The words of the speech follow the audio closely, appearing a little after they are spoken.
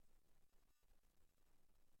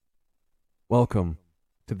Welcome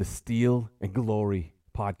to the Steel and Glory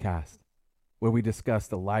podcast, where we discuss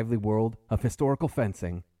the lively world of historical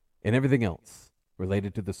fencing and everything else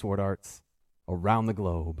related to the sword arts around the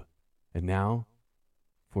globe. And now,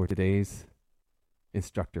 for today's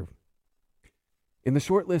instructor. In the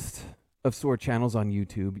short list of sword channels on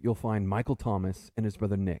YouTube, you'll find Michael Thomas and his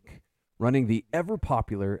brother Nick running the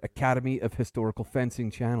ever-popular Academy of Historical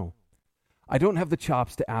Fencing channel. I don't have the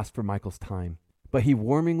chops to ask for Michael's time, but he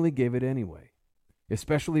warmingly gave it anyway,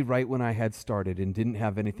 especially right when I had started and didn't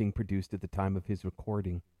have anything produced at the time of his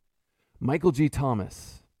recording. Michael G.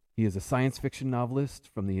 Thomas, he is a science fiction novelist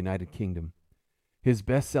from the United Kingdom. His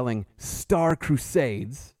best-selling Star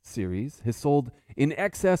Crusades series has sold in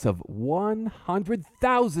excess of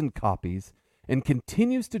 100,000 copies and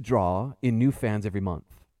continues to draw in new fans every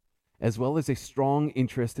month. As well as a strong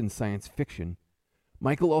interest in science fiction,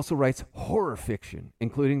 Michael also writes horror fiction,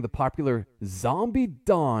 including the popular Zombie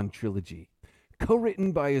Dawn trilogy,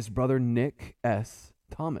 co-written by his brother Nick S.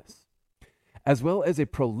 Thomas. As well as a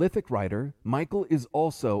prolific writer, Michael is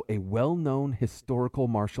also a well-known historical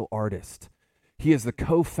martial artist. He is the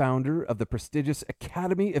co-founder of the prestigious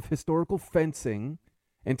Academy of Historical Fencing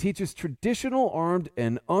and teaches traditional armed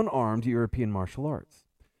and unarmed European martial arts.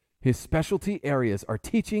 His specialty areas are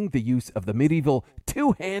teaching the use of the medieval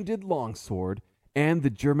two-handed longsword and the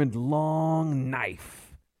German long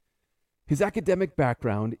knife. His academic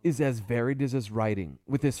background is as varied as his writing,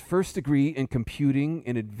 with his first degree in computing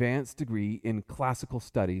and advanced degree in classical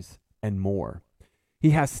studies and more. He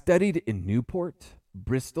has studied in Newport,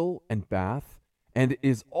 Bristol, and Bath, and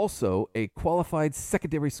is also a qualified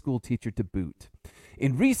secondary school teacher to boot.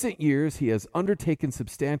 In recent years, he has undertaken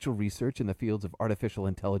substantial research in the fields of artificial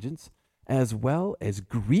intelligence, as well as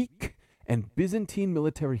Greek and Byzantine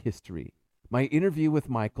military history. My interview with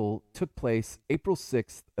Michael took place April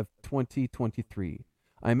 6th of 2023.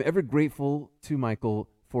 I'm ever grateful to Michael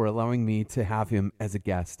for allowing me to have him as a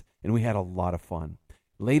guest, and we had a lot of fun.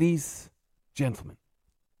 Ladies, gentlemen,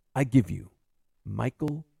 I give you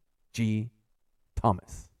Michael G.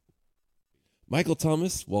 Thomas. Michael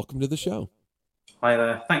Thomas, welcome to the show. Hi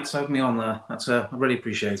there. Thanks for having me on there. I really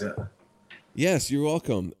appreciate it. Yes, you're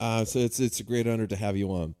welcome. So it's a great honor to have you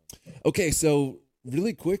on. Okay, so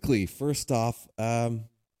really quickly, first off,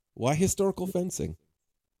 why historical fencing?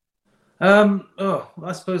 I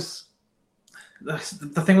suppose the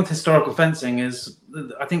thing with historical fencing is,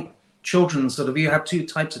 I think children you have two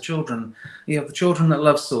types of children. You have the children that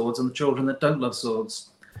love swords and the children that don't love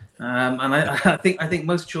swords. And I think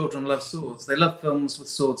most children love swords. They love films with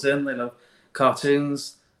swords in. They love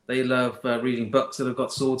cartoons. They love reading books that have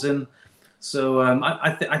got swords in. So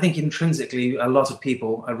I think intrinsically a lot of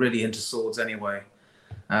people are really into swords anyway.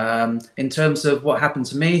 In terms of what happened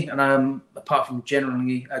to me, and apart from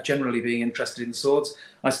generally being interested in swords,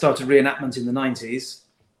 I started reenactment in the 90s.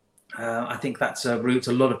 I think that's a route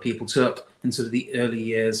a lot of people took in sort of the early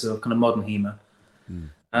years of kind of modern HEMA.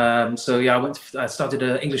 I started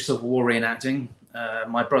English Civil War reenacting,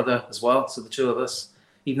 my brother as well, so the two of us,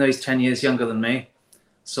 even though he's 10 years younger than me.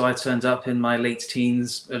 So I turned up in my late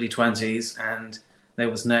teens, early 20s, and there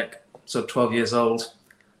was Nick, sort of 12 years old,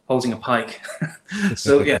 holding a pike.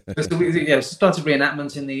 Started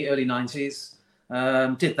reenactment in the early 90s,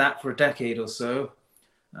 did that for a decade or so,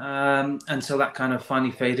 until that kind of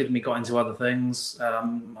finally faded and we got into other things.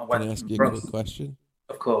 Can I ask you a quick question?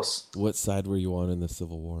 Of course. What side were you on in the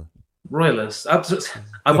Civil War? Royalist. I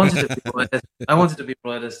wanted to be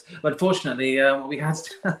royalist. But unfortunately, we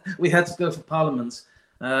had to go for Parliament.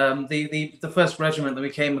 The first regiment that we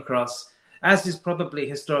came across, as is probably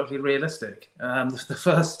historically realistic, the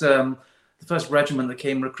first regiment that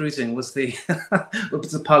came recruiting was the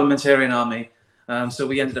Parliamentarian Army. So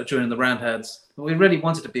we ended up joining the Roundheads. But we really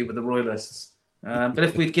wanted to be with the Royalists. But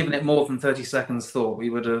if we'd given it more than 30 seconds thought,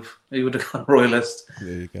 we would have gone Royalist.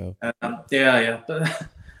 There you go.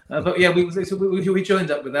 We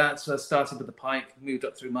joined up with that. So I started with the pike, moved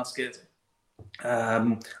up through musket.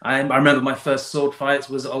 I remember my first sword fight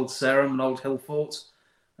was Old Sarum and Old Hill Fort,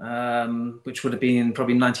 which would have been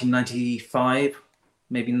probably 1995,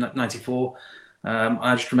 maybe 94.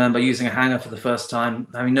 I just remember using a hanger for the first time,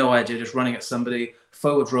 having no idea, just running at somebody,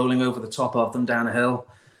 forward rolling over the top of them down a hill.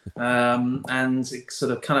 And it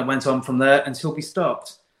sort of kind of went on from there until we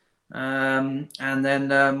stopped. And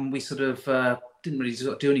then we sort of didn't really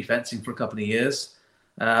do any fencing for a couple of years.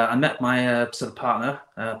 I met my sort of partner,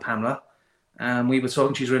 Pamela, and we were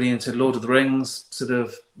talking. She's really into Lord of the Rings, sort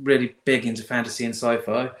of really big into fantasy and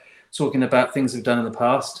sci-fi, talking about things we've done in the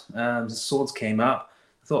past. Swords came up.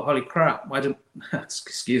 I thought, holy crap, why don't,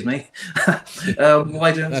 excuse me,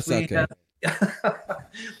 why don't That's we... okay.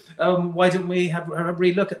 why don't we have a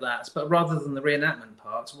relook at that? But rather than the reenactment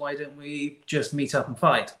part, why don't we just meet up and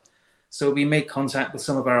fight? So we made contact with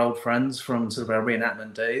some of our old friends from sort of our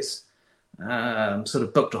reenactment days, sort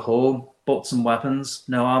of booked a hall, bought some weapons,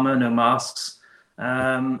 no armor, no masks,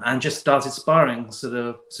 and just started sparring.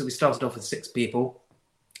 So we started off with 6 people,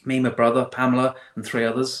 me, my brother, Pamela, and 3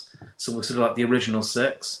 others. So we're sort of like the original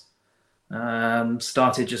 6.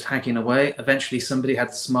 Started just hacking away. Eventually, somebody had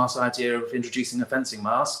the smart idea of introducing a fencing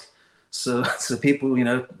mask, so people,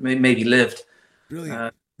 maybe lived.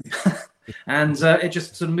 Brilliant. And it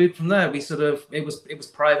just sort of moved from there. It was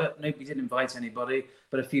private. We didn't invite anybody,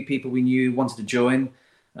 but a few people we knew wanted to join.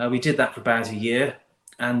 We did that for about a year,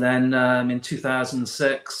 and then in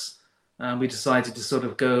 2006, we decided to sort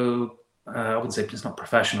of go. I wouldn't say it's not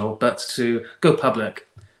professional, but to go public.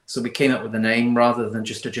 So we came up with a name rather than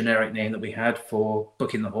just a generic name that we had for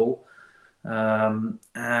booking the hall,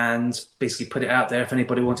 and basically put it out there if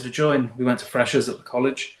anybody wanted to join. We went to freshers at the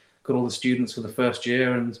college, got all the students for the first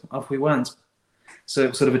year, and off we went. So it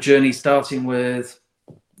was sort of a journey starting with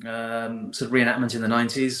sort of reenactment in the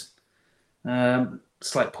 90s,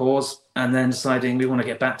 slight pause, and then deciding we want to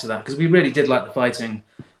get back to that because we really did like the fighting.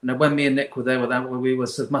 When me and Nick were there, we were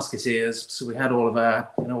sort of musketeers, so we had all of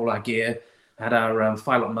our gear, had our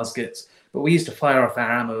file-up muskets, but we used to fire off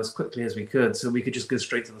our ammo as quickly as we could, so we could just go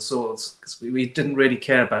straight to the swords because we didn't really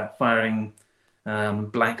care about firing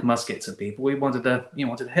blank muskets at people. We wanted to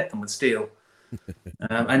hit them with steel.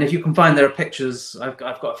 And if you can find, there are pictures. I've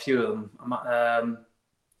got a few of them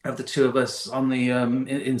of the 2 of us on the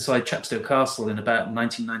inside Chepstow Castle in about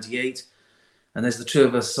 1998. And there's the 2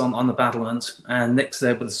 of us on the battlement, and Nick's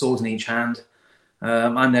there with a sword in each hand.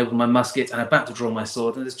 I'm there with my musket and about to draw my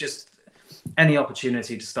sword, and there's just any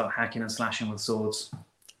opportunity to start hacking and slashing with swords.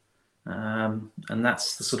 And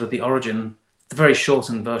that's the sort of the origin, the very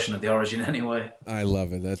shortened version of the origin anyway. I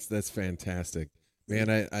love it. That's fantastic. Man,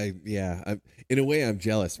 I in a way I'm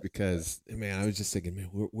jealous because, man, I was just thinking, man,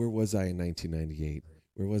 where was I in 1998?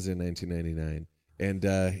 Where was I in 1999?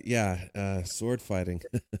 And sword fighting.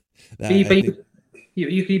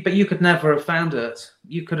 You could never have found it.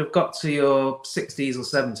 You could have got to your 60s or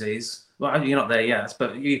 70s. Well, you're not there yet,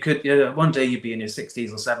 but you could. One day you'd be in your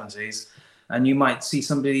 60s or 70s, and you might see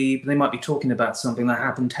somebody. They might be talking about something that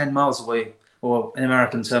happened 10 miles away, or in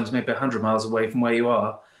American terms, maybe 100 miles away from where you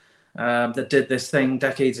are. That did this thing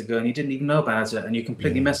decades ago, and you didn't even know about it, and you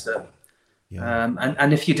completely missed it. Yeah.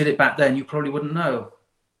 And if you did it back then, you probably wouldn't know,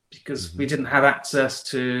 because we didn't have access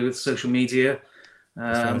to social media.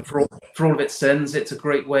 Right. For all of its sins, it's a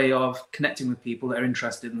great way of connecting with people that are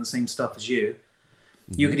interested in the same stuff as you.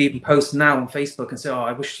 You could even post now on Facebook and say, "Oh,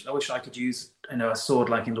 I wish I could use a sword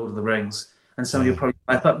like in Lord of the Rings," and somebody will probably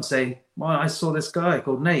type up and say, "Well, I saw this guy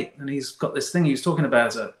called Nate, and he's got this thing. He was talking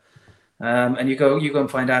about it." And you go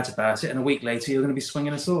and find out about it, and a week later you're going to be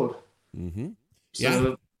swinging a sword. Mm-hmm.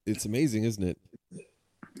 So, it's amazing, isn't it?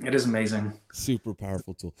 It is amazing. Super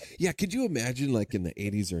powerful tool. Yeah, could you imagine, like in the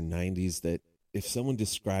 80s or 90s, that if someone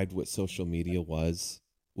described what social media was,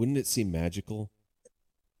 wouldn't it seem magical?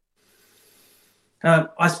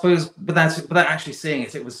 I suppose, without actually seeing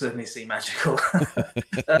it, it would certainly seem magical.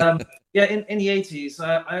 In the 80s,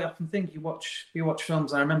 I often think you watch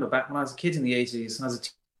films. I remember back when I was a kid in the 80s, and I was a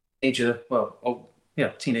teenager.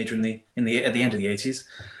 Teenager at the end of the 80s,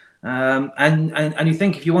 and you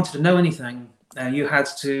think if you wanted to know anything, you had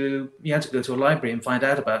to go to a library and find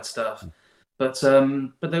out about stuff. But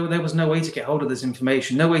there was no way to get hold of this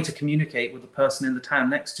information, no way to communicate with the person in the town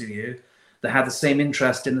next to you that had the same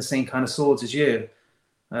interest in the same kind of swords as you.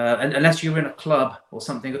 And unless you were in a club or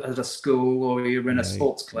something at a school, or you're in a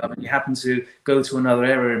sports club and you happen to go to another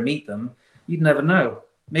area and meet them, you'd never know.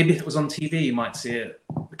 Maybe if it was on TV, you might see it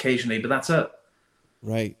occasionally, but that's it.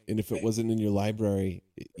 Right. And if it wasn't in your library,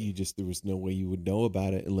 there was no way you would know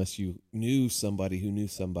about it unless you knew somebody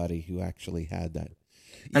who actually had that.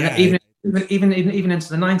 And even into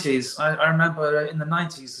the 90s, I remember in the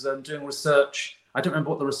 90s doing research. I don't remember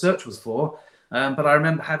what the research was for, but I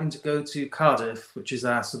remember having to go to Cardiff, which is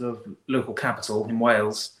our sort of local capital in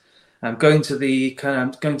Wales, going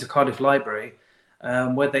to Cardiff Library,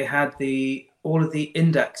 where they had all of the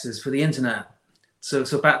indexes for the internet. So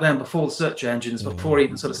back then, before the search engines, before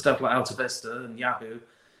even sort of stuff like Alta Vista and Yahoo,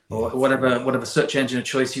 or whatever search engine of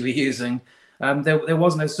choice you were using, there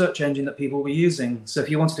was no search engine that people were using. So if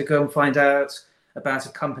you wanted to go and find out about a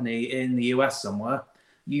company in the US somewhere,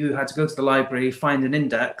 you had to go to the library, find an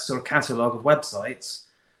index or a catalogue of websites,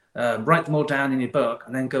 write them all down in your book,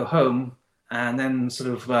 and then go home and then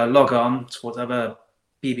sort of log on to whatever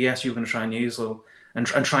BBS you were going to try and use, and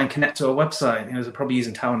try and connect to a website. So probably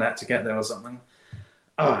using Telnet to get there or something.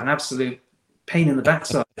 Oh, an absolute pain in the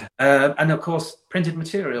backside. And of course, printed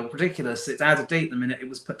material, ridiculous. It's out of date the minute it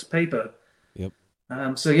was put to paper. Yep.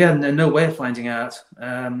 So yeah, no way of finding out.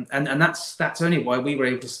 And that's only why we were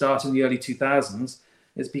able to start in the early 2000s.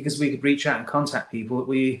 Is because we could reach out and contact people that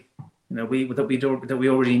we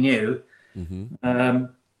already knew. Mm-hmm.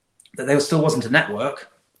 That there still wasn't a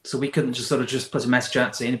network, so we couldn't just put a message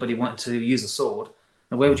out to say anybody wanted to use a sword.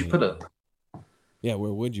 And where would you put it? Yeah,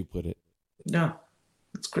 where would you put it? Yeah,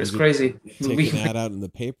 it's crazy. Taking that out in the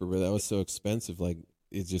paper, but that was so expensive. Like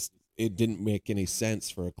it didn't make any sense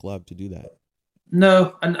for a club to do that.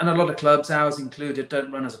 No, and a lot of clubs, ours included,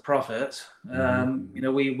 don't run as a profit.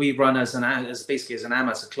 We run as basically as an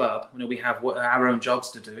amateur club. We have our own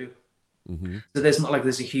jobs to do. Mm-hmm. So there's not like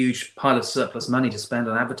there's a huge pile of surplus money to spend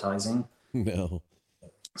on advertising. No.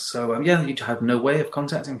 So you have no way of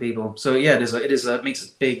contacting people. So yeah, it makes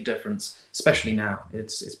a big difference, especially now.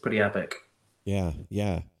 It's pretty epic. Yeah.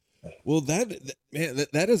 Well, that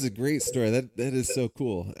is a great story. That is so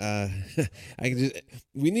cool.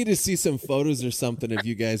 We need to see some photos or something of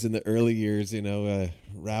you guys in the early years.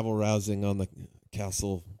 Rabble rousing on the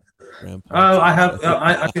castle ramparts. Oh,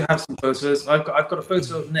 I do have some photos. I've got a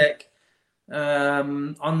photo of Nick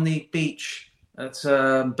on the beach at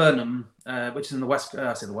Burnham, which is in the west.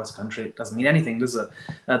 I say the West Country. It doesn't mean anything, does it?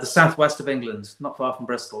 The southwest of England, not far from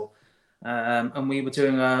Bristol. And we were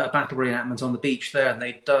doing a battle reenactment on the beach there, and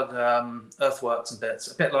they dug earthworks and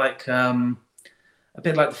bits, a bit like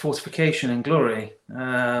the fortification in Glory,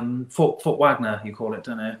 Fort Wagner, you call it,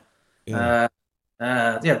 don't you? Yeah.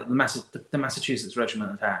 The Massachusetts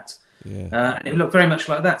regiment attacked. Yeah. And it looked very much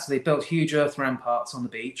like that. So they built huge earth ramparts on the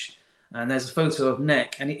beach, and there's a photo of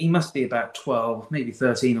Nick, and he must be about 12, maybe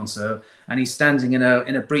 13 or so, and he's standing in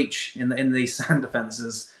a breach in the sand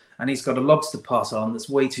defences. And he's got a lobster pot on that's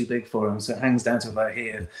way too big for him, so it hangs down to about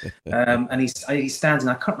here. And he's standing.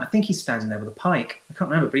 I think he's standing there with a pike. I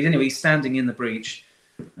can't remember, but he's standing in the breach.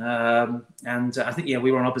 And I think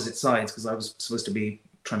we were on opposite sides because I was supposed to be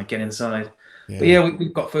trying to get inside. Yeah. But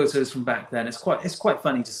we've got photos from back then. It's quite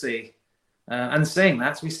funny to see. And saying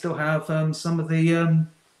that, we still have some of the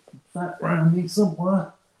background me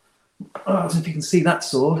somewhere. I don't know if you can see that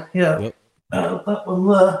sword. Yeah, yep. That one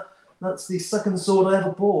there. That's the second sword I ever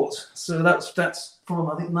bought. So that's from,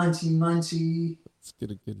 I think, 1996 Let's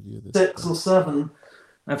get a good view of this. or 7.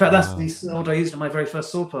 In fact, that's the sword I used in my very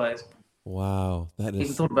first sword fight. Wow, that is.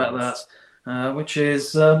 Even thought about that, which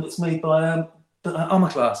is it's made by Armor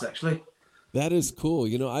Class, actually. That is cool.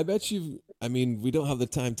 I bet we don't have the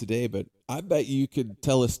time today, but I bet you could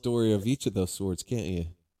tell a story of each of those swords, can't you?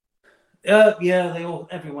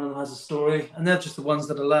 Every one of them has a story, and they're just the ones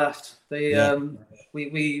that are left.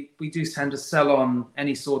 We do tend to sell on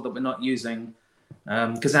any sword that we're not using,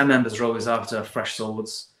 because our members are always after fresh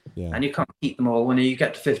swords, and you can't keep them all. When you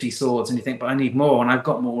get to 50 swords and you think, but I need more, and I've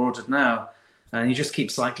got more ordered now, and you just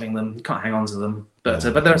keep cycling them. You can't hang on to them. But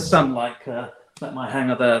there are some like my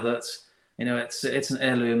hanger there that it's an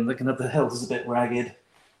heirloom. The hilt is a bit ragged,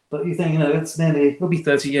 but you think it'll be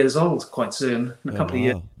 30 years old quite soon, in a couple of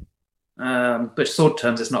years. But sword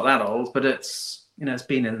terms, it's not that old, but it's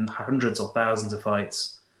been in hundreds or thousands of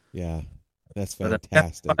fights. Yeah, that's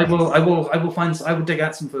fantastic. I will dig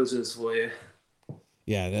out some photos for you.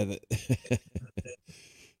 Yeah,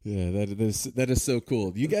 that is so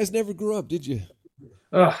cool. You guys never grew up, did you?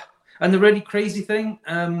 And the really crazy thing,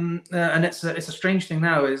 and it's a strange thing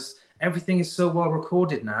now, is everything is so well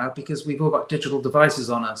recorded now because we've all got digital devices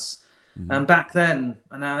on us. Mm-hmm. And back then,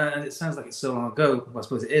 and it sounds like it's so long ago, I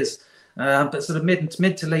suppose it is. But sort of mid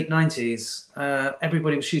to late 90s,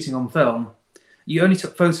 everybody was shooting on film. You only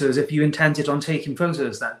took photos if you intended on taking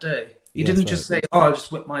photos that day. You didn't just say, I'll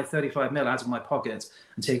just whip my 35mm out of my pocket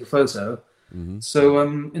and take a photo. Mm-hmm. So,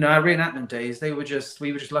 our reenactment days, we were just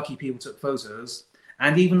lucky people took photos.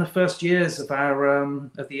 And even the first years of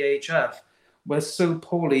of the AHF were so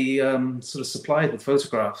poorly sort of supplied with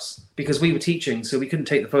photographs because we were teaching, so we couldn't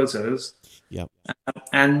take the photos. Yep.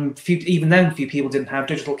 And few people didn't have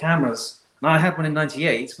digital cameras. And I had one in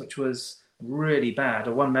 '98, which was really bad,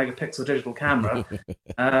 a 1 megapixel digital camera.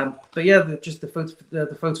 But yeah,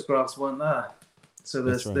 the photographs weren't there. So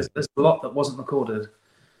there's a lot that wasn't recorded.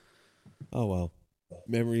 Oh well,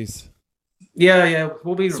 memories. Yeah,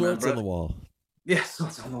 we'll be swords on the wall. Yes,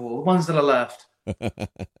 swords on the wall. The ones that are left.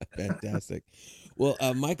 Fantastic. Well,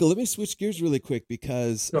 Michael, let me switch gears really quick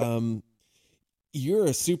because you're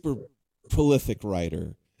a super prolific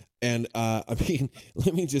writer, and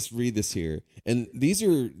let me just read this here. And these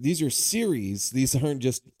are series. These aren't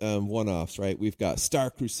just one-offs, right? We've got Star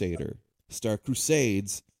Crusader, Star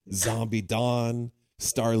Crusades, Zombie Dawn,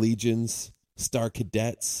 Star Legions, Star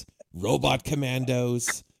Cadets, Robot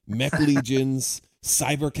Commandos, Mech Legions,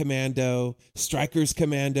 Cyber Commando, Strikers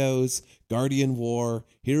Commandos, Guardian War,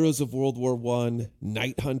 Heroes of World War I,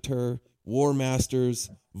 Night Hunter, War Masters,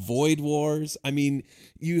 Void Wars. I mean,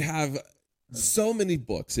 you have so many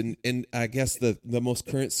books, and I guess the most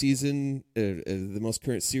current season, the most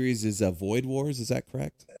current series is Void Wars. Is that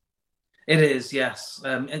correct? It is, yes.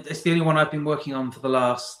 It's the only one I've been working on for the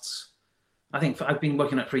last. I've been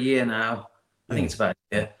working on it for a year now. I think it's about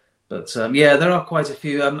a year. But yeah, there are quite a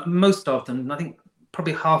few. Most of them, I think,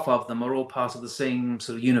 probably half of them are all part of the same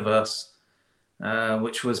sort of universe,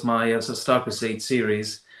 which was my sort of Star Crusade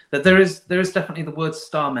series. That there is definitely the word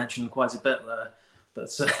star mentioned quite a bit there, but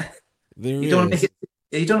you don't want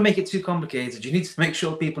to make it too complicated. You need to make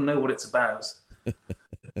sure people know what it's about.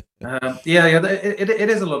 It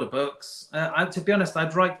is a lot of books. To be honest,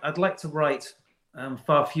 I'd like to write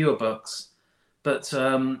far fewer books, but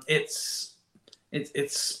it's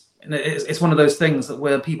one of those things that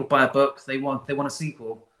where people buy a book, they want a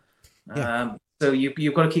sequel. Yeah. So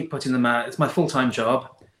you've got to keep putting them out. It's my full-time job,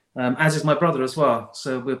 as is my brother as well.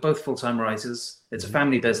 So we're both full-time writers. It's a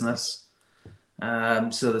family business.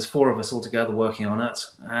 So there's 4 of us all together working on it,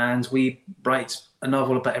 and we write a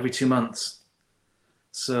novel about every 2 months.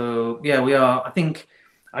 So yeah, we are. I think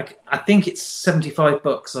it's 75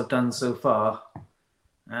 books I've done so far.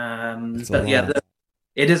 But yeah,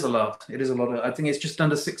 it is a lot. It is a lot. I think it's just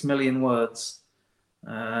under 6 million words.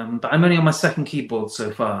 But I'm only on my second keyboard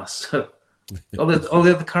so far. So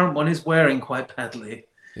although the current one is wearing quite badly.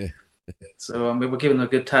 Yeah. So we were given a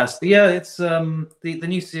good task. But yeah, it's the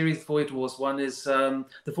new series, Void Wars one, is the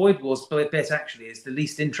Void Wars bit actually is the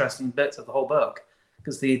least interesting bit of the whole book.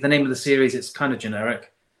 Because the name of the series is kind of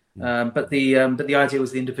generic, but the idea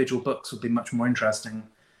was the individual books would be much more interesting,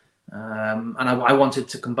 and I wanted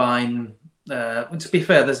to combine. To be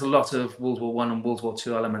fair, there's a lot of World War I and World War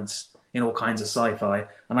II elements in all kinds of sci-fi,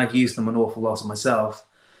 and I've used them an awful lot myself.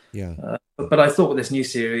 Yeah. But I thought with this new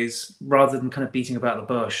series, rather than kind of beating about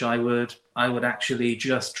the bush, I would actually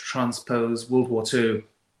just transpose World War II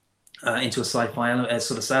into a sci-fi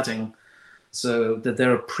sort of setting. So that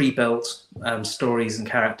there are pre-built stories and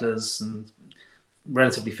characters and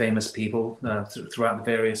relatively famous people throughout the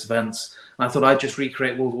various events. And I thought I'd just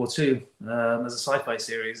recreate World War II as a sci-fi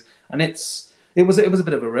series, and it was a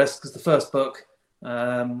bit of a risk because the first book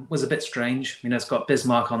was a bit strange. You know, it's got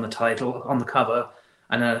Bismarck on the title, on the cover,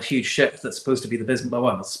 and a huge ship that's supposed to be the Bismarck.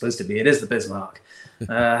 Well, not supposed to be. It is the Bismarck,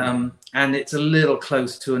 and it's a little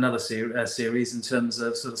close to another series in terms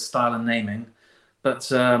of sort of style and naming,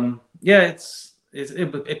 but. Yeah,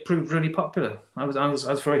 it proved really popular. I was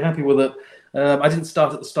very happy with it. I didn't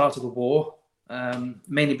start at the start of the war,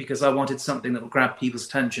 mainly because I wanted something that would grab people's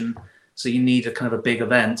attention. So you need a kind of a big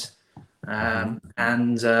event, and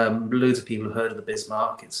loads of people have heard of the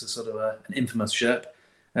Bismarck. It's a sort of an infamous ship,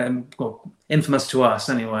 well, infamous to us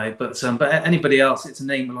anyway. But anybody else, it's a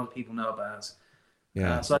name a lot of people know about.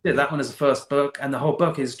 Yeah. So I did that one as the first book, and the whole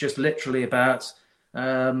book is just literally about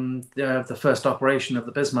the first operation of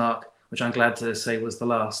the Bismarck, which I'm glad to say was the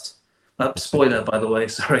last. Spoiler, by the way,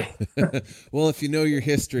 sorry. Well, if you know your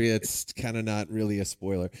history, it's kind of not really a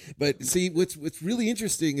spoiler. But see, what's really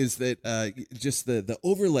interesting is that just the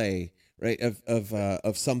overlay, right,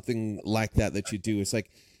 of something like that you do. It's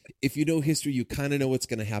like if you know history, you kind of know what's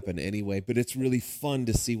going to happen anyway. But it's really fun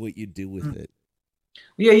to see what you do with it.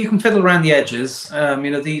 Yeah, you can fiddle around the edges.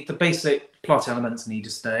 The basic plot elements need to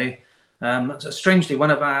stay. Strangely,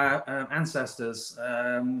 one of our ancestors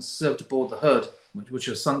served aboard the Hood, which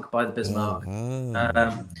was sunk by the Bismarck.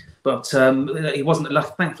 But he wasn't.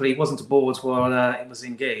 Thankfully, he wasn't aboard while it was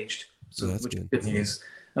engaged, which is good news.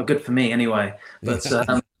 Good for me, anyway. But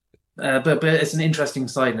but it's an interesting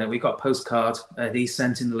side note. We got a postcard that he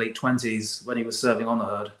sent in the late 20s when he was serving on the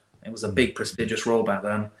Hood. It was a big, prestigious role back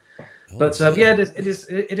then. But yeah, it is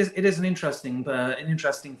an interesting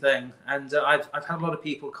thing, and I've had a lot of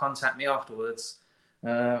people contact me afterwards,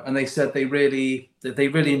 and they said they really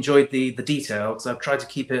enjoyed the detail, because I've tried to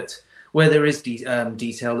keep it where there is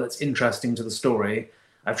detail that's interesting to the story.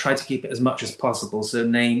 I've tried to keep it as much as possible, so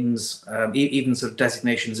names, even sort of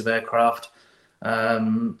designations of aircraft,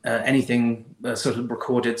 anything sort of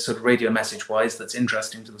recorded sort of radio message wise that's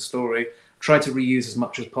interesting to the story. Try to reuse as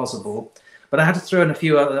much as possible. But I had to throw in a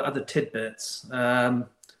few other tidbits,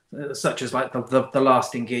 such as like the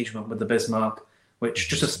last engagement with the Bismarck, which,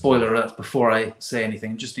 just a spoiler alert before I say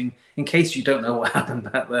anything, just in case you don't know what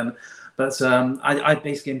happened back then. But I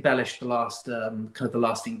basically embellished the last the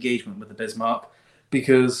last engagement with the Bismarck,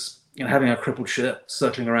 because having a crippled ship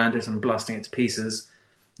circling around it and blasting it to pieces,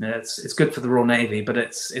 it's good for the Royal Navy, but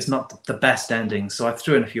it's not the best ending. So I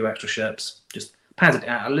threw in a few extra ships, just padded it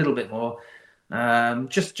out a little bit more.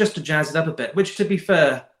 just to jazz it up a bit. Which, to be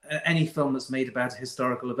fair, any film that's made about a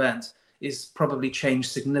historical event is probably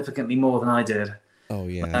changed significantly more than I did. Oh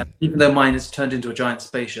yeah. Even though mine has turned into a giant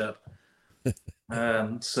spaceship.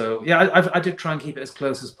 So yeah, I did try and keep it as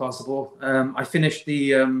close as possible. I finished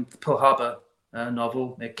the Pearl Harbor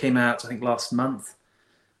novel. It came out, I think, last month.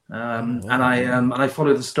 And I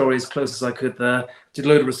followed the story as close as I could there. Did a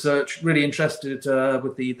load of research, really interested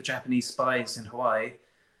with the Japanese spies in Hawaii.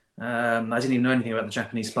 I didn't even know anything about the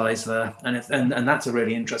Japanese spies there, and that's a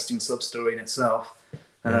really interesting sub-story in itself.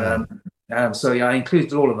 So yeah, I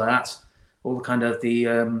included all of that, all the kind of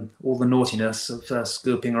all the naughtiness of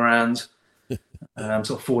scooping around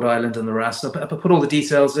sort of Ford Island and the rest. I put all the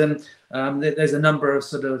details in. There's a number of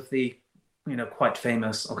sort of the quite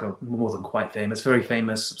famous, okay, more than quite famous, very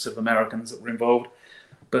famous sort of Americans that were involved.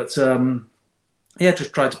 But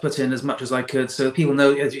just tried to put in as much as I could so people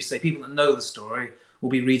know, as you say, people that know the story will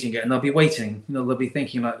be reading it and they'll be waiting. They'll be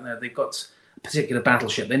thinking like they've got a particular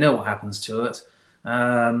battleship, they know what happens to it,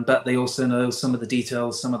 but they also know some of the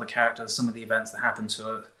details, some of the characters, some of the events that happen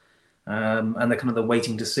to it, and they're kind of the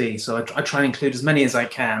waiting to see. So I try and include as many as I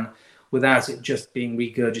can without it just being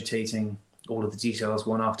regurgitating all of the details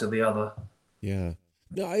one after the other. Yeah.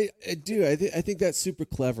 No, I do. I think that's super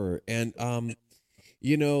clever. And,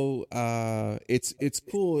 it's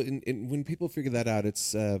cool. And when people figure that out,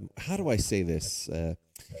 it's, how do I say this?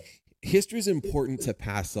 History is important to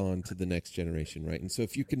pass on to the next generation, right? And so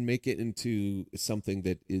if you can make it into something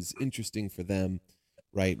that is interesting for them,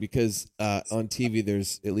 right? Because on TV,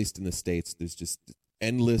 there's, at least in the States, there's just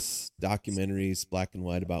endless documentaries, black and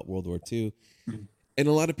white, about World War II. And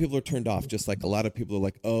a lot of people are turned off, just like a lot of people are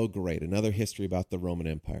like, oh, great, another history about the Roman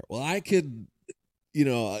Empire. Well, I can eat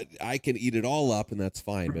it all up and that's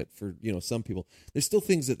fine. But for, some people, there's still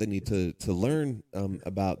things that they need to learn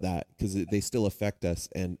about that because they still affect us.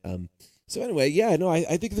 And so anyway, yeah, no,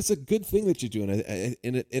 I think that's a good thing that you're doing.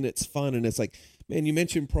 And it's fun. And it's like, man, you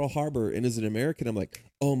mentioned Pearl Harbor, and as an American, I'm like,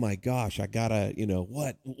 oh my gosh, I gotta,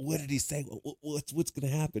 what did he say? What's going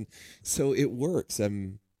to happen? So it works.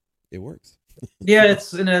 It works. Yeah,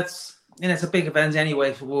 it's a big event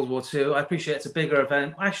anyway for World War II. I appreciate it's a bigger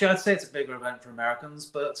event. Actually, I'd say it's a bigger event for Americans,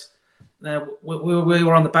 but we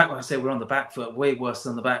were on the back. When I say we're on the back foot, way worse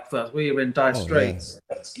than the back foot. We were in dire straits.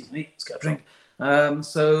 Yeah. Excuse me, let's get a drink.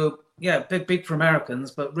 So yeah, big for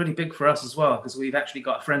Americans, but really big for us as well because we've actually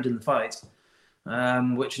got a friend in the fight,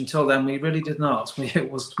 which until then we really did not.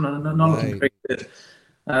 It was not looking very good.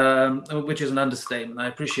 Which is an understatement. I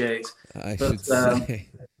appreciate.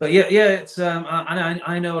 But yeah, it's.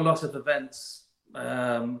 I know a lot of events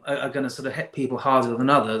are going to sort of hit people harder than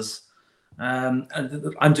others. And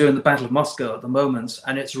I'm doing the Battle of Moscow at the moment,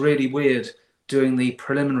 and it's really weird doing the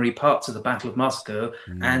preliminary parts of the Battle of Moscow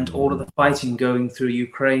and all of the fighting going through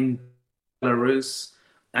Ukraine, Belarus,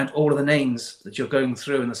 and all of the names that you're going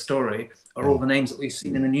through in the story are all the names that we've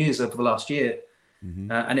seen in the news over the last year.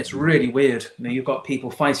 And it's really weird. You've got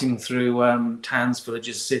people fighting through towns,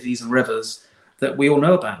 villages, cities, and rivers that we all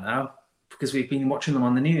know about now because we've been watching them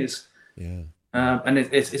on the news. Yeah. And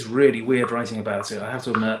it's really weird writing about it, I have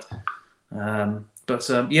to admit.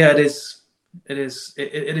 Yeah, it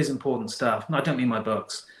is important stuff. I don't mean my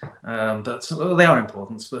books, but they are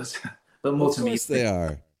important, but more to me. Of course they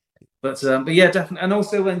are. But yeah, definitely. And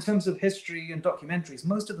also in terms of history and documentaries,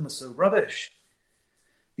 most of them are so rubbish.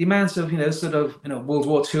 The amount of World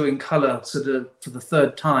War II in color sort of for the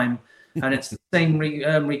third time, and it's the same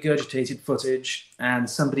regurgitated footage, and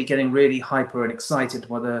somebody getting really hyper and excited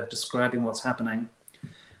while they're describing what's happening.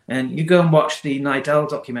 And you go and watch the Nidal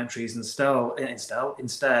documentaries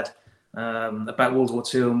instead about World War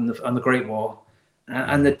II and the Great War,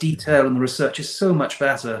 and the detail and the research is so much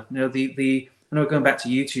better. I know going back to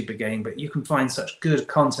YouTube again, but you can find such good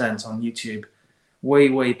content on YouTube.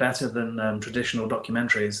 Way better than traditional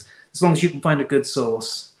documentaries, as long as you can find a good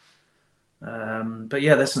source. But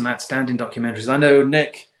yeah, there's some outstanding documentaries. I know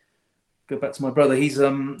Nick, go back to my brother, he's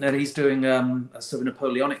doing a sort of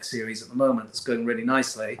Napoleonic series at the moment that's going really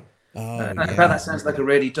nicely. In fact, that sounds like a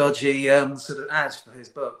really dodgy sort of ad for his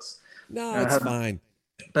books. No, it's fine.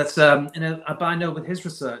 But I know with his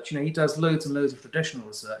research, he does loads and loads of traditional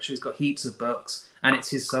research. He's got heaps of books, and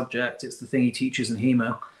it's his subject. It's the thing he teaches in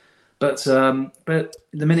HEMA. But the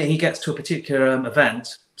minute he gets to a particular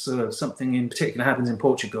event, so something in particular happens in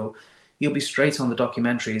Portugal, he'll be straight on the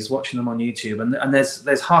documentaries, watching them on YouTube. And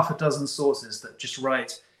there's half a dozen sources that just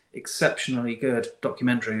write exceptionally good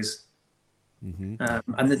documentaries.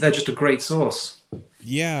 And they're just a great source.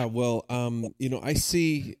 Yeah, well, I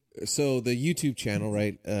see, so the YouTube channel,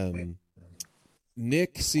 right?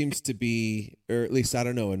 Nick seems to be, or at least, I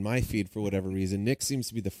don't know, in my feed, for whatever reason, Nick seems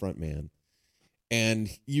to be the front man. and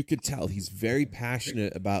you could tell he's very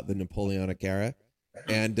passionate about the Napoleonic era,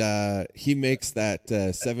 and he makes that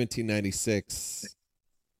 1796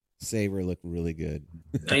 saber look really good.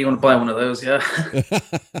 You want to buy one of those, yeah?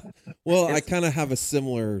 Well, I kind of have a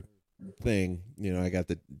similar thing. You know, I got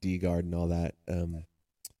the D guard and all that.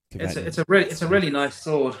 It's a really nice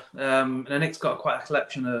sword. And Nick's got quite a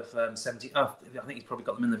collection of 70. Oh, I think he's probably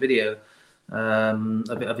got them in the video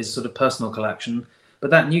of his sort of personal collection.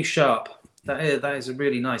 But that new sharp, that is a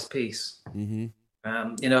really nice piece.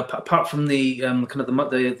 Mm-hmm. You know, apart from the kind of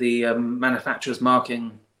the manufacturer's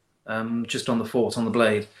marking just on the fort on the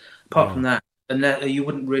blade. Apart from that, and you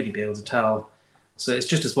wouldn't really be able to tell. So it's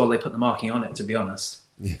just as well they put the marking on it, to be honest.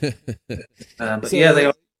 But so, yeah, they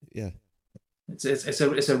are. Yeah,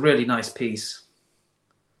 it's a really nice piece.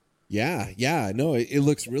 Yeah. No, it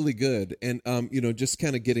looks really good. And you know, just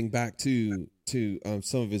kind of getting back to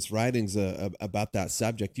some of his writings about that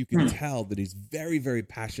subject, you can tell that he's very, very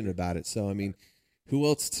passionate about it. So I mean, who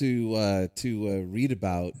else to read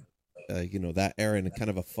about? You know, that era in a kind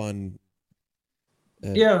of a fun.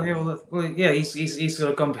 He's sort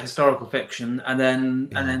of gone for historical fiction and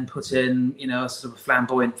then put in, you know, sort of a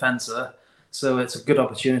flamboyant fencer. So it's a good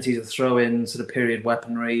opportunity to throw in sort of period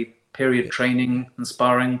weaponry, period training and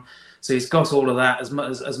sparring. So he's got all of that as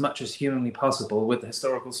much as humanly possible with the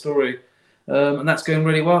historical story, and that's going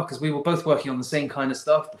really well because we were both working on the same kind of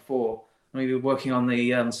stuff before. We were working on the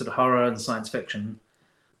sort of horror and science fiction.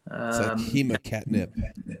 It's like Hema catnip.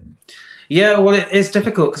 Yeah, well, it's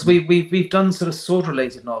difficult because we've done sort of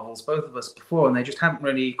sword-related novels, both of us, before, and they just haven't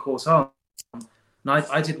really caught on. And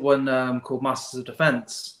I did one called Masters of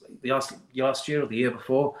Defense last year or the year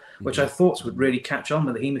before, which I thought would really catch on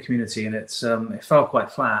with the HEMA community, and it fell quite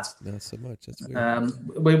flat. Not so much. That's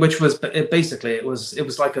weird. Which was basically it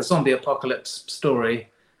was like a zombie apocalypse story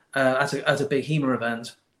at a big HEMA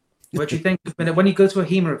event. What you think when you go to a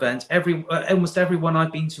HEMA event? Almost everyone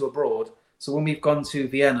I've been to abroad. So when we've gone to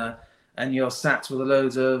Vienna, and you're sat with a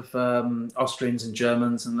load of Austrians and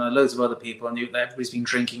Germans and loads of other people, and everybody's been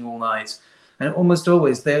drinking all night. And almost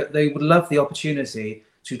always, they would love the opportunity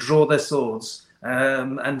to draw their swords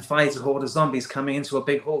and fight a horde of zombies coming into a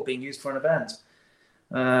big hall being used for an event.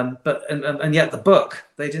 But yet the book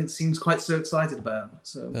they didn't seem quite so excited about.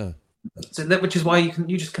 So which is why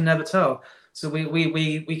you just can never tell. So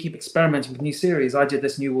we keep experimenting with new series. I did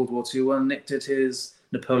this new World War II one. Nick did his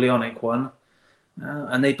Napoleonic one.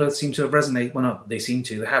 And they both seem to have resonated. Well, not they seem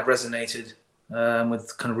to. They have resonated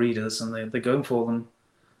with kind of readers, and they're going for them.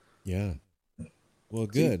 Yeah. Well,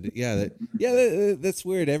 good. That's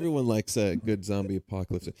weird. Everyone likes a good zombie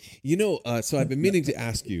apocalypse. You know, so I've been meaning to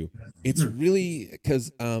ask you. It's really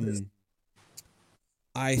because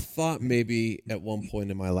I thought maybe at one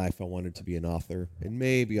point in my life I wanted to be an author, and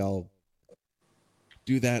maybe I'll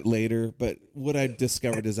do that later. But what I've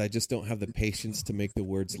discovered is I just don't have the patience to make the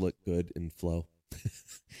words look good and flow.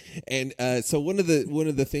 And so one of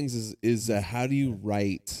the things is how do you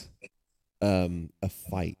write a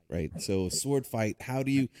fight, right? So a sword fight, how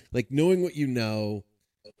do you, like, knowing what you know,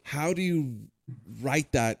 how do you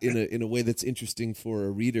write that in a way that's interesting for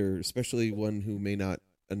a reader, especially one who may not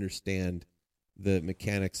understand the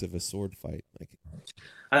mechanics of a sword fight? Like,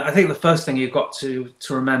 I think the first thing you've got to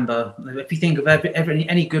remember, if you think of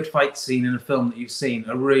any good fight scene in a film that you've seen,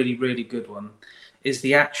 a really, really good one, is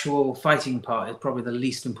the actual fighting part is probably the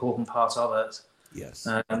least important part of it. Yes.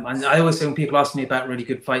 And I always say when people ask me about really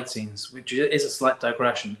good fight scenes, which is a slight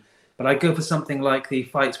digression, but I go for something like the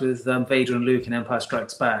fight with Vader and Luke in Empire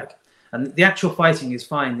Strikes Back. And the actual fighting is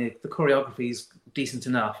fine. The choreography is decent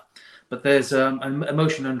enough. But there's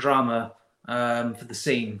emotion and drama for the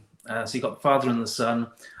scene. So you've got the father and the son.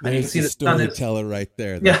 And you can see the storyteller right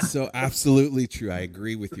there. That's so absolutely true. I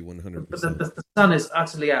agree with you 100%. But the son is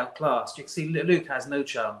utterly outclassed. You can see Luke has no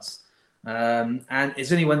chance. And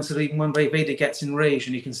it's only when Vader gets enraged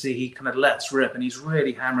and you can see he kind of lets rip and he's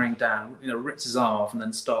really hammering down, rips his arm off and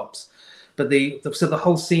then stops. But so the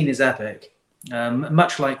whole scene is epic,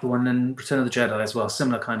 much like the one in Return of the Jedi as well,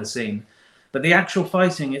 similar kind of scene. But the actual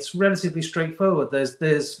fighting, it's relatively straightforward.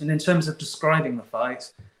 And in terms of describing the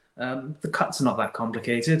fight, the cuts are not that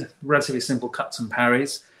complicated, relatively simple cuts and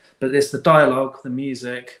parries. But it's the dialogue, the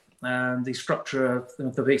music, the structure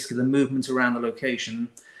of basically the movement around the location,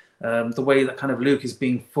 the way that kind of Luke is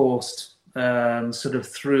being forced sort of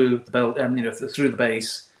through the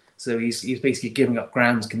base. So he's basically giving up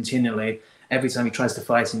ground continually. Every time he tries to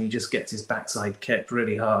fight him, he just gets his backside kicked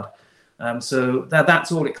really hard. So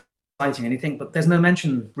that's all exciting. And you think, but there's no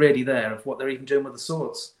mention really there of what they're even doing with the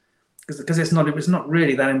swords, because it's not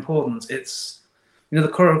really that important. The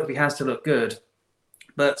choreography has to look good,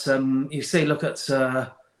 but you say look at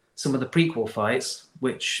some of the prequel fights,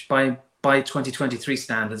 which by 2023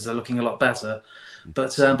 standards are looking a lot better.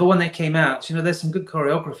 But when they came out, there's some good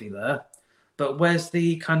choreography there. But where's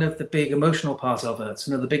the kind of the big emotional part of it?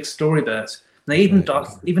 The big story bit. Now, even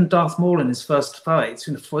Darth Maul in his first fight,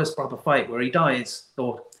 in the first proper fight where he dies,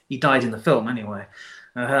 or he died in the film anyway.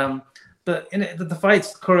 But in it, the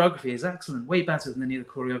fight's choreography is excellent, way better than any of the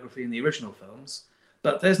choreography in the original films.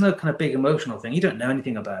 But there's no kind of big emotional thing. You don't know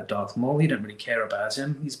anything about Darth Maul. You don't really care about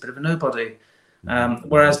him. He's a bit of a nobody.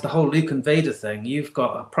 Whereas the whole Luke and Vader thing, you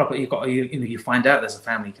find out there's a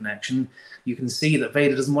family connection. You can see that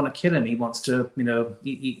Vader doesn't want to kill him. He wants to,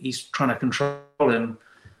 he's trying to control him.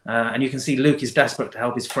 And you can see Luke is desperate to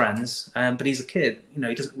help his friends, but he's a kid.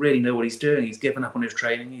 He doesn't really know what he's doing. He's given up on his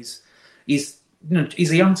training. He's a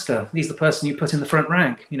youngster. He's the person you put in the front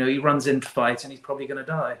rank. He runs in to fight, and he's probably going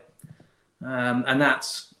to die.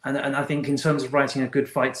 And I think in terms of writing a good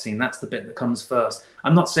fight scene, that's the bit that comes first.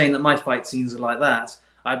 I'm not saying that my fight scenes are like that.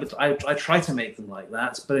 I try to make them like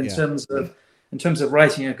that, but in terms of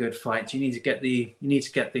writing a good fight, you need to get the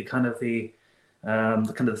kind of the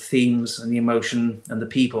themes and the emotion and the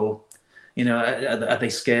people. Are they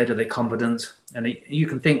scared? Are they confident? And you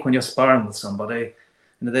can think when you're sparring with somebody,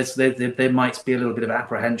 there might be a little bit of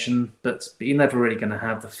apprehension, but you're never really going to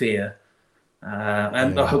have the fear.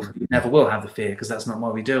 I hope you never will have the fear, because that's not why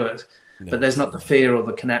we do it. No. But there's not the fear or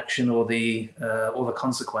the connection or the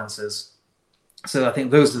consequences. So I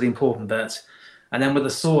think those are the important bits. And then with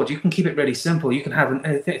the sword, you can keep it really simple. You can have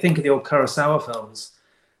think of the old Kurosawa films.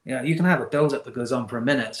 You can have a build-up that goes on for a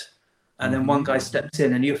minute, and then one guy steps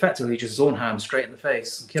in, and you effectively just Zornham straight in the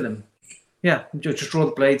face and kill him. Yeah, just draw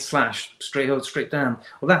the blade, slash straight down.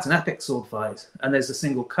 Well, that's an epic sword fight, and there's a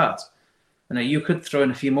single cut. You could throw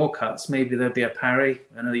in a few more cuts. Maybe there'd be a parry.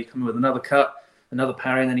 You come in with another cut, another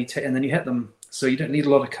parry, and then you hit them. So you don't need a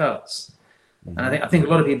lot of cuts. Mm-hmm. And I think a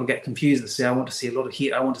lot of people get confused and say, "I want to see a lot of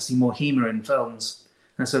I want to see more HEMA in films."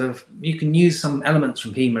 And sort of you can use some elements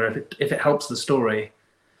from HEMA if it helps the story.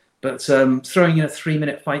 But throwing in a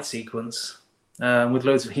 3-minute fight sequence with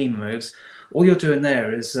loads of HEMA moves, all you're doing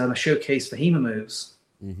there is a showcase for HEMA moves.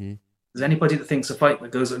 Mm-hmm. There's anybody that thinks a fight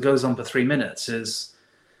that goes on for 3 minutes is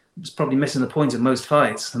probably missing the point of most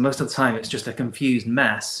fights. And most of the time, it's just a confused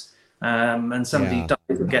mess, and somebody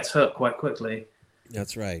dies and gets hurt quite quickly.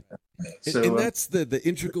 That's right. And that's the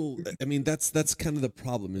integral. I mean, that's kind of the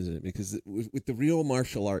problem, isn't it? Because with the real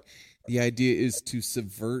martial art, the idea is to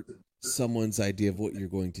subvert someone's idea of what you're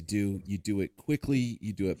going to do. You do it quickly,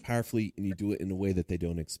 you do it powerfully, and you do it in a way that they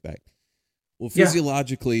don't expect. Well,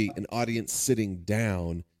 physiologically, an audience sitting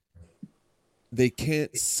down, they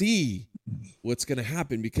can't see what's going to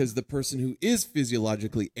happen because the person who is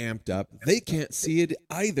physiologically amped up, they can't see it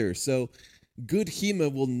either. So good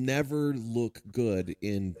HEMA will never look good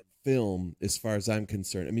in film as far as I'm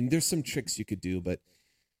concerned. I mean, there's some tricks you could do, but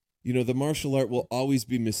the martial art will always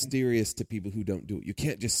be mysterious to people who don't do it. You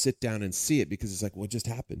can't just sit down and see it because it's like, what just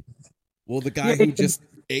happened? Well, the guy who just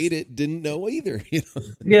ate it didn't know either.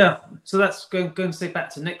 Yeah, so that's going to say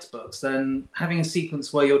back to Nick's books. Then having a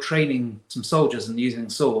sequence where you're training some soldiers and using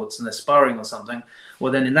swords and they're sparring or something.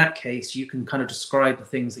 Well, then in that case, you can kind of describe the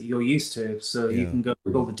things that you're used to. So you can go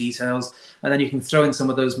with all the details, and then you can throw in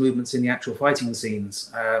some of those movements in the actual fighting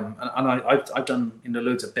scenes. And I've done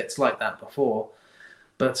loads of bits like that before.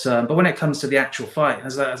 But when it comes to the actual fight,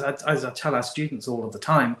 as I tell our students all of the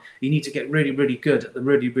time, you need to get really, really good at the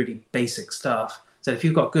really, really basic stuff. So if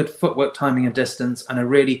you've got good footwork, timing, and distance, and a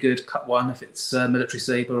really good cut one, if it's a military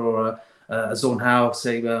saber or a Zornhau,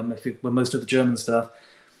 say, with most of the German stuff,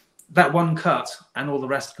 that one cut and all the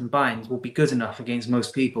rest combined will be good enough against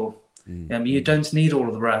most people. You don't need all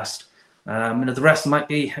of the rest. The rest might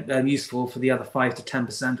be useful for the other 5 to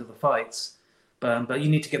 10% of the fights, but you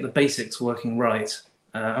need to get the basics working right.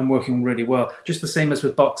 And working really well, just the same as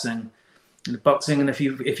with boxing. And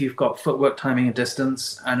if you've got footwork, timing, and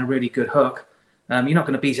distance, and a really good hook, you're not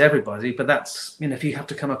going to beat everybody. But that's if you have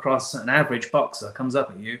to come across an average boxer comes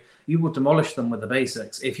up at you, you will demolish them with the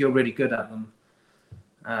basics if you're really good at them.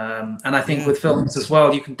 And I think with films as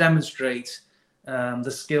well, you can demonstrate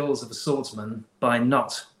the skills of a swordsman by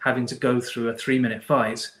not having to go through a 3-minute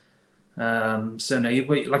fight. So no,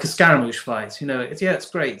 like a Scaramouche fight.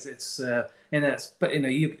 It's great. But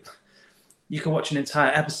you can watch an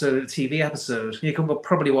entire episode, a TV episode. You can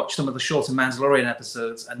probably watch some of the shorter Mandalorian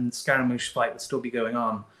episodes, and Scaramouche fight would still be going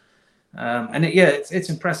on. It's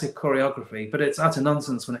impressive choreography, but it's utter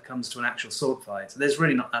nonsense when it comes to an actual sword fight. There's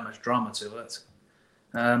really not that much drama to it.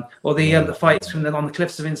 Or the fights on the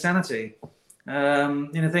Cliffs of Insanity.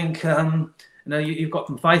 You've got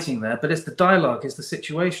them fighting there, but it's the dialogue, it's the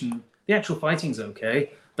situation. The actual fighting's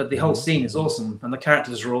okay, but the whole scene is awesome, and the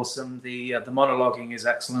characters are awesome. The monologuing is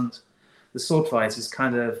excellent. The sword fight is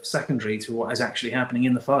kind of secondary to what is actually happening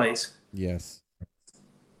in the fight. Yes.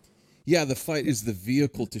 Yeah, the fight is the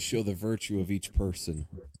vehicle to show the virtue of each person.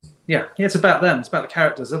 Yeah, it's about them. It's about the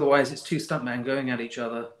characters. Otherwise, it's two stuntmen going at each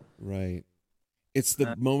other. Right. It's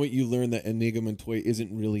the moment you learn that Inigo Montoya isn't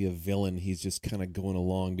really a villain. He's just kind of going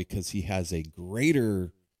along because he has a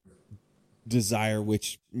greater desire,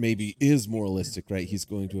 which maybe is moralistic, right? He's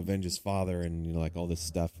going to avenge his father and, you know, like all this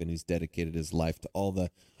stuff, and he's dedicated his life to all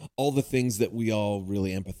the things that we all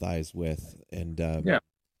really empathize with. And yeah,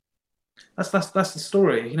 that's the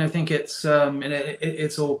story. You know, I think it's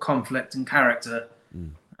all conflict and character,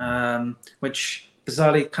 which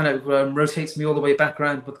bizarrely kind of rotates me all the way back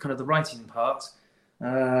around with kind of the writing part.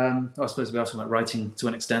 I suppose we are talking about writing to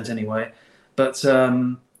an extent anyway, but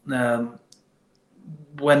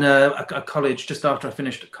when at college, just after I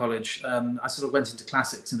finished at college, I sort of went into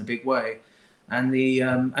classics in a big way, and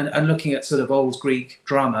and looking at sort of old Greek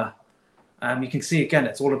drama, you can see again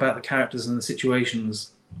it's all about the characters and the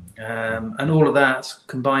situations, and all of that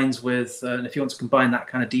combines with, and if you want to combine that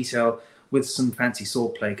kind of detail with some fancy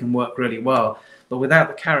swordplay, can work really well. But without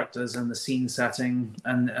the characters and the scene setting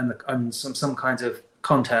and some kind of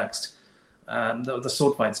context, the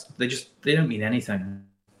sword fights they don't mean anything.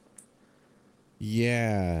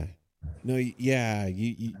 Yeah. No, yeah.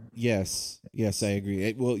 Yes, I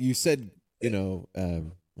agree. Well, you said, you know,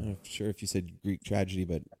 I'm not sure if you said Greek tragedy,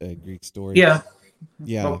 but Greek story. Yeah.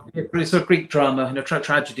 Yeah. Well, so Greek drama, you know,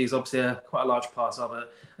 tragedy is obviously quite a large part of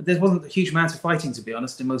it. There wasn't a huge amount of fighting, to be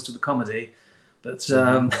honest, in most of the comedy, but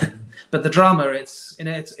but the drama,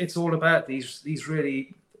 it's all about these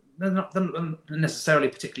really, they're not necessarily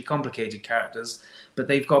particularly complicated characters, but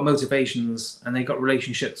they've got motivations and they've got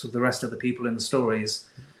relationships with the rest of the people in the stories.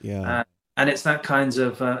 Yeah. And it's that kind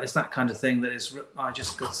of thing that is. I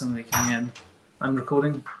just got somebody coming in. I'm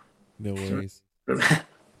recording. No worries.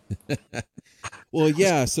 Well,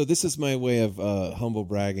 yeah. So this is my way of humble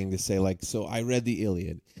bragging to say, like, so I read the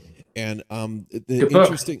Iliad, and the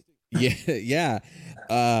interesting, yeah.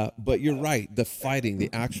 But you're right. The fighting, the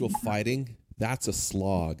actual fighting, that's a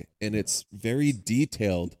slog, and it's very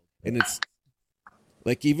detailed, and it's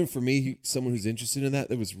like, even for me, someone who's interested in that,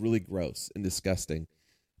 it was really gross and disgusting.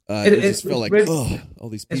 It just felt like, really, all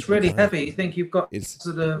these people. It's really heavy. You think you've got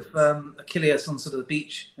sort of Achilles on sort of the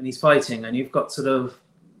beach, and he's fighting, and you've got sort of,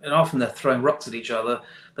 and often they're throwing rocks at each other,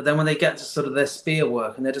 but then when they get to sort of their spear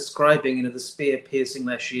work, and they're describing, you know, the spear piercing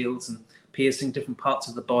their shields and piercing different parts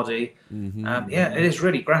of the body. Yeah, it is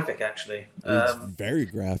really graphic, actually. It's very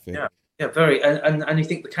graphic. Yeah, very. And you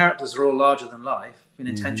think the characters are all larger than life, and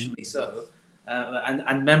intentionally so.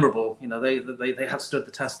 And memorable, you know, they have stood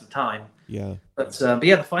the test of time. Yeah. But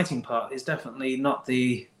yeah, the fighting part is definitely not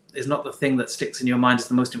the thing that sticks in your mind as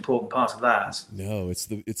the most important part of that. No, it's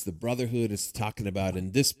the brotherhood. It's talking about,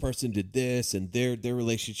 and this person did this, and their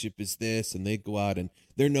relationship is this, and they go out and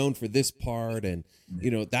they're known for this part, and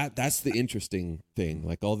you know, that's the interesting thing.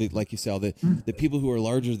 Like like you say, all the people who are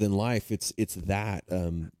larger than life. It's that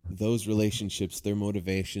those relationships, their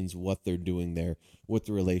motivations, what they're doing there, what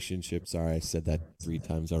the relationships are. I said that 3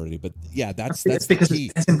 times already, but yeah, that's the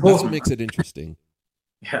key. That's what makes it interesting.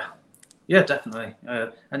 Yeah, definitely.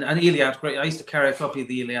 And Iliad, great. I used to carry a copy of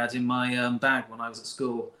the Iliad in my bag when I was at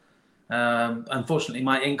school. Unfortunately,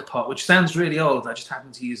 my ink pot, which sounds really old, I just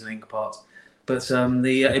happened to use an ink pot, but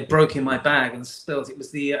it broke in my bag and spilled. It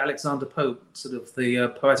was the Alexander Pope, sort of the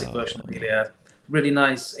poetic version of the Iliad. Really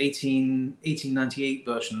nice 1898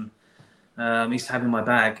 version. I used to have in my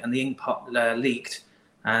bag, and the ink pot leaked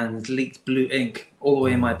blue ink all the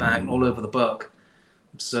way in my bag and all over the book.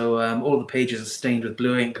 So all the pages are stained with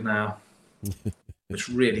blue ink now, which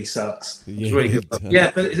really sucks. It's really good book.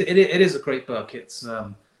 Yeah, but it is a great book. It's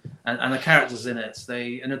and the characters in it,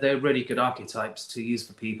 they're really good archetypes to use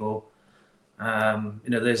for people. You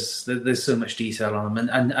know, there's so much detail on them,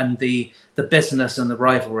 and the bitterness and the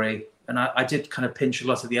rivalry. And I did kind of pinch a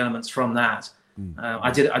lot of the elements from that. I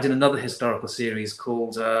did another historical series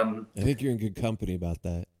called. I think you're in good company about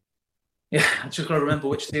that. Yeah, I just got to remember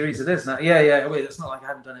which series it is now. Yeah. Wait, it's not like I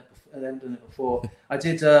haven't done it before. I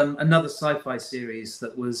did another sci-fi series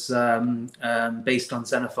that was based on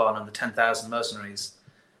Xenophon and the 10,000 Mercenaries,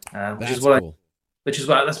 that's what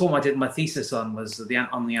I did my thesis on, was on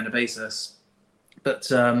the Anabasis.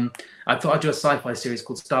 But I thought I'd do a sci-fi series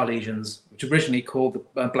called Star Legions, which originally called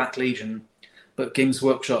the Black Legion, but Games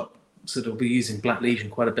Workshop sort of be using Black Legion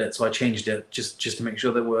quite a bit, so I changed it just to make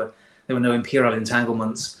sure there were no imperial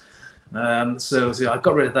entanglements. So I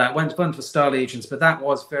got rid of that, went for Star Legions, but that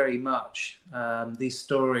was very much the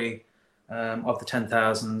story of the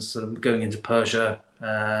 10,000 sort of going into Persia,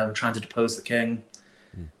 trying to depose the king.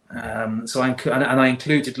 So I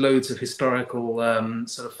included loads of historical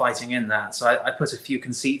sort of fighting in that. So I put a few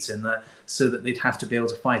conceits in there so that they'd have to be able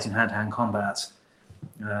to fight in hand-to-hand combat.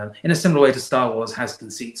 In a similar way to Star Wars has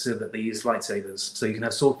conceits so that they use lightsabers, so you can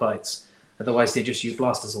have sword fights. Otherwise, they just use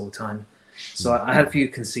blasters all the time. So I had a few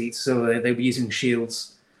conceits. So they were using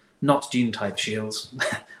shields, not Dune-type shields,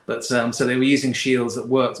 but so they were using shields that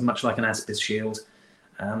worked much like an Aspis shield.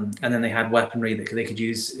 And then they had weaponry that they could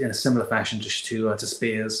use in a similar fashion to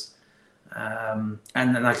spears. And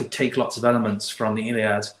then I could take lots of elements from the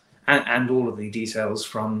Iliad and all of the details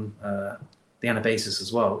from the Anabasis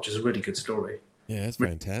as well, which is a really good story. Yeah, that's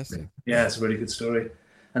fantastic. Yeah, it's a really good story.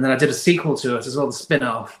 And then I did a sequel to it as well, the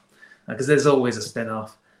spin-off, because there's always a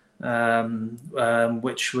spin-off,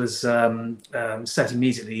 which was set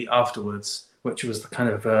immediately afterwards, which was the kind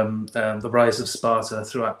of the rise of Sparta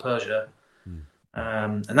throughout Persia.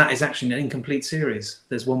 And that is actually an incomplete series.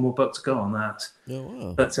 There's one more book to go on that. Oh,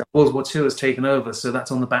 wow. But World War II has taken over, so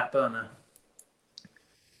that's on the back burner.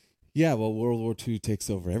 Yeah, well, World War II takes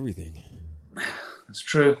over everything. It's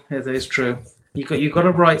true. It is true. You've got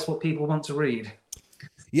to write what people want to read.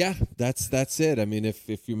 Yeah, that's it. I mean, if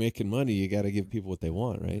you're making money, you got to give people what they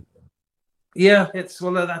want, right? Yeah, that's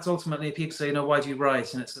ultimately people say, why do you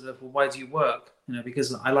write? And it's sort of, well, why do you work?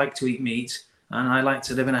 Because I like to eat meat and I like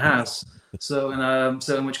to live in a house. So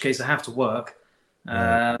in which case I have to work.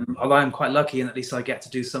 Although I'm quite lucky, and at least I get to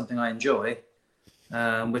do something I enjoy,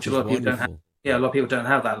 which a lot of people don't have. Yeah, a lot of people don't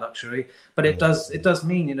have that luxury. But it does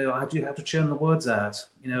mean, I do have to churn the words out.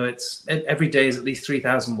 It's every day is at least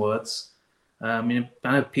 3,000 words. I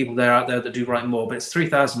know people out there that do write more, but it's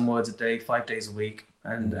 3,000 words a day, 5 days a week,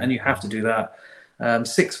 and you have to do that.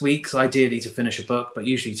 6 weeks ideally to finish a book, but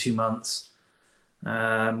usually 2 months.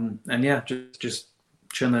 And yeah, just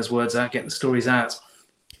churn those words out, get the stories out.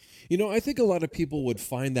 I think a lot of people would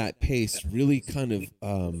find that pace really kind of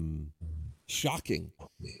shocking.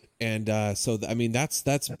 And that's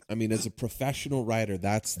as a professional writer,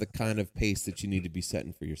 that's the kind of pace that you need to be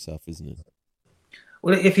setting for yourself, isn't it?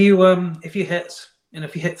 Well, if you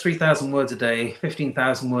hit 3,000 words a day,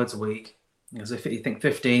 15,000 words a week, so if you think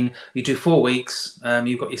 15, you do 4 weeks,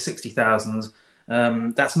 you've got your 60,000.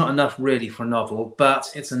 That's not enough really for a novel,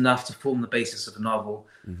 but it's enough to form the basis of a novel.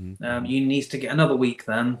 Mm-hmm. You need to get another week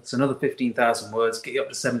then, so another 15,000 words, get you up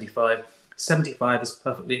to 75. 75 is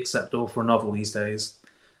perfectly acceptable for a novel these days.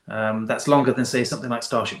 That's longer than, say, something like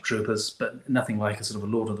Starship Troopers, but nothing like a sort of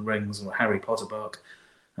a Lord of the Rings or a Harry Potter book.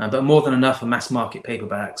 But more than enough for mass market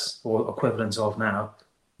paperbacks or equivalent of now.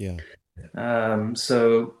 Yeah.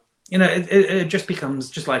 So, it just becomes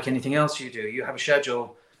just like anything else you do. You have a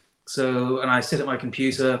schedule. So, and I sit at my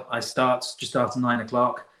computer. I start just after 9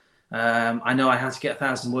 o'clock. I know I have to get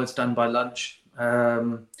 1,000 words done by lunch.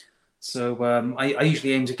 So I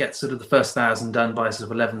usually aim to get sort of the first 1,000 done by sort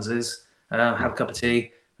of 11s. Have a cup of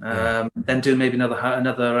tea. Then do maybe another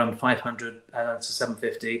 500 to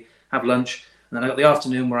 750. Have lunch. And then I got the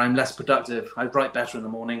afternoon where I'm less productive. I write better in the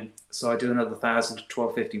morning, so I do another 1,000 to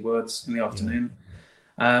 1,250 words in the afternoon,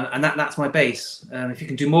 and that's my base. If you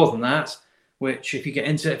can do more than that, which if you get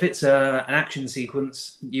into, if it's an action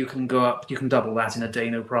sequence, you can go up, you can double that in a day,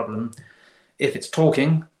 no problem. If it's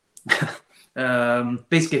talking,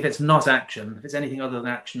 basically, if it's not action, if it's anything other than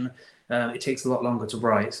action, it takes a lot longer to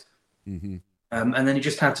write. Mm-hmm. And then you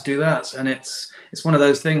just have to do that, and it's one of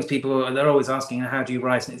those things. They're always asking, how do you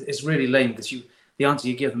write? And it's really lame because the answer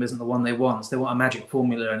you give them isn't the one they want. They want a magic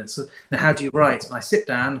formula, and it's how do you write? And I sit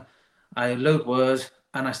down, I load Word,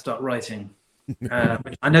 and I start writing.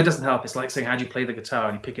 Which I know doesn't help. It's like saying, how do you play the guitar?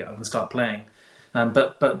 And you pick it up and start playing.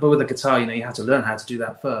 But with a guitar, you have to learn how to do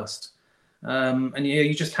that first, and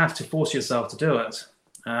you just have to force yourself to do it.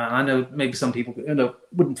 I know maybe some people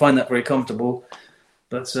wouldn't find that very comfortable.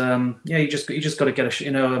 But you just got to get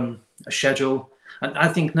a schedule, and I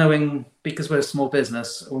think because we're a small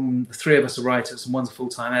business, the 3 of us are writers and one's a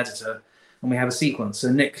full-time editor, and we have a sequence.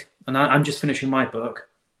 So Nick and I'm just finishing my book.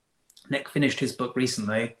 Nick finished his book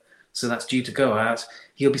recently, so that's due to go out.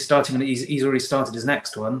 He'll be starting. He's already started his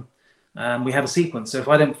next one. We have a sequence. So if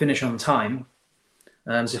I don't finish on time,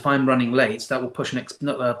 so if I'm running late, that will push next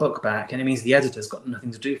book back, and it means the editor's got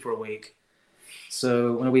nothing to do for a week.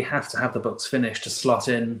 So we have to have the books finished to slot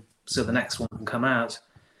in so the next one can come out.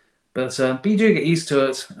 But you do get used to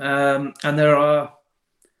it. And there are,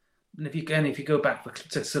 and if you go back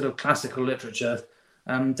to sort of classical literature,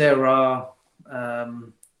 there are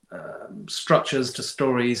structures to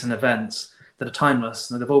stories and events that are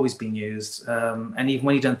timeless and that have always been used. And even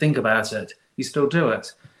when you don't think about it, you still do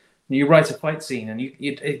it. You write a fight scene, and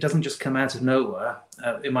it doesn't just come out of nowhere.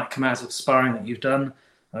 It might come out of sparring that you've done,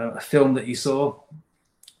 a film that you saw,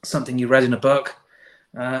 something you read in a book,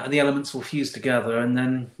 and the elements will fuse together, and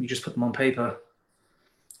then you just put them on paper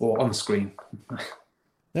or on the screen.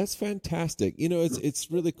 That's fantastic. You know, it's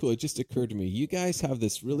really cool. It just occurred to me, you guys have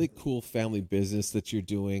this really cool family business that you're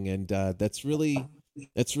doing, and that's really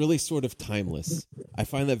sort of timeless. I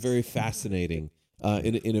find that very fascinating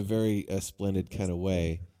in a very splendid kind of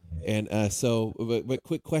way. And but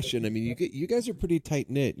quick question. I mean, you guys are pretty tight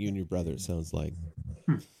knit, you and your brother. It sounds like.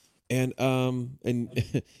 And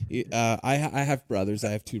I have brothers.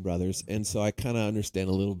 I have two brothers, and so I kind of understand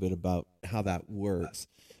a little bit about how that works.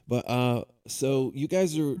 But so you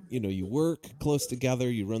guys are, you work close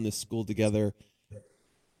together. You run this school together.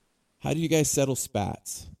 How do you guys settle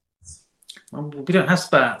spats? We don't have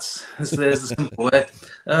spats. There's a simple way.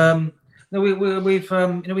 No, we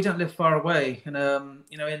don't live far away, and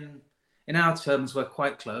in our terms we're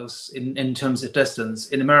quite close in terms of distance.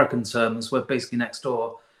 In American terms, we're basically next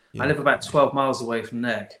door. Yeah. I live about 12 miles away from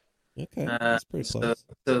Nick. Okay, that's pretty close.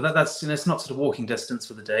 So that's it's not sort of walking distance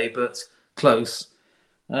for the day, but close.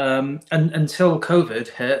 And until COVID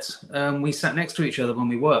hit, we sat next to each other when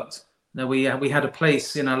we worked. Now we had a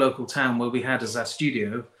place in our local town where we had as our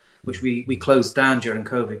studio, which we closed down during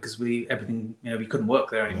COVID because we couldn't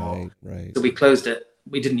work there anymore. Right. So we closed it.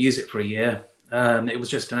 We didn't use it for a year. It was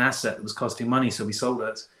just an asset that was costing money, so we sold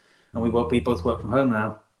it, and we both work from home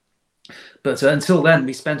now. But until then,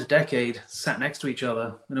 we spent a decade sat next to each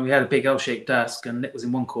other. We had a big L-shaped desk, and Nick was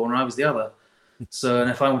in one corner, I was the other. So, and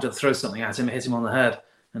if I wanted to throw something at him, it hit him on the head,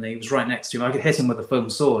 and he was right next to him. I could hit him with a foam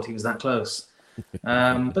sword. He was that close.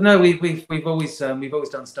 But no, we've always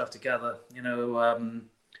done stuff together. He's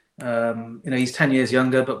 10 years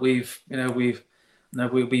younger, but we were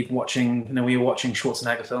watching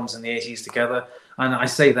Schwarzenegger films in the 80s together. And I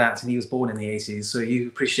say that, and he was born in the 80s, so you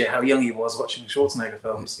appreciate how young he was watching Schwarzenegger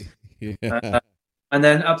films. Yeah. And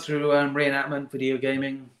then up through reenactment, video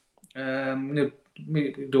gaming, we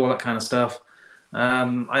do all that kind of stuff.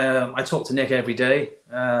 I talk to Nick every day,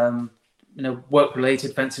 work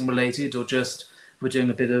related, fencing related, or just we're doing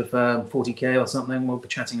a bit of 40K or something. We'll be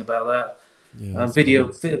chatting about that. Yeah, video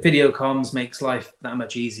comms makes life that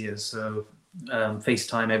much easier. So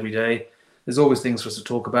FaceTime every day. There's always things for us to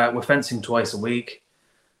talk about. We're fencing twice a week.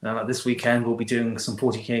 This weekend we'll be doing some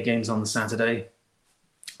 40K games on the Saturday.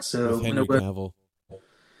 So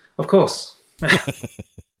of course,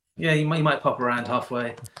 yeah, you might pop around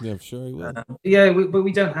halfway. Yeah, I'm sure he will. But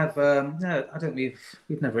we don't have. No, I don't. We've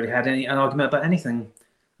never really had an argument about anything.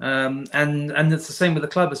 And it's the same with the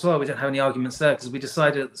club as well. We don't have any arguments there because we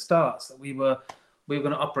decided at the start that we were going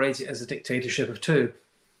to operate it as a dictatorship of two.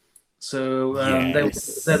 So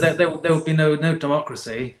there will be no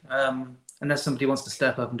democracy unless somebody wants to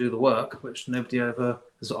step up and do the work, which nobody ever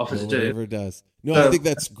has offered to do. Never does. No, I think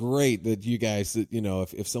that's great that you guys,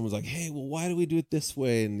 if someone's like, hey, well, why do we do it this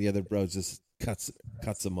way? And the other bro just cuts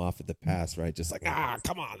them off at the pass, right? Just like,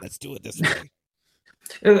 come on, let's do it this way.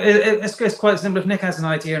 It's quite simple. If Nick has an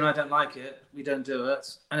idea and I don't like it, we don't do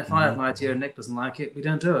it. And if I have an idea and Nick doesn't like it, we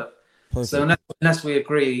don't do it. Perfect. So unless we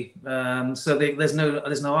agree, there's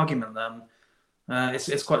no argument then.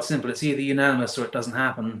 It's quite simple. It's either unanimous or it doesn't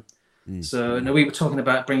happen. So we were talking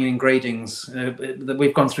about bringing in gradings.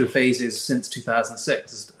 We've gone through phases since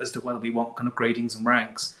 2006 as to whether we want kind of gradings and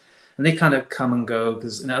ranks, and they kind of come and go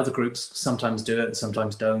because other groups sometimes do it and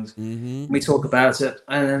sometimes don't. Mm-hmm. We talk about it,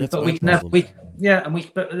 but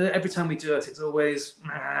every time we do it, it's always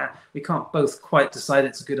we can't both quite decide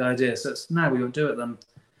it's a good idea. So we won't do it then,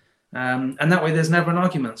 and that way there's never an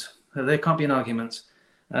argument. There can't be an argument.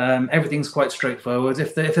 Everything's quite straightforward.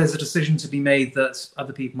 If there's a decision to be made that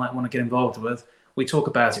other people might want to get involved with, we talk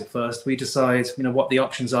about it first. We decide, what the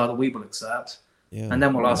options are that we will accept, and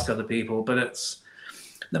then we'll ask other people. But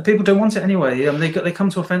people don't want it anyway. They come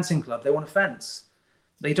to a fencing club. They want to fence.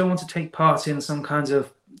 They don't want to take part in some kinds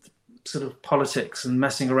of sort of politics and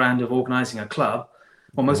messing around of organising a club.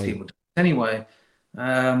 Well, most people do anyway.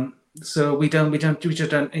 So we don't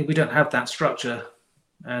have that structure.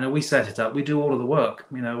 And we set it up. We do all of the work.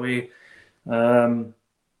 We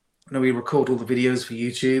record all the videos for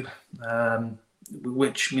YouTube,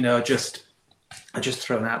 which are just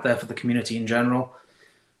thrown out there for the community in general.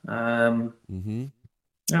 Yeah.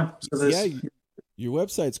 So your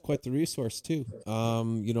website's quite the resource too.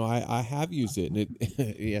 I have used it, and it.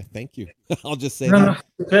 Thank you. I'll just say that.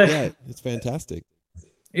 Okay. Yeah, it's fantastic.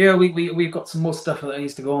 Yeah, we've got some more stuff that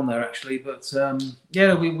needs to go on there actually, but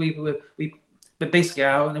But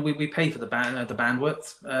basically, we pay for the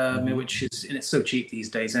bandwidth, which is, and it's so cheap these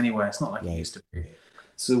days anyway. It's not like it used to be.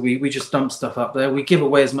 So we just dump stuff up there. We give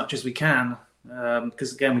away as much as we can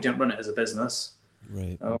because again, we don't run it as a business.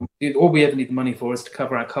 Right. All we ever need the money for is to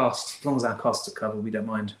cover our costs. As long as our costs are covered, we don't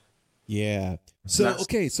mind. Yeah. So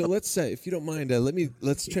okay, so let's if you don't mind,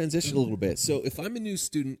 let's transition a little bit. So if I'm a new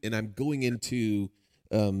student and I'm going into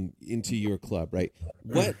your club, right?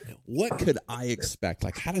 What could I expect?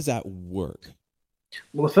 Like, how does that work?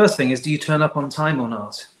 Well, the first thing is, do you turn up on time or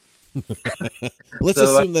not? Let's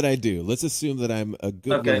assume that I do. Let's assume that I'm a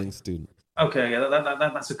good, willing student. Okay, yeah,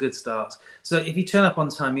 that's a good start. So if you turn up on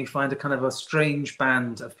time, you find a kind of a strange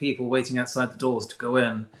band of people waiting outside the doors to go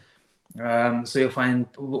in. So you'll find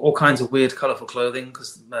all kinds of weird, colourful clothing,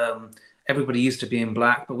 because everybody used to be in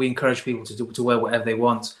black, but we encourage people to wear whatever they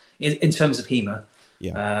want in terms of HEMA.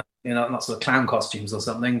 Yeah. Not sort of clown costumes or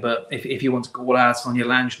something, but if you want to go all out on your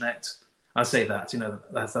lounge net, I say that,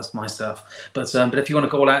 that's my stuff. But if you want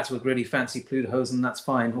to go all out with really fancy Pluderhosen, that's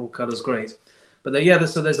fine. All colours great. But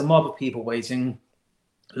there's a mob of people waiting,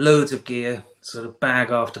 loads of gear, sort of bag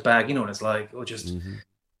after bag. You know what it's like, or just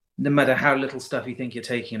no matter how little stuff you think you're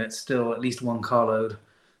taking, it's still at least one carload.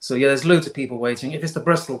 So yeah, there's loads of people waiting. If it's the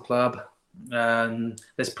Bristol club,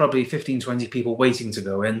 there's probably 15, 20 people waiting to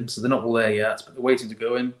go in. So they're not all there yet, but they're waiting to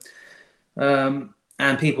go in.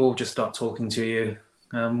 And people just start talking to you.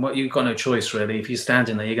 You've got no choice, really. If you're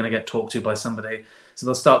standing there, you're going to get talked to by somebody. So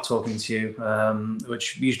they'll start talking to you,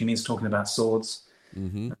 which usually means talking about swords.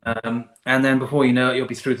 And then before you know it, you'll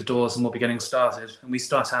be through the doors and we'll be getting started. And we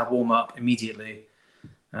start our warm-up immediately.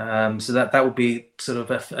 So that will be sort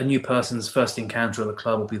of a new person's first encounter at the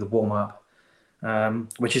club will be the warm-up,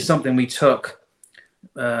 which is something we took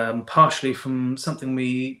partially from something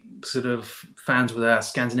we sort of found with our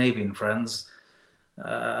Scandinavian friends,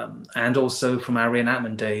 and also from our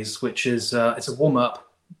reenactment days, which is it's a warm-up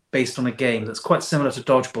based on a game that's quite similar to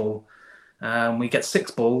dodgeball. We get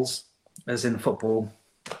 6 balls, as in football,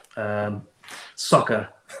 soccer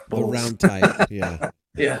balls. A round type, yeah.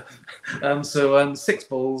 Yeah. So 6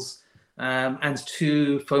 balls and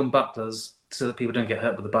 2 foam bucklers so that people don't get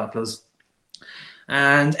hurt with the bucklers.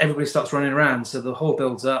 And everybody starts running around. So the hall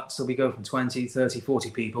builds up. So we go from 20, 30, 40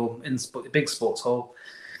 people in a big sports hall.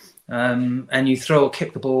 And you throw or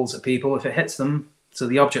kick the balls at people if it hits them. So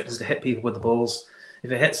the object is to hit people with the balls.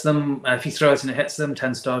 If it hits them, if you throw it and it hits them,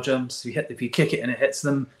 10 star jumps. If you kick it and it hits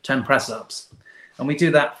them, 10 press ups. And we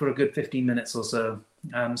do that for a good 15 minutes or so.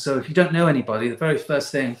 So if you don't know anybody, the very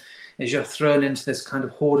first thing is you're thrown into this kind of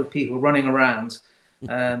horde of people running around,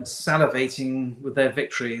 salivating with their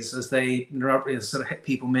victories as they sort of hit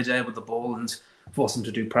people mid-air with the ball and force them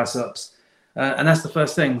to do press-ups. And that's the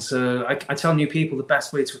first thing. So I tell new people the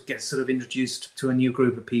best way to get sort of introduced to a new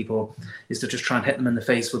group of people is to just try and hit them in the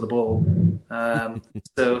face with a ball.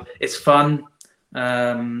 So it's fun.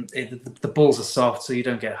 The balls are soft, so you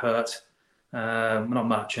don't get hurt. Not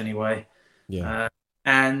much anyway. Yeah.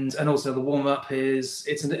 And also the warm-up is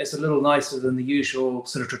it's a little nicer than the usual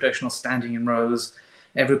sort of traditional standing in rows,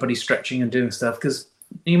 everybody stretching and doing stuff, because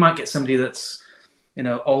you might get somebody that's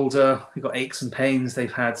older, who've got aches and pains,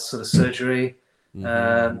 they've had sort of surgery,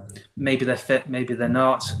 maybe they're fit, maybe they're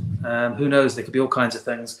not, who knows, there could be all kinds of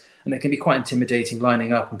things, and it can be quite intimidating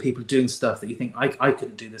lining up and people doing stuff that you think I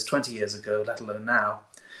couldn't do this 20 years ago, let alone now.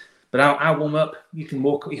 But our warm-up, you can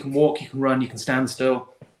walk, you can run, you can stand still.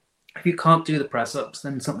 If you can't do the press-ups,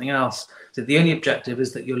 then something else. So the only objective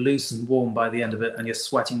is that you're loose and warm by the end of it and you're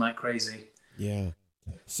sweating like crazy. Yeah.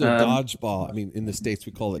 So dodgeball, I mean, in the States,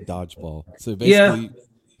 we call it dodgeball. So basically...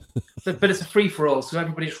 Yeah, but it's a free-for-all, so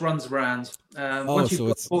everybody just runs around. Once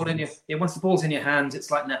the ball's in your hand, it's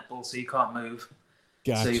like netball, so you can't move.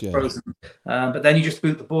 Gotcha. So you're frozen. But then you just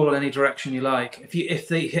boot the ball in any direction you like. If you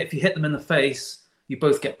hit them in the face, you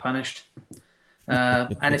both get punished.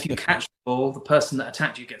 And if you catch the ball, the person that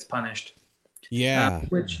attacked you gets punished. Yeah.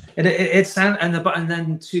 Which and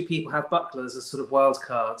then 2 people have bucklers as sort of wild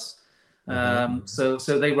cards. So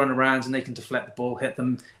they run around and they can deflect the ball, hit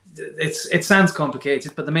them. It sounds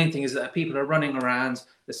complicated, but the main thing is that people are running around,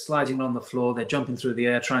 they're sliding on the floor, they're jumping through the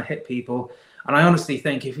air, trying to hit people. And I honestly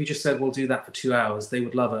think if you just said we'll do that for 2 hours, they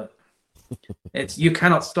would love it. You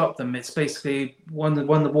cannot stop them. It's basically when the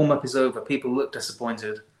warm up is over, people look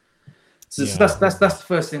disappointed. So that's the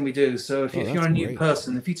first thing we do. So if you're a new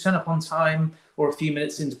person, if you turn up on time or a few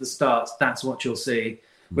minutes into the start, that's what you'll see.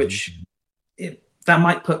 Which that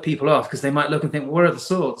might put people off because they might look and think, well, where are the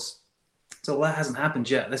swords? So that hasn't happened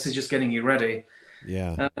yet. This is just getting you ready.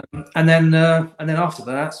 Yeah. And then after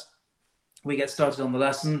that, we get started on the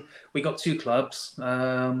lesson. We got 2 clubs,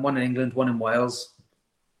 one in England, one in Wales,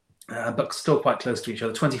 but still quite close to each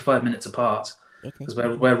other, 25 minutes apart, because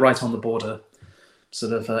we're right on the border,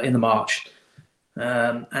 sort of in the march.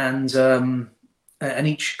 And and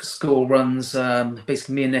each school runs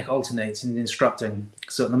basically me and Nick alternate in instructing.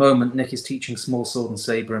 So at the moment, Nick is teaching small sword and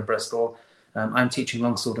sabre in Bristol. I'm teaching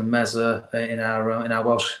longsword and mezza in our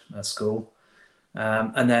Welsh school,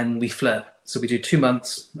 and then we flip. So we do 2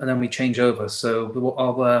 months, and then we change over. So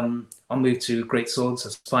I'll move to great swords,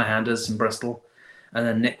 as Firehanders in Bristol, and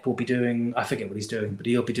then Nick will be doing, I forget what he's doing, but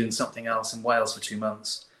he'll be doing something else in Wales for 2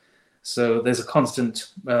 months. So there's a constant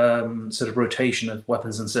sort of rotation of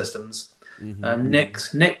weapons and systems.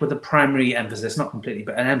 Nick with a primary emphasis, not completely,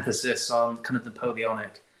 but an emphasis on kind of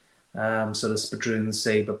Napoleonic, sort of spadroon,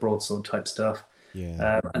 saber, broadsword type stuff.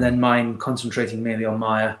 Yeah. And then mine concentrating mainly on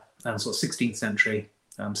Maya and sort of 16th century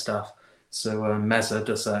stuff. So mezza,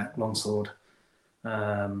 dussac, longsword,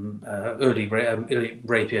 early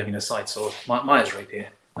rapier, side sword, Maya's rapier,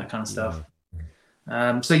 that kind of stuff.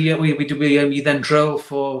 So yeah, we then drill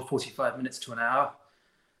for 45 minutes to an hour,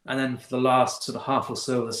 and then for the last sort of half or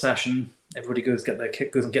so of the session, everybody gets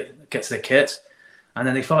their kit, and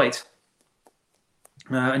then they fight.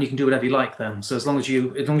 And you can do whatever you like then. So as long as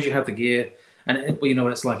you have the gear, and you know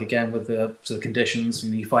what it's like again with the sort of conditions.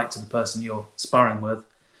 You fight to the person you're sparring with,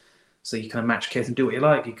 so you kind of match kit and do what you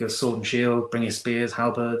like. You go sword and shield, bring your spears,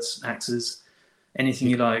 halberds, axes, anything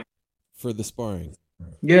you like for the sparring.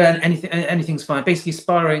 Yeah, and anything's fine. Basically,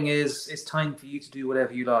 sparring is time for you to do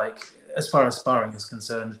whatever you like, as far as sparring is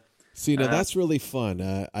concerned. See, now that's really fun.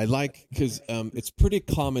 I like, because it's pretty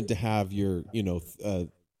common to have your,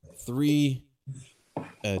 3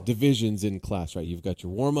 divisions in class, right? You've got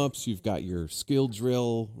your warm-ups, you've got your skill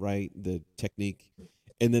drill, right? The technique,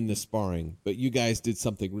 and then the sparring. But you guys did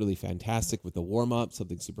something really fantastic with the warm-up,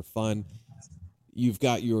 something super fun. You've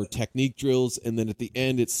got your technique drills, and then at the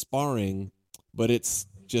end it's sparring, but it's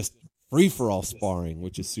just free-for-all sparring,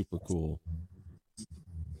 which is super cool.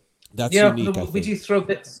 That's unique, I think. We do throw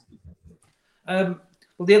bits. Well,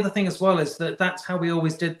 the other thing as well is that's how we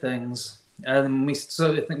always did things. I think we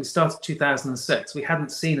started 2006. We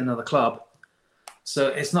hadn't seen another club, so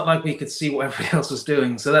it's not like we could see what everybody else was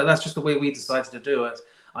doing. So that's just the way we decided to do it.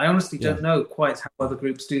 I honestly don't know quite how other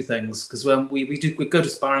groups do things, because when we go to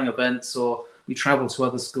sparring events, or we travel to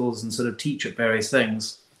other schools and sort of teach at various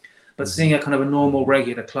things. But seeing a kind of a normal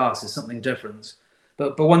regular class is something different.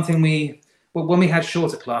 But one thing when we had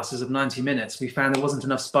shorter classes of 90 minutes, we found there wasn't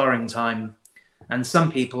enough sparring time. And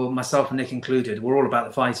some people, myself and Nick included, were all about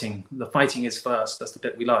the fighting. The fighting is first. That's the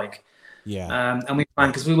bit we like. Yeah. And we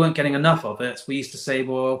found, because we weren't getting enough of it, we used to say,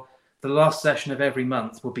 well, the last session of every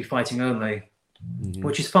month will be fighting only,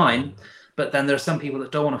 which is fine. But then there are some people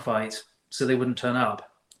that don't want to fight, so they wouldn't turn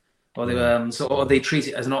up, or they treat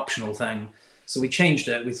it as an optional thing. So we changed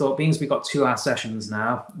it. We thought, being as we've got 2-hour sessions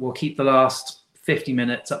now, we'll keep the last 50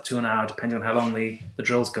 minutes up to an hour, depending on how long the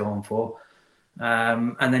drills go on for.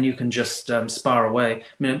 And then you can just spar away. I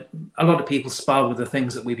mean, a lot of people spar with the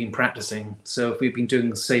things that we've been practicing. So if we've been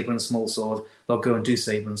doing sabre and small sword, they'll go and do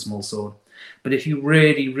sabre and small sword. But if you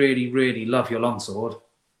really, really, really love your longsword,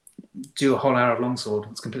 do a whole hour of longsword.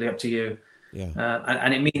 It's completely up to you. Yeah.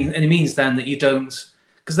 And it means then that you don't,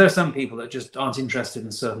 because there are some people that just aren't interested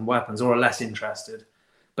in certain weapons or are less interested.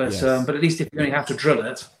 But but at least if you only have to drill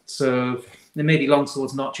it, so then maybe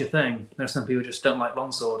longsword's not your thing. There are some people who just don't like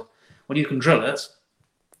longsword. Well, you can drill it,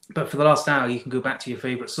 but for the last hour, you can go back to your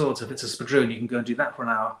favourite sword. So if it's a spadroon, you can go and do that for an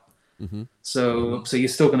hour. So you're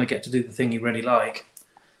still going to get to do the thing you really like.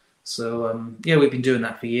 So we've been doing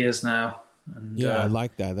that for years now. And, I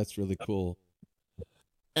like that. That's really cool.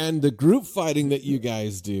 And the group fighting that you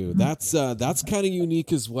guys do, that's kind of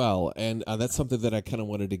unique as well. And that's something that I kind of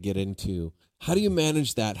wanted to get into. How do you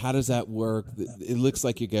manage that? How does that work? It looks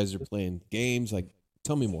like you guys are playing games. Like,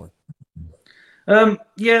 tell me more.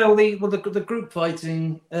 The group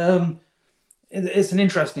fighting, it's an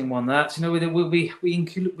interesting one. That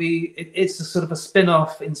it's a sort of a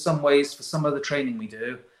spin-off in some ways for some of the training we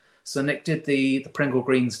do. So Nick did the Pringle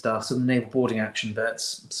Green stuff, so the naval boarding action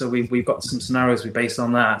bits. So we've got some scenarios we based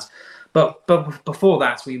on that. But before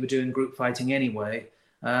that, we were doing group fighting anyway.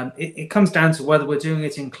 It comes down to whether we're doing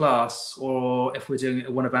it in class or if we're doing it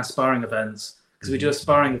at one of our sparring events. Because we do a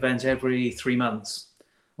sparring event every 3 months,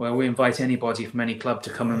 where we invite anybody from any club to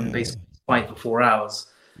come and basically fight for 4 hours.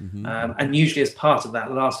 And usually as part of that,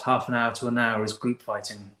 the last half an hour to an hour is group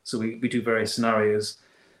fighting. So we do various scenarios.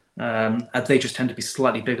 And they just tend to be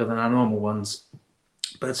slightly bigger than our normal ones.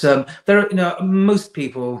 But most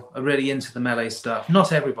people are really into the melee stuff.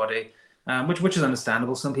 Not everybody, which is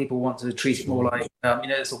understandable. Some people want to treat it more like,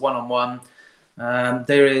 it's a one-on-one.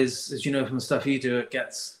 There is, as you know from the stuff you do, I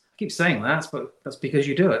keep saying that, but that's because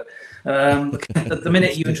you do it. The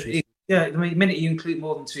minute you include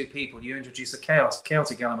more than 2 people, you introduce a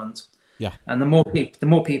chaotic element. Yeah. And the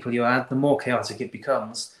more people you add, the more chaotic it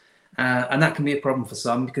becomes. And that can be a problem for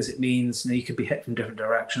some because it means you could be hit from different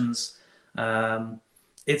directions.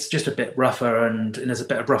 It's just a bit rougher and there's a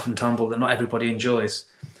bit of rough and tumble that not everybody enjoys.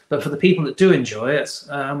 But for the people that do enjoy it,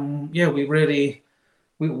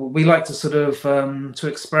 we like to sort of to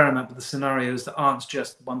experiment with the scenarios that aren't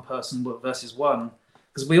just one person versus one,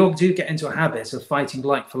 because we all do get into a habit of fighting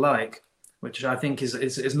like for like, which I think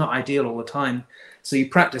is not ideal all the time. So you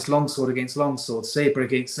practice longsword against longsword, saber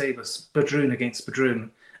against saber, spadroon against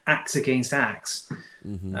spadroon, axe against axe,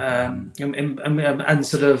 and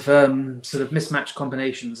sort of mismatched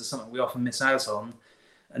combinations are something we often miss out on.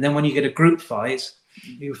 And then when you get a group fight,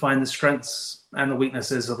 you find the strengths and the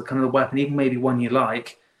weaknesses of the kind of the weapon, even maybe one you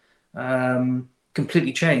like,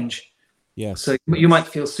 completely change. Yeah. So you might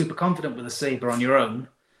feel super confident with a saber on your own,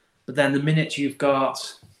 but then the minute you've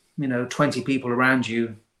got 20 people around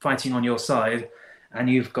you fighting on your side, and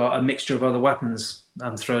you've got a mixture of other weapons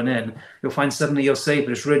thrown in, you'll find suddenly your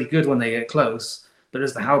saber is really good when they get close, but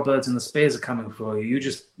as the halberds and the spears are coming for you,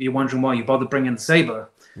 you're wondering why you bother bringing the saber.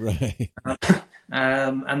 Right.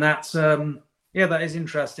 And that's that is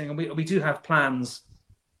interesting, and we do have plans.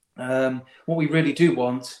 What we really do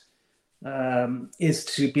want is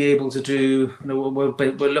to be able to do.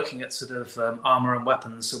 We're looking at sort of armor and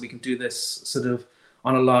weapons, so we can do this sort of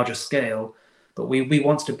on a larger scale. But we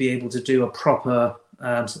want to be able to do a proper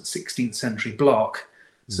 16th century block.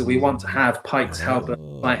 So we want to have pikes, halberds,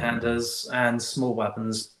 flyhanders, and small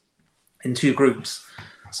weapons in two groups,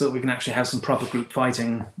 so that we can actually have some proper group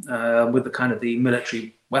fighting with the kind of the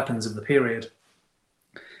military weapons of the period.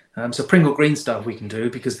 So Pringle Green stuff we can do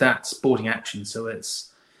because that's boarding action. So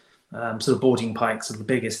it's sort of boarding pikes are the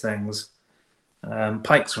biggest things.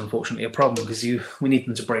 Pikes are unfortunately a problem because we need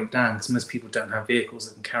them to break down because most people don't have vehicles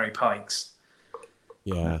that can carry pikes.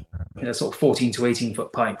 Yeah. Sort of 14 to 18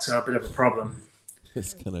 foot pikes are a bit of a problem.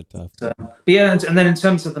 It's kind of tough. But yeah, and then in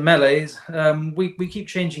terms of the melees, we keep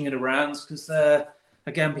changing it around because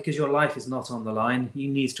because your life is not on the line, you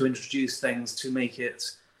need to introduce things to make it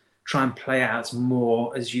try and play out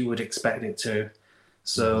more as you would expect it to.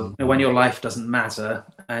 So when your life doesn't matter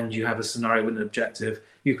and you have a scenario with an objective,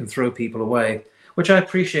 you can throw people away, which I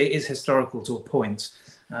appreciate is historical to a point.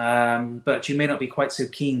 But you may not be quite so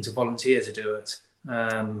keen to volunteer to do it.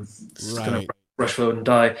 It's Right. going to rush forward and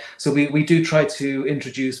die. So we do try to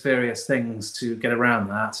introduce various things to get around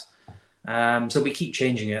that. So we keep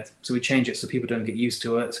changing it. So we change it so people don't get used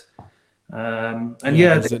to it.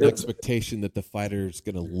 There's an expectation that the fighter's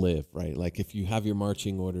going to live, right? Like if you have your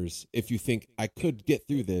marching orders, if you think I could get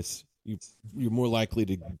through this, you're more likely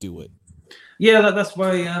to do it. Yeah, that's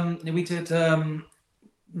why we did.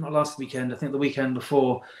 Not last weekend, I think the weekend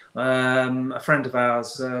before. A friend of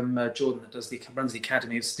ours, Jordan, that runs the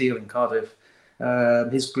Academy of Steel in Cardiff.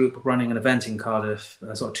 His group were running an event in Cardiff,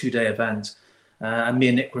 a sort of 2-day event, and me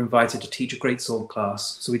and Nick were invited to teach a greatsword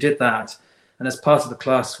class. So we did that. And as part of the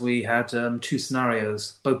class, we had 2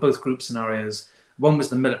 scenarios, both group scenarios. One was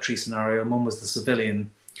the military scenario and one was the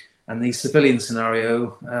civilian. And the civilian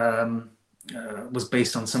scenario was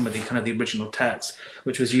based on some of the original text,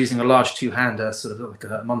 which was using a large 2-hander, sort of like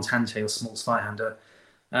a Montante or small spy-hander,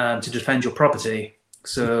 to defend your property.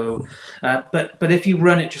 So, but if you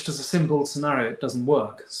run it just as a simple scenario, it doesn't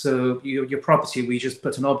work. So your property, we just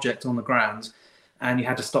put an object on the ground, and you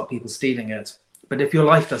had to stop people stealing it. But if your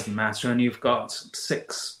life doesn't matter and you've got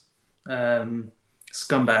 6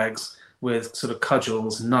 scumbags with sort of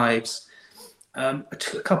cudgels and knives, a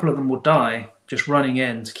couple of them will die just running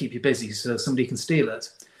in to keep you busy so somebody can steal it.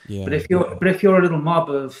 Yeah. But if you're a little mob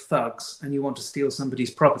of thugs and you want to steal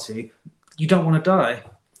somebody's property, you don't want to die.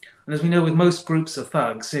 And as we know with most groups of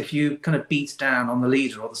thugs, if you kind of beat down on the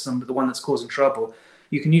leader or the one that's causing trouble,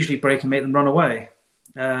 you can usually break and make them run away.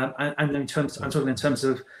 And I'm talking in terms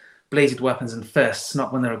of bladed weapons and fists,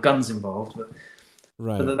 not when there are guns involved. But,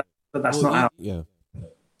 right. But that's not out. Yeah.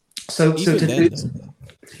 So with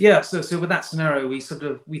that scenario, we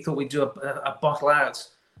thought we'd do a bottle out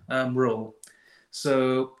rule.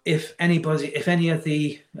 So if any of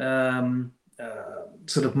the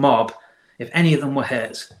sort of mob, if any of them were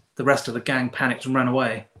hit, the rest of the gang panicked and ran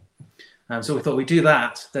away. So we thought we'd do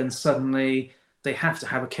that. Then suddenly they have to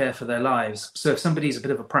have a care for their lives. So if somebody's a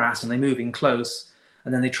bit of a prat and they move in close,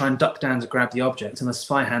 and then they try and duck down to grab the object, and the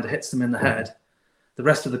spy-hander hits them in the head, the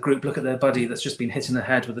rest of the group look at their buddy that's just been hit in the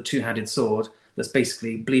head with a 2-handed sword that's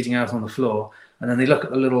basically bleeding out on the floor, and then they look at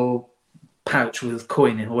the little pouch with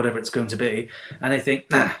coin in or whatever it's going to be, and they think,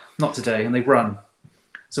 nah, not today, and they run.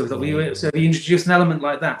 So we thought so if you introduce an element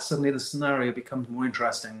like that, suddenly the scenario becomes more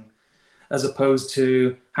interesting, as opposed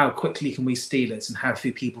to how quickly can we steal it and how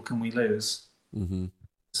few people can we lose. Mm-hmm.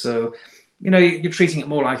 So, you're treating it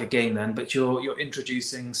more like a game then, but you're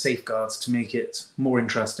introducing safeguards to make it more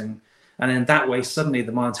interesting. And in that way, suddenly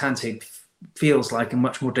the Montante feels like a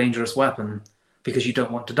much more dangerous weapon because you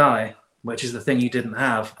don't want to die, which is the thing you didn't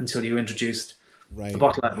have until you introduced the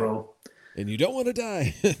bottleneck rule. And you don't want to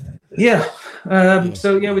die. Yeah.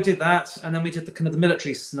 So we did that, and then we did the kind of the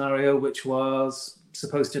military scenario, which was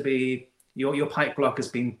supposed to be your pike block has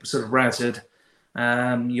been sort of routed.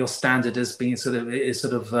 Your standard is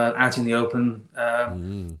sort of out in the open.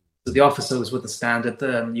 So the officer was with the standard.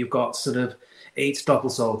 You've got sort of 8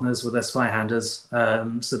 doppelsoldners with their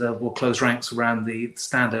Zweihanders, sort of will close ranks around the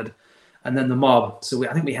standard, and then the mob. So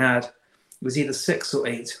I think we had, it was either 6 or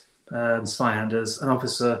 8 Zweihanders, an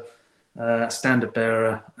officer, standard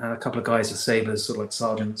bearer, and a couple of guys with sabers, sort of like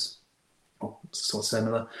sergeants, or sort of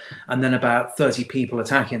similar, and then about 30 people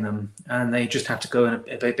attacking them, and they just have to go in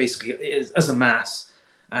basically as a mass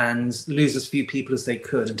and lose as few people as they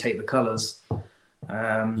could and take the colours.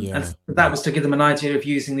 And that was to give them an idea of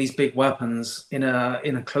using these big weapons in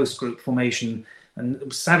a close group formation.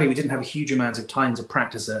 And sadly, we didn't have a huge amount of time to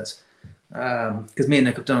practice it because me and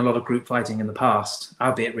Nick have done a lot of group fighting in the past,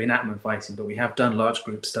 albeit reenactment fighting, but we have done large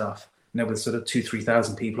group stuff, with sort of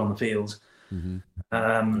 2,000-3,000 people on the field. Mm-hmm.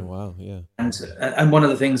 Oh, wow, yeah. And one of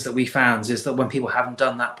the things that we found is that when people haven't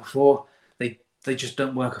done that before, they just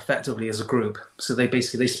don't work effectively as a group. So they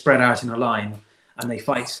spread out in a line and they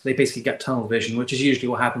fight. They basically get tunnel vision, which is usually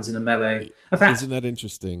what happens in a melee. In fact, isn't that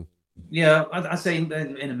interesting? Yeah, I say in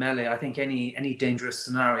a melee, I think any dangerous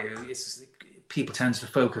scenario, people tend to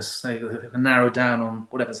focus, they narrow down on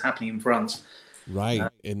whatever's happening in front. Right,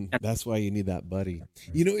 and that's why you need that buddy.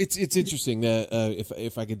 It's interesting that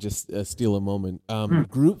if I could just steal a moment,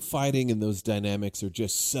 group fighting and those dynamics are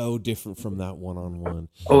just so different from that one-on-one.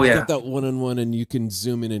 Oh yeah, you got that one-on-one, and you can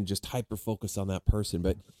zoom in and just hyper focus on that person.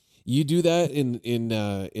 But you do that in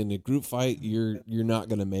a group fight, you're not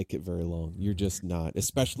going to make it very long. You're just not,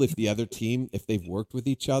 especially if the other team, if they've worked with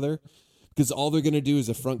each other, because all they're going to do is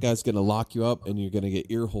the front guy's going to lock you up, and you're going to get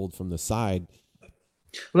ear-holed from the side.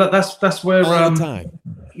 Well, that's where all the time.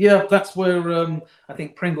 Yeah, that's where I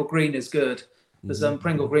think Pringle Green is good. Because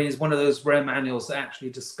Pringle Green is one of those rare manuals that actually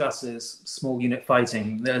discusses small unit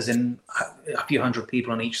fighting. There's in a few hundred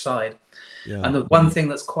people on each side. Yeah. And the one thing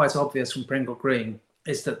that's quite obvious from Pringle Green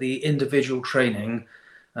is that the individual training,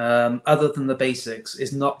 other than the basics,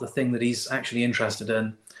 is not the thing that he's actually interested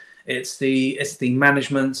in. It's the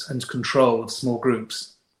management and control of small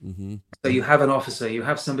groups. Mm-hmm. So you have an officer, you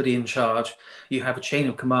have somebody in charge, you have a chain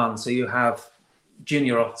of command, so you have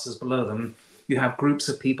junior officers below them, you have groups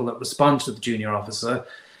of people that respond to the junior officer,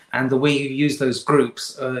 and the way you use those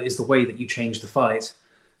groups is the way that you change the fight.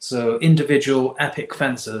 So individual epic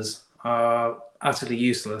fencers are utterly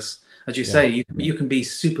useless. As you say, you can be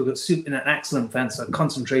super an excellent fencer,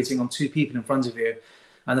 concentrating on 2 people in front of you,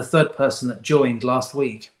 and the third person that joined last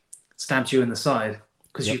week stabbed you in the side.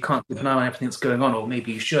 Because you can't keep an eye on everything that's going on, or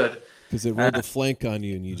maybe you should. Because they rolled a flank on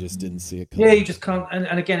you and you just didn't see it coming. Yeah, you just can't.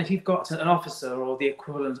 And again, if you've got an officer or the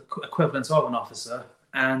equivalent of an officer,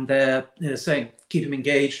 and they're saying, keep him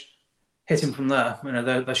engaged, hit him from there.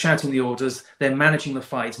 They're shouting the orders, they're managing the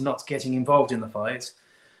fight, not getting involved in the fight.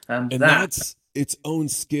 And that's its own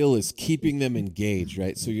skill, is keeping them engaged,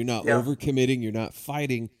 right? So you're not overcommitting, you're not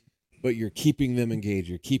fighting, but you're keeping them engaged.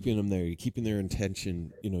 You're keeping them there. You're keeping their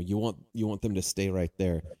intention. You want them to stay right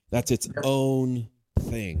there. That's its own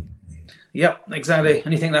thing. Yep, exactly.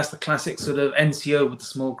 And you think that's the classic sort of NCO with the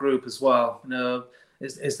small group as well.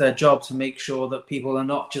 It's their job to make sure that people are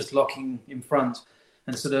not just locking in front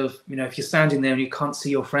and sort of, if you're standing there and you can't see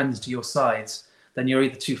your friends to your sides, then you're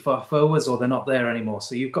either too far forwards or they're not there anymore.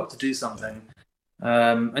 So you've got to do something.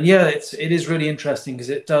 It is really interesting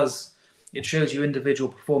because it shows you individual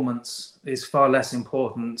performance is far less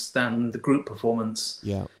important than the group performance.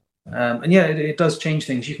 Yeah. It does change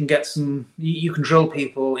things. You can you can drill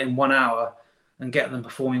people in 1 hour and get them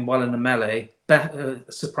performing well in a melee,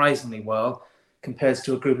 surprisingly well, compared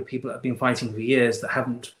to a group of people that have been fighting for years that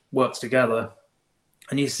haven't worked together.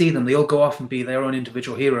 And you see them, they all go off and be their own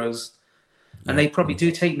individual heroes. And they probably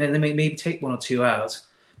do they may maybe take 1 or 2 out,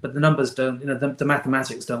 but the numbers don't, the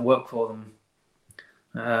mathematics don't work for them.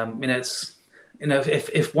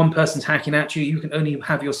 If one person's hacking at you, you can only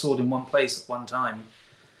have your sword in one place at one time,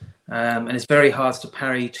 and it's very hard to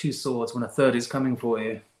parry 2 swords when a third is coming for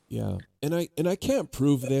you. Yeah, and I can't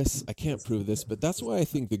prove this. But that's why I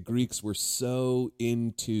think the Greeks were so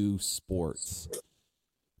into sports,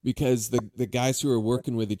 because the guys who are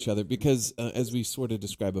working with each other. Because as we sort of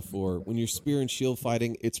described before, when you're spear and shield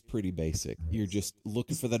fighting, it's pretty basic. You're just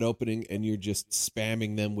looking for that opening and you're just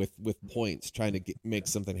spamming them with points, trying to make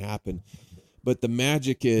something happen. But the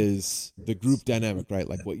magic is the group dynamic, right?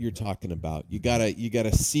 Like what you're talking about. You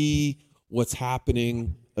gotta see what's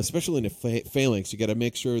happening, especially in a phalanx. You got to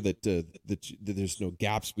make sure that that there's no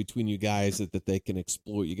gaps between you guys that they can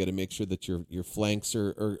exploit. You got to make sure that your flanks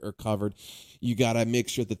are covered. You got to make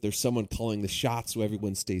sure that there's someone calling the shots so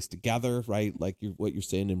everyone stays together, right? Like what you're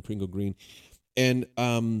saying in Pringle Green, and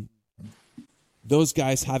those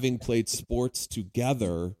guys having played sports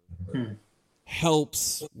together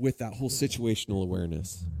helps with that whole situational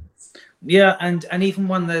awareness. Yeah, and even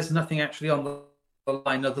when there's nothing actually on the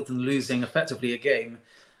line other than losing effectively a game,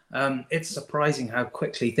 it's surprising how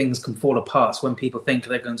quickly things can fall apart when people think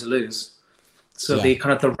they're going to lose. So the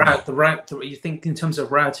kind of the route you think in terms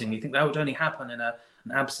of routing, you think that would only happen in an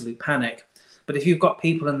absolute panic. But if you've got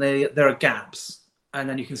people and there are gaps, and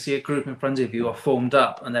then you can see a group in front of you are formed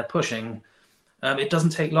up and they're pushing, it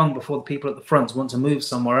doesn't take long before the people at the front want to move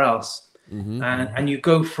somewhere else. And you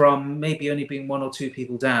go from maybe only being one or two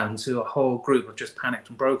people down to a whole group of just panicked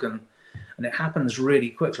and broken, and it happens really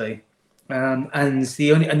quickly. And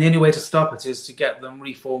the only way to stop it is to get them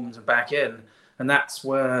reformed and back in, and that's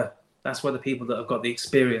where the people that have got the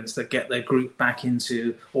experience that get their group back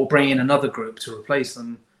into or bring in another group to replace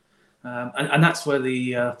them, and that's where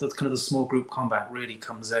the kind of the small group combat really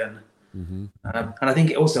comes in. And I think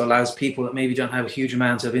it also allows people that maybe don't have a huge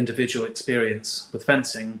amount of individual experience with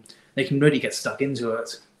fencing. They can really get stuck into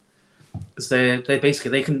it because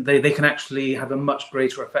they can actually have a much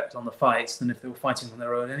greater effect on the fights than if they were fighting on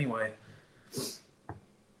their own anyway.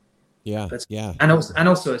 And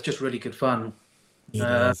also it's just really good fun.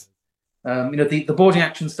 The boarding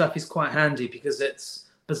action stuff is quite handy because it's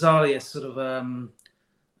bizarrely a sort of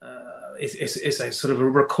it's a sort of a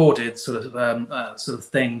recorded sort of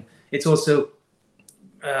thing. It's also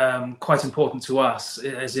quite important to us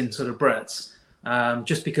as in sort of Brits.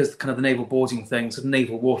 Just because kind of the naval boarding thing, sort of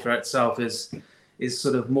naval warfare itself is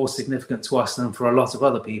sort of more significant to us than for a lot of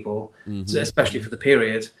other people, especially for the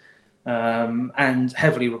period, and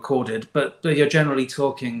heavily recorded. But you're generally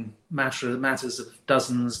talking matters of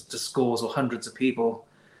dozens to scores or hundreds of people.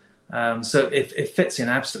 So it fits in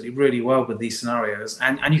absolutely really well with these scenarios,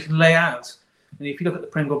 and you can lay out. And if you look at the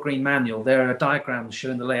Pringle Green manual, there are diagrams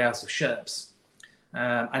showing the layouts of ships,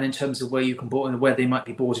 and in terms of where you can board and where they might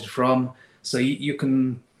be boarded from. So you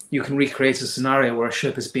can recreate a scenario where a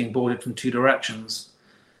ship is being boarded from two directions,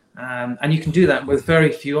 and you can do that with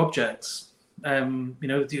very few objects.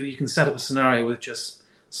 You can set up a scenario with just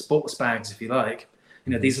sports bags if you like.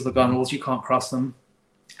 These are the gunnels, you can't cross them.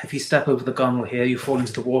 If you step over the gunnel here, you fall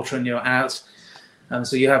into the water and you're out.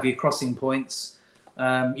 So you have your crossing points.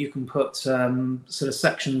 You can put sort of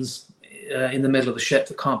sections in the middle of the ship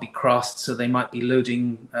that can't be crossed, so they might be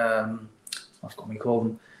loading. I forgot what we call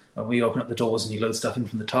them. We open up the doors and you load stuff in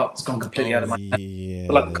from the top. It's gone completely out of my head.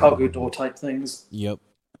 But like cargo door type things. Yep.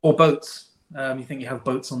 Or boats. You think you have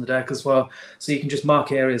boats on the deck as well. So you can just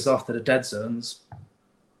mark areas off that are dead zones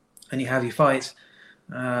and you have your fight.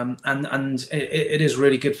 And it is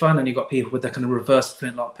really good fun. And you've got people with their kind of reverse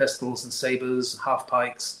flintlock pistols and sabres, half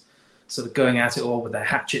pikes, sort of going at it all with their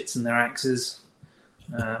hatchets and their axes.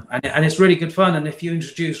 And it's really good fun. And if you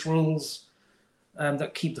introduce rules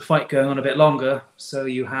that keep the fight going on a bit longer, so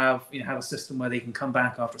you have a system where they can come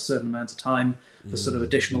back after a certain amount of time for sort of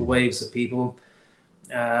additional waves of people,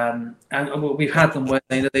 and we've had them where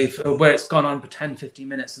where it's gone on for 10-15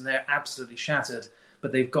 minutes and they're absolutely shattered,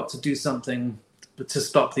 but they've got to do something to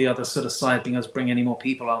stop the other sort of side being able to bring any more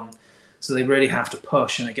people on, so they really have to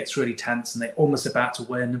push and it gets really tense and they're almost about to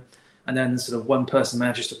win, and then sort of one person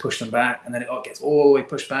manages to push them back and then it gets all the way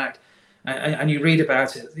pushed back. And you read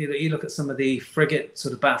about it. You look at some of the frigate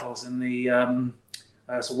sort of battles in the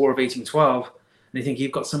War of 1812, and you think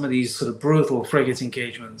you've got some of these sort of brutal frigate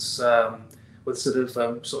engagements with sort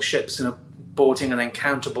of ships boarding and then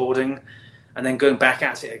counter-boarding, and then going back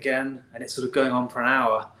at it again, and it's sort of going on for an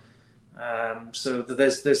hour. So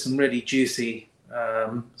there's some really juicy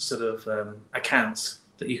accounts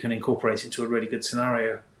that you can incorporate into a really good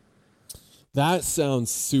scenario. That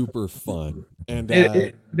sounds super fun, and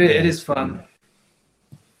it is fun.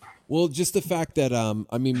 Well, just the fact that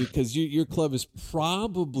because your club is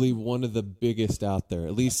probably one of the biggest out there,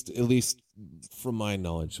 at least from my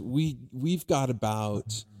knowledge. We've got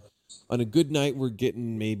about, on a good night, we're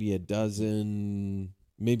getting maybe a dozen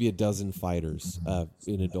fighters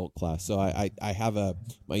in adult class. So I have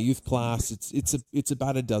my youth class. It's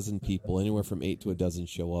about a dozen people, anywhere from 8 to a dozen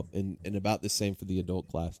show up, and about the same for the adult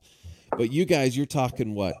class. But you guys, you're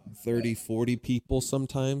talking what, 30, 40 people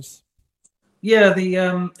sometimes? Yeah,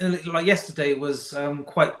 like yesterday was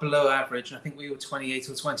quite below average. I think we were 28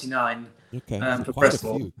 or 29 for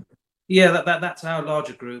Bristol. Yeah, that's our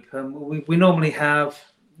larger group. We normally have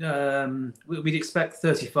we'd expect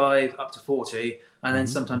 35 up to 40, and then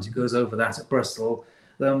Hmm. sometimes it goes over that at Bristol.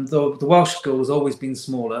 The Welsh school has always been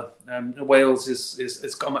smaller. Wales is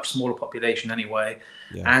it's got a much smaller population anyway,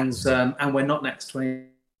 Yeah. and we're not next to any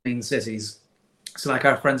main cities. So like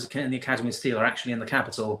our friends in the Academy of Steel are actually in the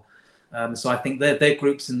capital. So I think their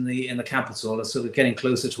groups in the capital are sort of getting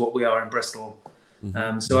closer to what we are in Bristol.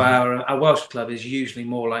 Hmm. So our Welsh club is usually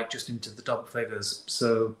more like just into the double figures.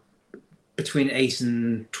 So between 8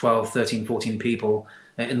 and 12, 13, 14 people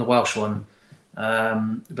in the Welsh one.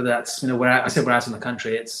 But that's, I said we're out in the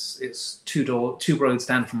country. It's two roads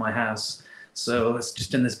down from my house. So it's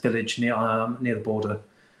just in this village near the border.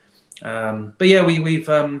 But yeah, we've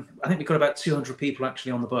I think we've got about 200 people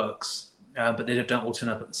actually on the books, but they don't all turn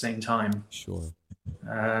up at the same time. Sure.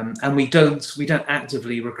 And we don't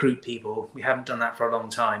actively recruit people. We haven't done that for a long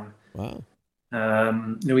time. Wow.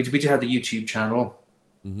 We do have the YouTube channel,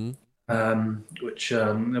 Hmm. which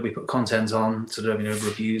we put content on, sort of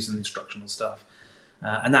reviews and instructional stuff,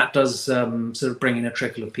 and that does sort of bring in a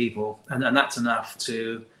trickle of people, and that's enough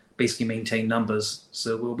to basically maintain numbers.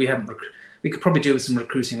 So we haven't. We could probably do with some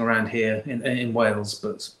recruiting around here in Wales,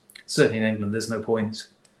 but certainly in England, there's no point.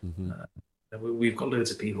 Hmm. We've got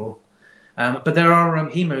loads of people. But there are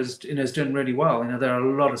HEMAs, is doing really well. There are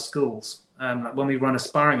a lot of schools. Like when we run a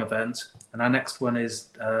sparring event, and our next one is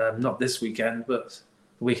not this weekend, but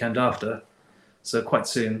the weekend after, so quite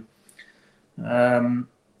soon. And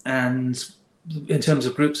in terms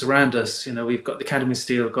of groups around us, we've got the Academy of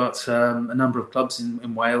Steel, got a number of clubs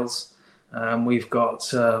in Wales. We've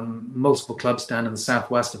got multiple clubs down in the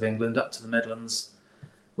southwest of England, up to the Midlands,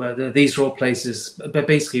 where these are all places, but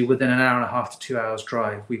basically within an hour and a half to 2 hours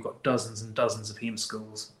drive, we've got dozens and dozens of HEMA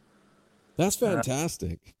schools. That's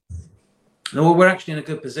fantastic. No, we're actually in a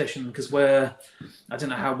good position because I don't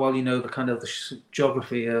know how well you know the kind of the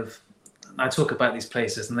geography of. I talk about these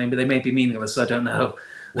places, and they may be meaningless. I don't know.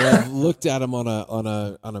 Well, I've looked at them on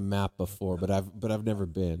a map before, but I've never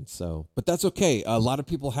been. So, but that's okay. A lot of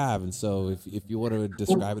people have, and so if you want to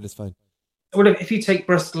describe it, it's fine. Well, if you take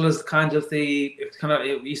Bristol as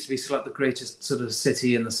it used to be sort of like the greatest sort of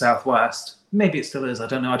city in the southwest. Maybe it still is. I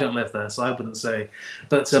don't know. I don't live there, so I wouldn't say.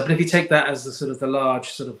 But if you take that as the sort of the large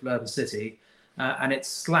sort of city, and it's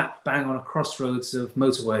slap bang on a crossroads of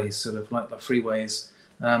motorways, sort of like freeways,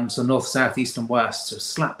 so north, south, east, and west, so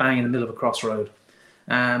slap bang in the middle of a crossroad.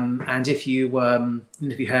 And if you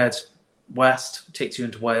head west, it takes you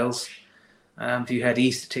into Wales. If you head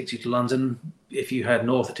east, it takes you to London. If you head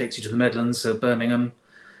north, it takes you to the Midlands, so Birmingham.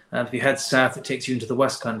 If you head south, it takes you into the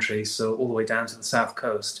West Country, so all the way down to the south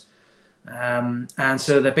coast. And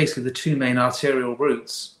so they're basically the two main arterial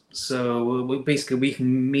routes. So we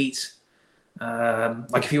can meet,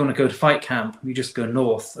 like if you want to go to fight camp, you just go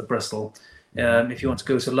north of Bristol. If you want to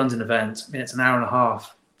go to a London event, it's an hour and a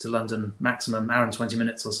half to London, maximum hour and 20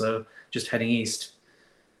 minutes or so, just heading east.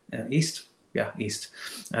 East? Yeah, east.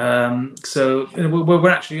 So we're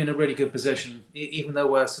actually in a really good position, even though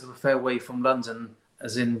we're sort of a fair way from London,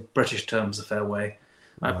 as in British terms, a fair way.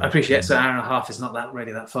 I appreciate so an hour and a half is not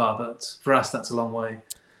really that far, but for us, that's a long way.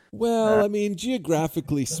 Well, I mean,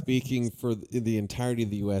 geographically speaking, for the entirety of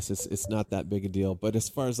the U.S., it's not that big a deal. But as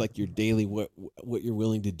far as like your daily, what you're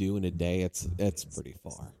willing to do in a day, it's pretty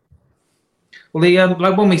far. Well,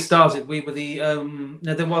 like when we started, we were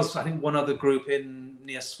there was, I think, one other group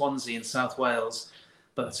near Swansea in South Wales,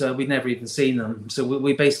 but we'd never even seen them. So we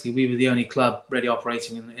were the only club really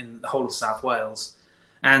operating in the whole of South Wales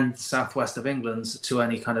and southwest of England to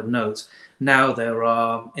any kind of note. Now there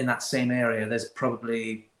are, in that same area, there's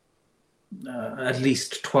probably at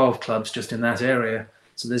least 12 clubs just in that area.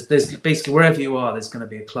 So there's basically wherever you are, there's going to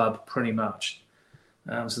be a club pretty much.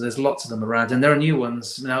 So there's lots of them around, and there are new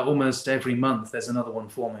ones now. Almost every month, there's another one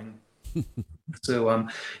forming. So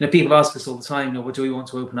people ask us all the time, well, do we want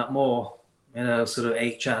to open up more, sort of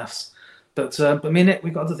AHFs? But I mean,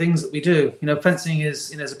 we've got other things that we do. Fencing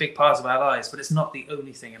is a big part of our lives, but it's not the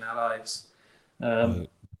only thing in our lives. Right.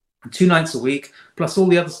 2 nights a week, plus all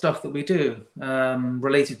the other stuff that we do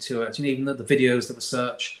related to it. Even the videos, the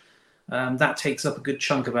research. That takes up a good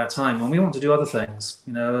chunk of our time, and we want to do other things,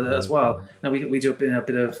 as well. Now we do a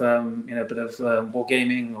bit of war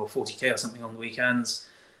gaming or 40k or something on the weekends.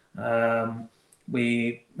 If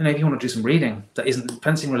you want to do some reading that isn't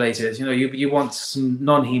fencing related, you want some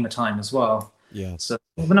non-HEMA time as well. Yeah. So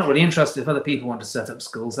we're not really interested if other people want to set up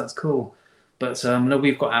schools. That's cool, but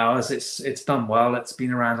we've got ours. It's done well. It's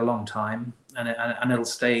been around a long time, and it'll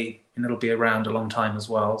stay, and it'll be around a long time as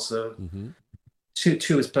well. So. Mm-hmm.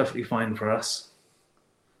 Two is perfectly fine for us.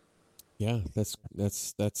 Yeah, that's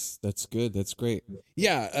good. That's great.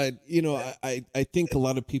 Yeah, I think a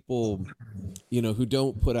lot of people, who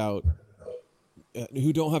don't put out,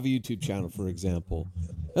 who don't have a YouTube channel, for example,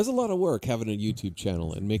 there's a lot of work having a YouTube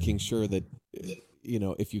channel and making sure that,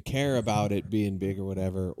 if you care about it being big or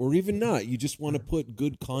whatever, or even not, you just want to put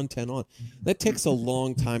good content on. That takes a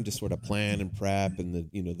long time to sort of plan and prep, and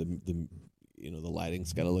the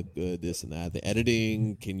lighting's got to look good, this and that, the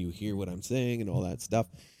editing, can you hear what I'm saying, and all that stuff.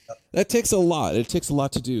 That takes a lot. It takes a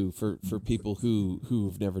lot to do for people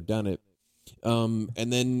who've never done it. And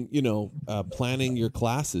then, planning your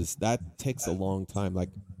classes, that takes a long time. Like,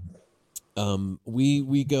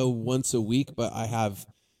 we go once a week, but I have,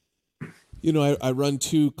 I run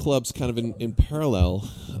two clubs kind of in parallel.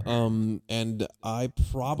 And I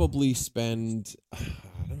probably spend, I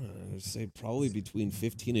don't know, I'd say probably between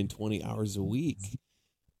 15 and 20 hours a week,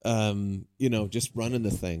 just running the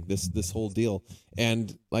thing, this whole deal.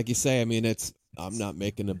 And like you say, I mean, I'm not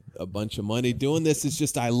making a bunch of money doing this. It's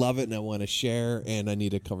just I love it and I want to share, and I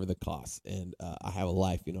need to cover the costs. And I have a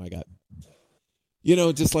life. I got,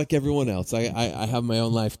 just like everyone else. I have my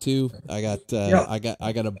own life too. I got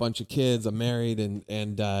a bunch of kids. I'm married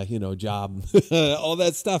and job, all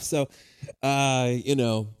that stuff. So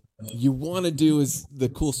you want to do is the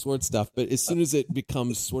cool sword stuff, but as soon as it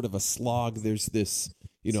becomes sort of a slog, there's this,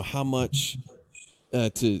 how much. I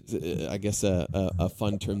guess a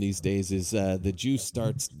fun term these days is the juice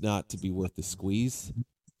starts not to be worth the squeeze.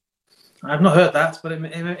 I've not heard that, but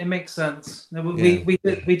it makes sense. We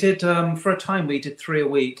did for a time we did 3 a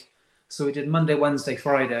week, so we did Monday, Wednesday,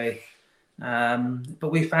 Friday. But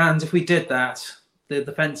we found if we did that,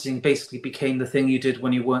 the fencing basically became the thing you did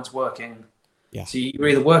when you weren't working. Yeah. So you were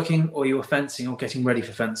either working or you were fencing or getting ready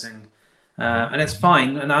for fencing, and it's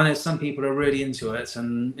fine. And I know some people are really into it,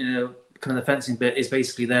 and kind of the fencing bit is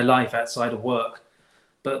basically their life outside of work,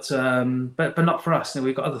 but not for us.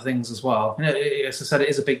 We've got other things as well. As I said, it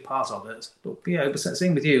is a big part of it. But yeah,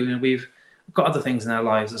 same with you. We've got other things in our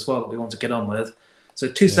lives as well that we want to get on with. So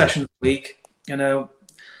 2 sessions a week.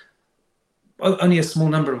 Only a small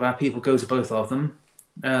number of our people go to both of them.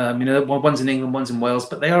 One's in England, one's in Wales,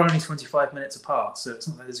 but they are only 25 minutes apart, so it's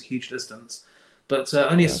not like there's a huge distance. But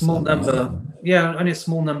only a small number. Yeah, only a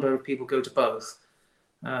small number of people go to both.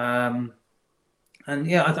 And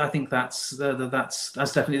yeah, I think that's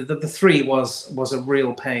definitely the 3 was a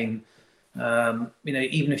real pain. Even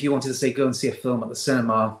if you wanted to say go and see a film at the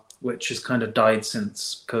cinema, which has kind of died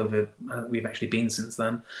since COVID, we've actually been since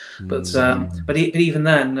then. But even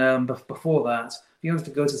then, before that, if you wanted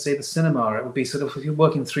to go to say the cinema, it would be sort of if you're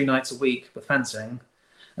working 3 nights a week with fencing,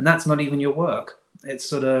 and that's not even your work. It's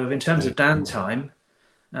sort of in terms of downtime.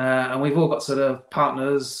 And we've all got sort of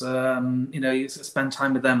partners, you spend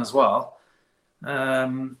time with them as well.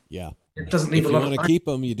 It doesn't leave a lot of time. If you want to keep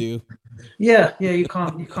them, you do. Yeah, you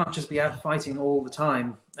can't just be out fighting all the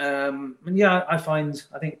time. And yeah, I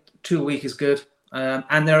think 2 a week is good.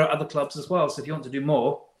 And there are other clubs as well. So if you want to do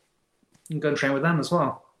more, you can go and train with them as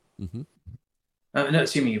well. Mm-hmm.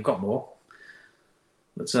 Assuming you've got more.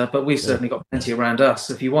 But we've certainly got plenty around us.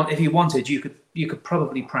 If you wanted, you could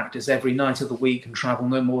probably practice every night of the week and travel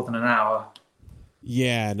no more than an hour.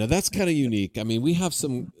 Yeah, no, that's kind of unique. I mean, we have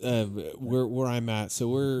some where I'm at. So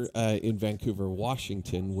we're in Vancouver,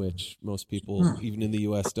 Washington, which most people, even in the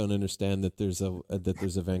U.S., don't understand that there's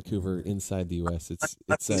a Vancouver inside the U.S.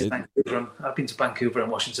 I've been to Vancouver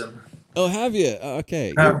and Washington. Oh, have you?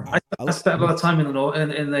 Okay. I spent a lot of time in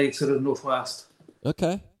the sort of northwest.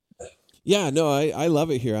 Okay. Yeah, no, I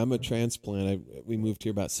love it here. I'm a transplant. We moved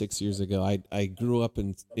here about 6 years ago. I grew up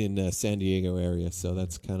in San Diego area, so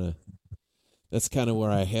that's kind of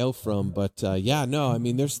where I hail from. But yeah, no, I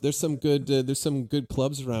mean, there's some good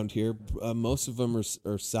clubs around here. Most of them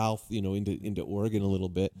are south, into Oregon a little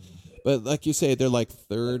bit. But like you say, they're like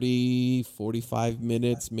 30, 45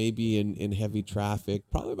 minutes, maybe in heavy traffic,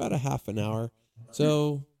 probably about a half an hour.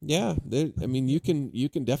 So yeah, I mean, you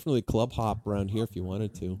can definitely club hop around here if you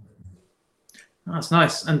wanted to. That's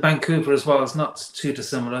nice. And Vancouver as well is not too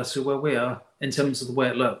dissimilar to where we are in terms of the way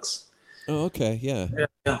it looks. Oh, okay, yeah.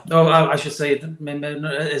 Oh, I should say,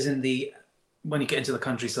 as in when you get into the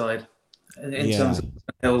countryside, in terms of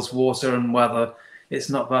hills, water, and weather, it's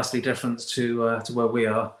not vastly different to where we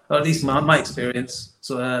are. Or at least my experience.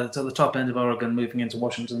 So to the top end of Oregon, moving into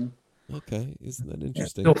Washington. Okay, isn't that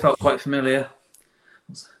interesting? It all felt quite familiar.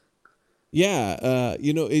 Yeah,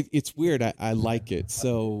 it's weird. I like it.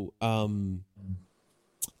 So,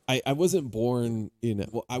 I wasn't born in,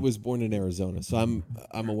 well, I was born in Arizona, so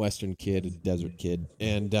I'm a Western kid, a desert kid,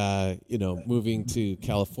 and moving to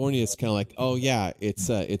California, it's kind of like, oh yeah,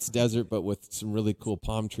 it's desert, but with some really cool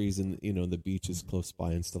palm trees and the beaches close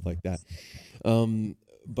by and stuff like that.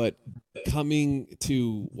 But coming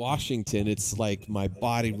to Washington, it's like my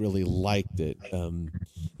body really liked it.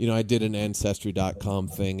 I did an Ancestry.com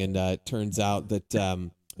thing, and it turns out that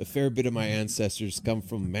a fair bit of my ancestors come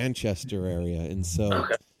from Manchester area, and so.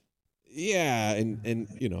 Okay. Yeah, and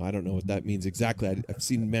I don't know what that means exactly. I've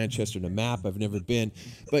seen Manchester on a map. I've never been,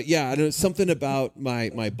 but yeah, I know something about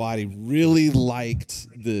my body really liked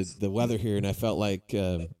the weather here, and I felt like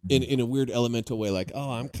in a weird elemental way, like,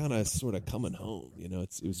 oh, I'm kind of sort of coming home.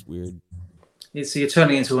 It was weird. So you're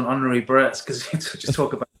turning into an honorary Brit because you just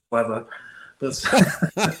talk about weather.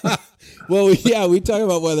 Well, yeah, we talk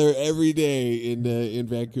about weather every day in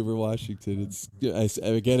Vancouver, Washington. It's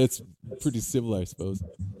pretty similar, I suppose.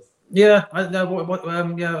 Yeah, I know.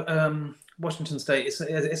 Washington State.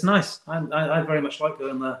 It's nice. I very much like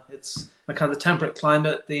going there. It's a kind of the temperate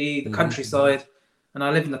climate, the countryside, and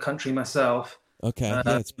I live in the country myself. Okay,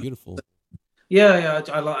 yeah, it's beautiful. Yeah,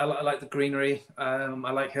 I like the greenery. I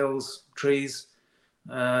like hills, trees.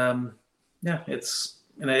 It's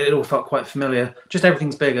it all felt quite familiar. Just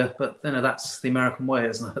everything's bigger, but that's the American way,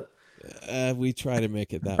 isn't it? We try to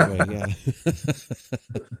make it that way, yeah.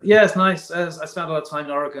 Yeah, it's nice. I spent a lot of time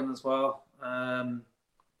in Oregon as well. I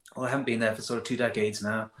haven't been there for sort of 2 decades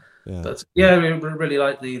now. Yeah. But yeah, we really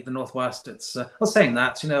like the Northwest. It's I was saying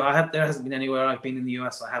that there hasn't been anywhere I've been in the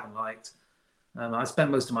US I haven't liked. I spent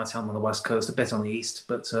most of my time on the West Coast, a bit on the East,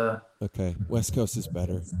 but okay, West Coast is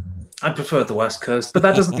better. I prefer the West Coast, but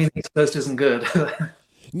that doesn't mean the East Coast isn't good.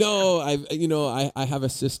 No, I have a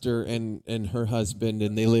sister and her husband,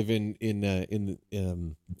 and they live in New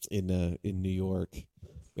York.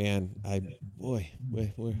 Man, I know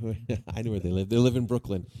where they live. They live in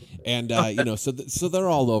Brooklyn, and so they're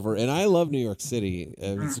all over. And I love New York City.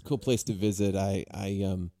 It's a cool place to visit.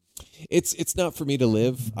 It's not for me to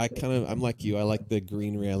live. I'm like you. I like the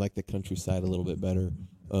greenery. I like the countryside a little bit better.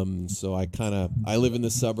 So I live in the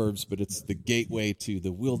suburbs, but it's the gateway to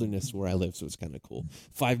the wilderness where I live, so it's kind of cool.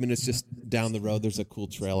 5 minutes just down the road, there's a cool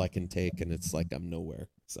trail I can take, and it's like I'm nowhere.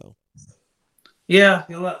 So, yeah,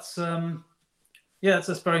 that's it's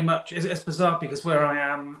just very much. It's bizarre because where I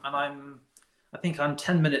am, and I think I'm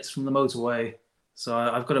 10 minutes from the motorway, so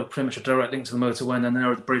I've got pretty much a direct link to the motorway, and then there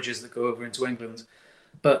are the bridges that go over into England.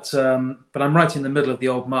 But I'm right in the middle of the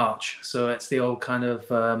old march, so it's the old kind of.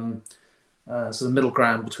 So the middle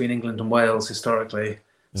ground between England and Wales historically, okay.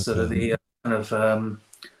 Sort of the kind of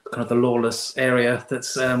the lawless area.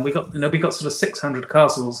 That's we got sort of 600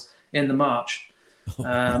 castles in the march.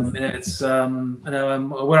 It's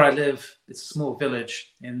where I live. It's a small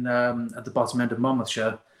village in at the bottom end of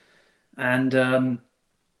Monmouthshire, and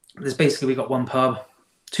there's basically we got one pub,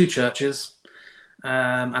 2 churches,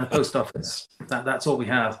 and a post office. That's all we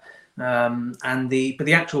have. But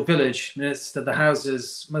the actual village, most of the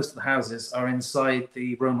houses are inside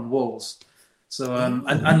the Roman walls. So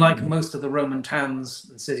unlike most of the Roman towns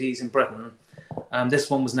and cities in Britain, this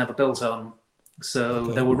one was never built on. So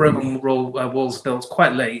there were Roman walls built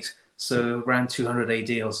quite late, so around 200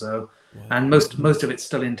 AD or so, and most of it's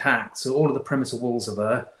still intact. So all of the perimeter walls are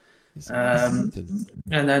there. And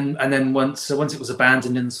then once it was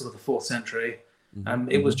abandoned in sort of the 4th century,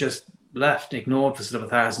 it was just left, ignored for sort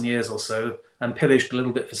of 1,000 years or so, and pillaged a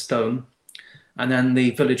little bit for stone. And then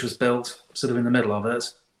the village was built sort of in the middle of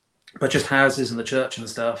it, but just houses and the church and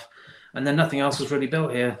stuff. And then nothing else was really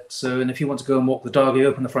built here. So, and if you want to go and walk the dog, you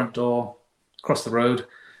open the front door, cross the road,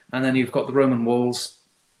 and then you've got the Roman walls.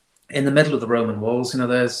 In the middle of the Roman walls,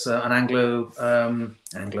 there's an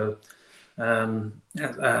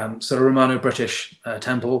sort of Romano-British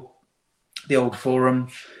temple, the old Forum,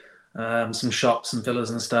 some shops and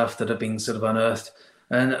villas and stuff that have been sort of unearthed,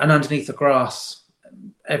 and underneath the grass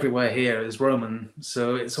everywhere here is Roman,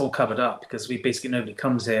 so it's all covered up because nobody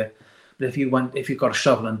comes here. But if you've got a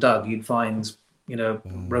shovel and dug, you'd find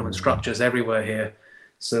Roman structures everywhere here.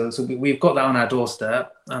 So we've got that on our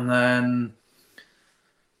doorstep, and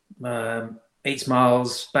then 8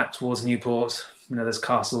 miles back towards Newport, there's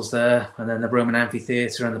castles there, and then the Roman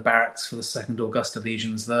amphitheatre and the barracks for the Second Augusta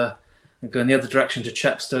legions there. And go in the other direction to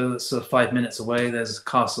Chepstow, that's sort of 5 minutes away. There's a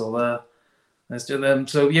castle there.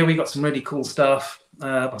 So yeah, we got some really cool stuff.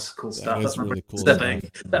 Lots of cool stuff. That's really cool.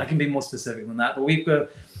 I can be more specific than that. But we've got.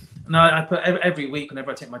 I put every week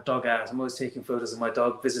whenever I take my dog out, I'm always taking photos of my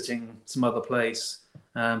dog visiting some other place.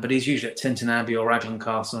 But he's usually at Tintern Abbey or Raglan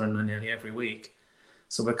Castle, and nearly every week.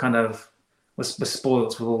 So we're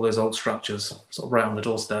spoiled with all those old structures, sort of right on the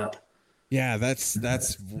doorstep. Yeah, that's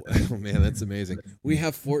oh man, that's amazing. We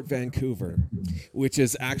have Fort Vancouver, which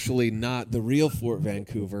is actually not the real Fort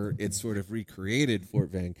Vancouver. It's sort of recreated Fort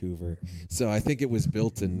Vancouver. So I think it was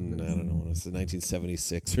built in, I don't know, it was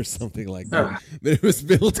 1976 or something like that. But it was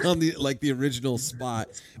built on the original spot.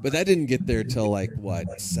 But that didn't get there till like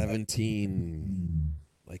what, 17,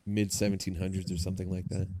 like mid 1700s or something like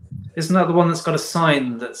that. Isn't that the one that's got a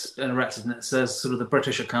sign that's erected and it says sort of the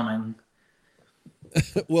British are coming?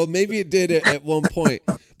 Well, maybe it did at one point,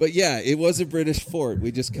 but yeah, it was a British fort. We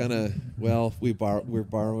just kind of, we're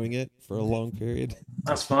borrowing it for a long period.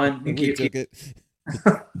 That's fine. We took it.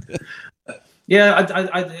 Yeah,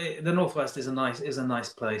 the Northwest is a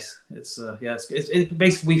nice place. It's it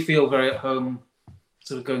basically, we feel very at home,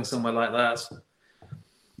 sort of going somewhere like that.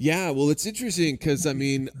 Yeah, well, it's interesting because I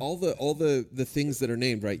mean, all the things that are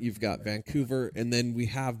named, right? You've got Vancouver, and then we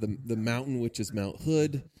have the mountain, which is Mount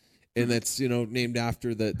Hood. And that's, named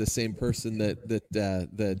after the same person that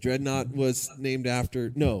the dreadnought was named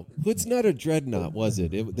after. No, Hood's not a dreadnought, was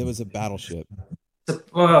it? There was a battleship.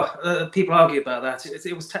 Well, people argue about that.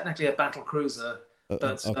 It was technically a battle cruiser,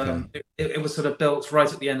 but okay. it was sort of built right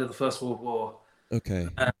at the end of the First World War. Okay.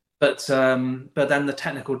 But then the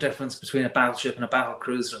technical difference between a battleship and a battle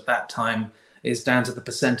cruiser at that time is down to the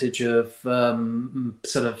percentage of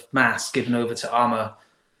sort of mass given over to armor.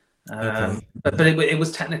 Okay. But it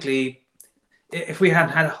was technically, if we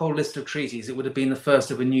hadn't had a whole list of treaties, it would have been the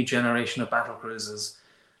first of a new generation of battle cruisers.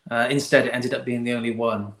 Instead, it ended up being the only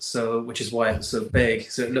one, which is why it was so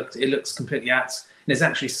big. So it looks completely and it's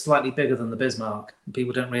actually slightly bigger than the Bismarck.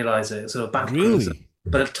 People don't realize it. It's sort of battle cruiser,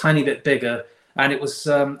 but a tiny bit bigger. And it was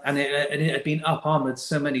and it had been up armored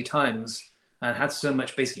so many times and had so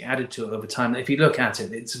much basically added to it over time that if you look at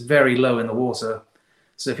it, it's very low in the water.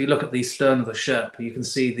 So if you look at the stern of the ship, you can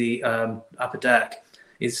see the upper deck.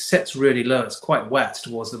 It sits really low. It's quite wet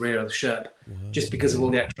towards the rear of the ship, just because of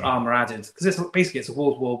all the extra armor added. Because it's a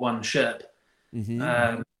World War I ship, mm-hmm.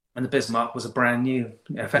 And the Bismarck was a brand new,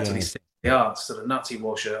 effectively state-of-the-art sort of Nazi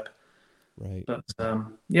warship. Right. But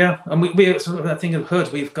and we sort of, I think of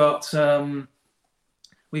Hood. We've got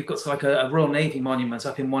like a Royal Navy monument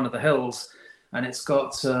up in one of the hills, and it's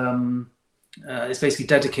got. It's basically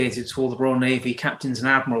dedicated to all the Royal Navy captains and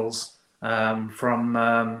admirals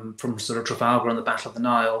from sort of Trafalgar and the Battle of the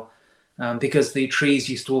Nile, because the trees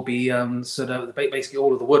used to all be basically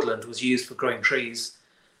all of the woodland was used for growing trees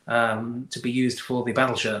to be used for the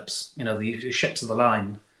battleships, the ships of the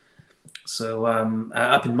line. So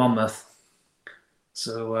up in Monmouth.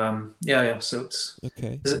 So so it's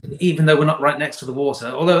okay. Even though we're not right next to the water,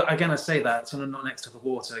 although again I say that, so we're not next to the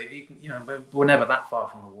water. We're never that far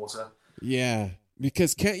from the water. Yeah,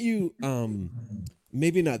 because can't you?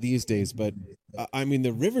 Maybe not these days, but I mean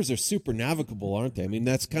the rivers are super navigable, aren't they? I mean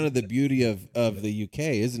that's kind of the beauty of the UK,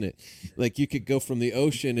 isn't it? Like you could go from the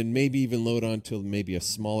ocean and maybe even load onto maybe a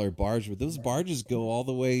smaller barge, but those barges go all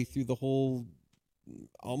the way through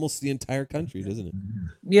almost the entire country, doesn't it?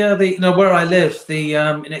 Yeah, where I live,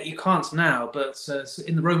 you can't now, but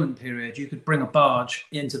in the Roman period, you could bring a barge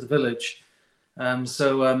into the village.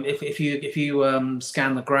 If you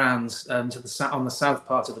scan the ground on the south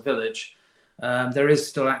part of the village, there is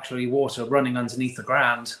still actually water running underneath the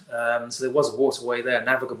ground. So there was a waterway there,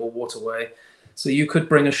 navigable waterway. So you could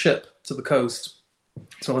bring a ship to the coast,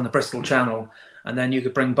 so on the Bristol Channel, and then you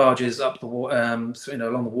could bring barges up the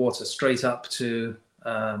along the water straight up to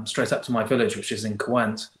my village, which is in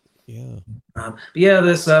Caerwent. Yeah.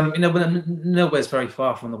 There's nowhere's very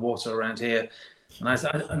far from the water around here. And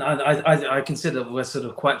I consider we're sort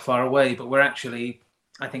of quite far away, but we're actually,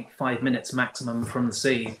 I think, 5 minutes maximum from the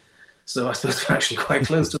sea. So I suppose we're actually quite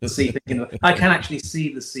close to the sea. I can actually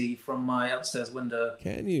see the sea from my upstairs window.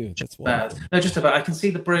 Can you? That's bad. No, just about. I can see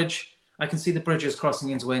the bridge. I can see the bridges crossing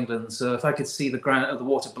into England. So if I could see the ground, the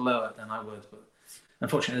water below it, then I would. But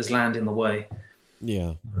unfortunately, there's land in the way.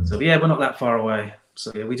 Yeah. So we're not that far away.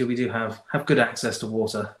 So we do have good access to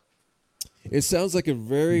water. It sounds like a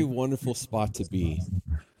very wonderful spot to be.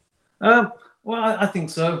 Well, I think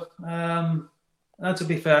so. To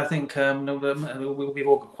be fair, I think we've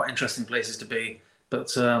all got quite interesting places to be.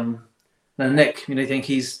 But Nick, I think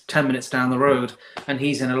he's 10 minutes down the road, and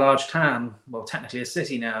he's in a large town. Well, technically a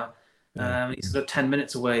city now. He's sort of 10,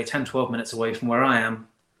 12 minutes away from where I am,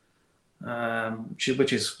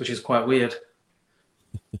 which is quite weird.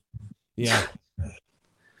 Yeah.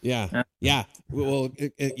 Yeah. Well,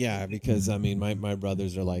 because I mean, my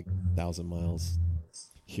brothers are like 1,000 miles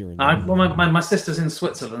here and there. Well, my sister's in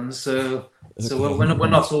Switzerland, so we're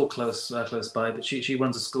not all close by. But she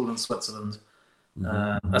runs a school in Switzerland,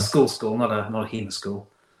 a school, not a HEMA school.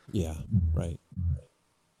 Yeah, right.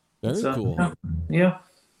 Very cool. Yeah.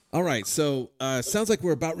 All right, so sounds like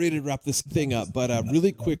we're about ready to wrap this thing up, but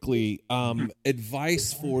really quickly,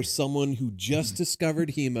 advice for someone who just discovered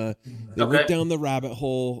HEMA, they went down the rabbit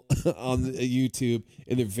hole on YouTube,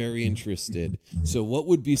 and they're very interested. So what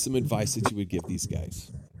would be some advice that you would give these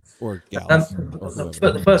guys or gals?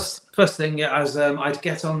 But the first thing, I'd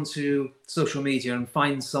get onto social media and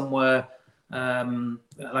find somewhere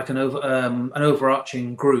like an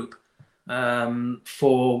overarching group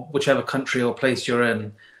for whichever country or place you're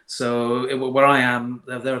in. So where I am,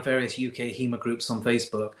 there are various UK HEMA groups on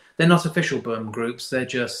Facebook. They're not official Burma groups. They're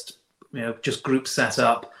just groups set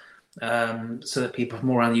up so that people from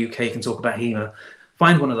all around the UK can talk about HEMA.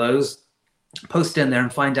 Find one of those, post in there,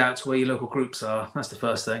 and find out where your local groups are. That's the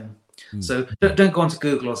first thing. So don't go onto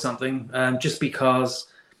Google or something, just because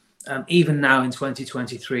even now in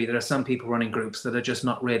 2023, there are some people running groups that are just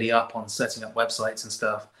not really up on setting up websites and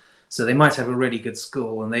stuff. So they might have a really good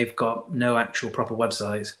school and they've got no actual proper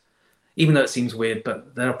website, even though it seems weird,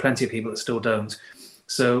 but there are plenty of people that still don't.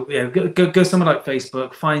 So yeah, go somewhere like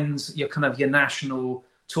Facebook, find your national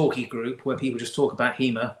talkie group where people just talk about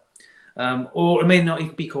HEMA. Or it may not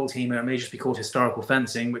even be called HEMA, it may just be called historical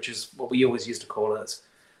fencing, which is what we always used to call it.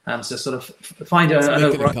 So sort of find an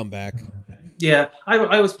overall comeback. Yeah, I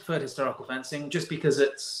always preferred historical fencing just because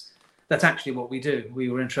that's actually what we do. We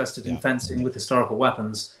were interested in fencing with historical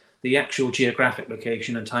weapons. The actual geographic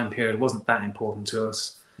location and time period wasn't that important to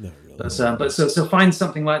us. No, really. But so find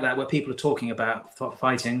something like that where people are talking about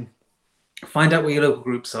fighting. Find out where your local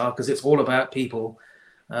groups are, because it's all about people.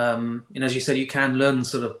 And as you said, you can learn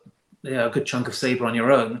sort of a good chunk of saber on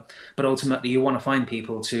your own, but ultimately you want to find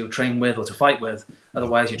people to train with or to fight with.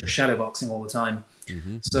 Otherwise, you're just shadowboxing all the time.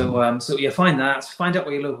 Mm-hmm. So find that. Find out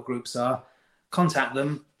where your local groups are. Contact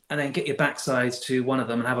them, and then get your backside to one of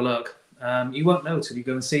them and have a look. You won't know till you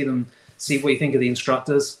go and see them, see what you think of the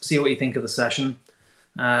instructors, see what you think of the session.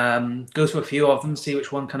 Go to a few of them, see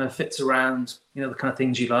which one kind of fits around, the kind of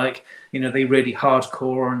things you like. They're really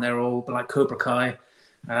hardcore and they're all like Cobra Kai,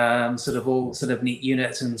 all neat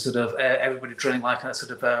units and everybody drilling like a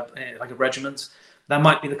like a regiment. That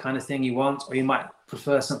might be the kind of thing you want, or you might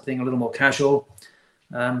prefer something a little more casual.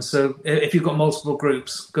 So if you've got multiple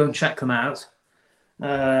groups, go and check them out.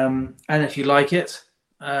 And if you like it,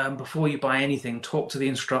 before you buy anything, talk to the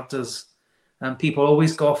instructors. People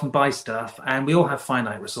always go off and buy stuff, and we all have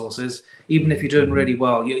finite resources. Even if you're doing really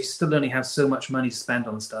well, you still only have so much money to spend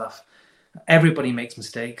on stuff. Everybody makes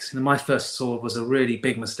mistakes. My first sword was a really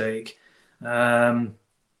big mistake. And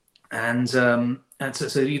so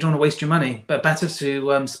you don't want to waste your money, but better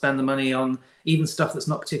to spend the money on even stuff that's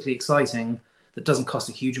not particularly exciting, that doesn't cost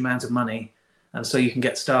a huge amount of money, and so you can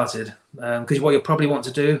get started. Because what you'll probably want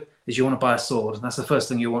to do is you want to buy a sword, and that's the first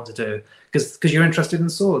thing you want to do, because you're interested in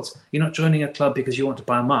swords. You're not joining a club because you want to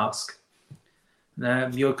buy a mask.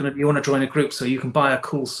 You want to join a group so you can buy a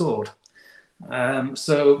cool sword.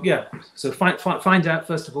 So find out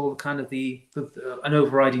first of all kind of an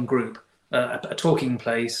overriding group, a talking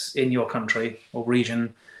place in your country or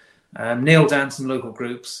region. Nail down some local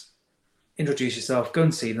groups, introduce yourself, go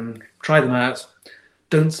and see them, try them out.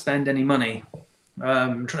 Don't spend any money.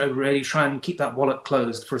 Try and keep that wallet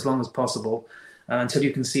closed for as long as possible until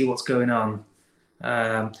you can see what's going on.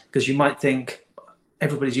 Because you might think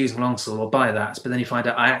everybody's using longsword, or buy that, but then you find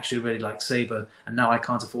out I actually really like saber, and now I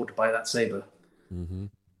can't afford to buy that saber.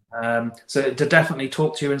 Mm-hmm. So to definitely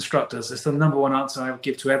talk to your instructors. It's the number one answer I would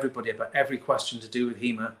give to everybody about every question to do with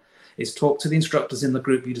HEMA, is talk to the instructors in the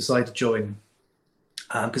group you decide to join.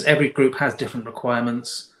 Because every group has different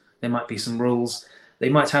requirements. There might be some rules. They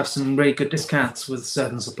might have some really good discounts with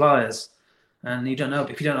certain suppliers, and you don't know.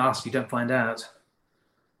 If you don't ask, you don't find out.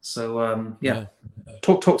 So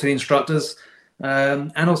talk to the instructors,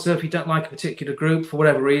 and also if you don't like a particular group for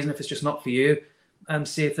whatever reason, if it's just not for you,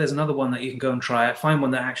 see if there's another one that you can go and try out. Find one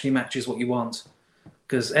that actually matches what you want,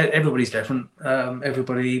 because everybody's different.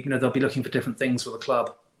 Everybody, they'll be looking for different things for the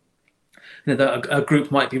club. A group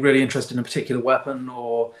might be really interested in a particular weapon,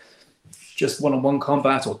 or just one-on-one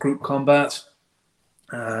combat or group combat.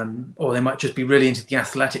 Or they might just be really into the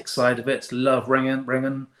athletic side of it, love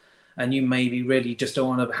ringing, and you maybe really just don't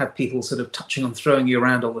want to have people sort of touching and throwing you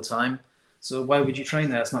around all the time. So why would you train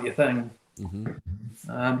there? It's not your thing.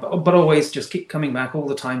 Mm-hmm. But always just keep coming back all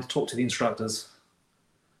the time to talk to the instructors,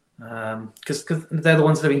 because they're the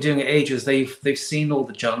ones that have been doing it ages. They've seen all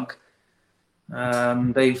the junk.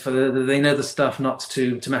 They know the stuff not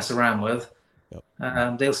to mess around with.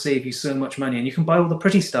 Yep. They'll save you so much money, and you can buy all the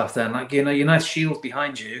pretty stuff then, like your nice shield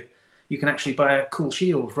behind you. You can actually buy a cool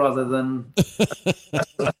shield rather than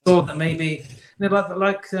a sword that maybe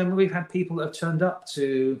we've had people that have turned up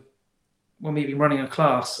to when we've been running a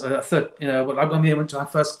class, when we went to our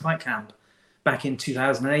first fight camp back in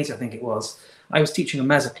 2008, I think it was. I was teaching a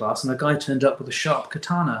mezza class, and a guy turned up with a sharp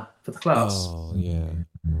katana for the class. Oh, yeah.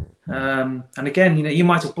 And again, you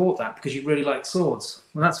might have bought that because you really like swords.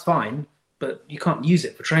 Well, that's fine, but you can't use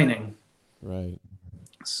it for training. Right.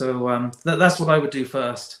 So that's what I would do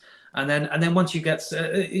first, and then once you get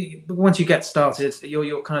started,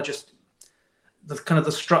 you're kind of just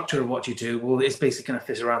the structure of what you do. Well, it's basically going to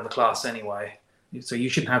fit around the class anyway, so you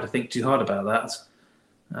shouldn't have to think too hard about that,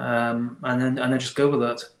 and then just go with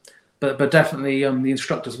it. But definitely, the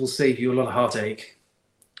instructors will save you a lot of heartache.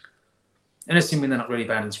 And assuming they're not really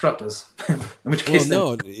bad instructors, in which case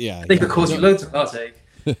they could cause you loads of heartache.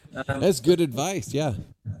 That's good advice, yeah.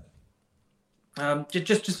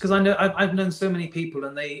 Just because I know I've known so many people,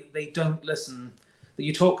 and they don't listen. That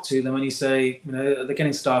you talk to them and you say, they're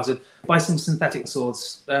getting started. Buy some synthetic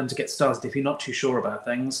swords to get started if you're not too sure about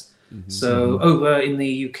things. Mm-hmm. So over in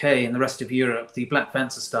the UK and the rest of Europe, the Black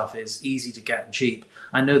Fencer stuff is easy to get and cheap.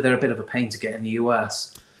 I know they're a bit of a pain to get in the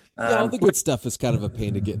US. All the good stuff is kind of a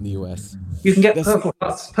pain to get in the US. You can get Purple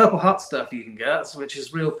Heart stuff you can get, which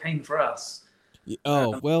is real pain for us.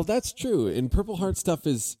 Oh, well, that's true. And Purple Heart stuff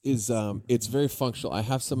is it's very functional. I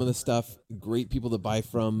have some of the stuff, great people to buy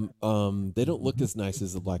from. They don't look as nice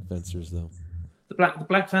as the Black Fencers, though. The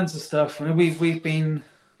Black Fencer stuff, we've been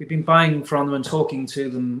buying from them and talking to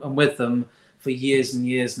them and with them for years and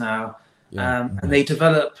years now. Yeah. And they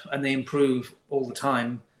develop and they improve all the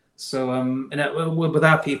time. So with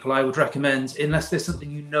our people, I would recommend, unless there's something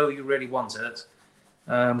you really want it,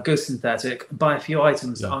 go synthetic, buy a few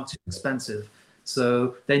items that aren't too expensive.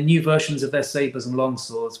 So they're new versions of their sabers and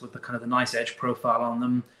longswords with the kind of the nice edge profile on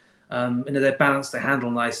them. They're balanced, they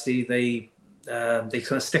handle nicely, they kind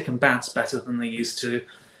of stick and bounce better than they used to,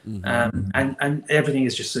 and everything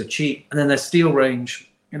is just so cheap. And then their steel range.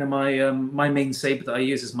 My main saber that I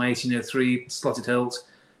use is my 1803 slotted hilt,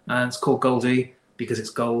 and it's called Goldie because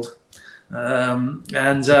it's gold, and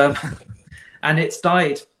it's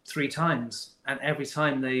died 3 times, and every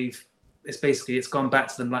time it's gone back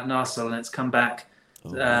to them like Narsil, and it's come back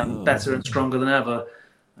better and stronger than ever,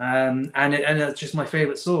 and it's just my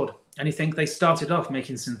favorite sword. And you think they started off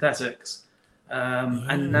making synthetics,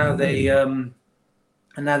 and now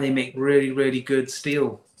they make really, really good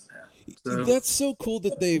steel. So. That's so cool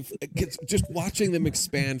that they've just watching them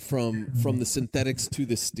expand from the synthetics to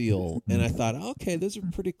the steel, and I thought, okay, those are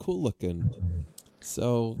pretty cool looking.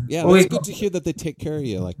 So yeah, it's good to hear that they take care of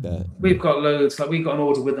you like that. We've got loads. Like we've got an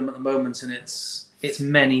order with them at the moment, and it's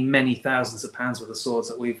many, many thousands of pounds worth of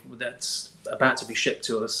swords that's about to be shipped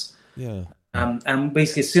to us. Yeah. And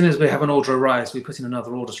basically, as soon as we have an order arrives, we put in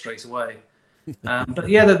another order straight away. But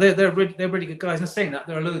yeah, they're really good guys. And saying that,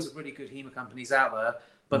 there are loads of really good HEMA companies out there.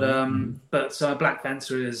 But Black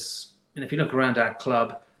Fencer is, and if you look around our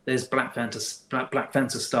club, there's Black Fencer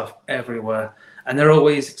stuff everywhere, and they're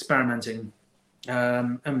always experimenting,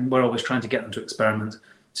 and we're always trying to get them to experiment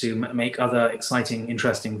to make other exciting,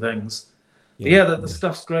 interesting things. Yeah, the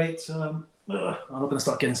stuff's great. I'm not going to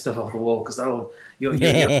start getting stuff off the wall because you're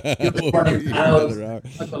running hours.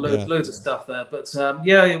 I've got loads of stuff there, but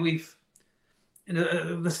we've.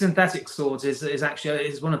 The synthetic swords is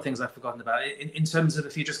actually one of the things I've forgotten about. In terms of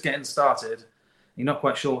if you're just getting started, you're not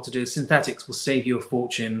quite sure what to do. Synthetics will save you a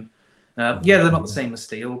fortune. They're not the same as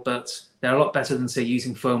steel, but they're a lot better than say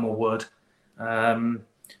using foam or wood. And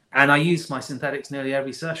I use my synthetics nearly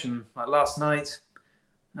every session. Like last night,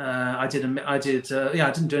 I didn't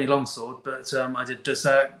do any longsword, but I did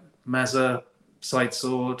Dussac, Mezza, side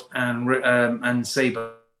sword, and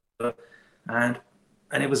saber,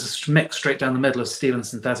 and it was a mix straight down the middle of steel and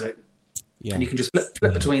synthetic. Yeah. And you can just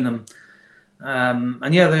flip between them.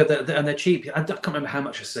 They're cheap. I can't remember how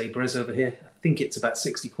much a saber is over here. I think it's about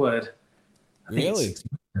 60 quid. Really?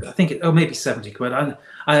 I think maybe 70 quid.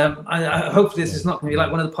 I hope this is not going to be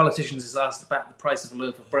like one of the politicians is asked about the price of a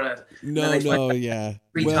loaf of bread. No, yeah.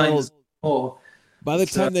 Three times more. By the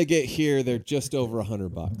time they get here, they're just over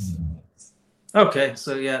 $100. Okay,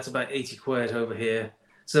 so yeah, it's about 80 quid over here.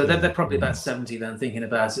 So they're probably about 70 then, thinking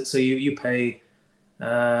about it. So you pay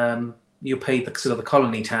the sort of the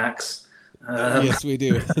colony tax. Yes, we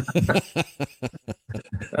do.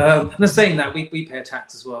 And saying that, we pay a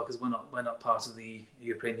tax as well because we're not part of the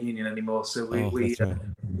European Union anymore. So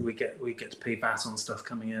we get to pay VAT on stuff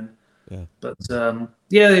coming in. Yeah. But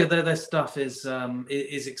their stuff is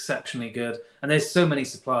exceptionally good, and there's so many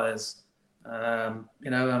suppliers.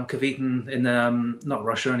 Kavitin in not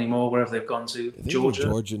Russia anymore, wherever they've gone to, Georgia.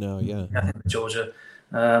 Georgia now, yeah. I think Georgia.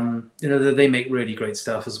 They make really great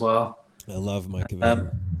stuff as well. I love my Kavitin.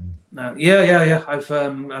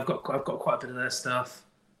 I've got quite a bit of their stuff.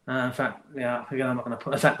 In fact, yeah, again, I'm not going to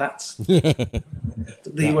put. In fact, that's That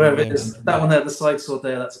wherever one it there. is. That one there, the side sword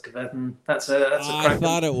there, that's a Cavetton. That's a I Kraken.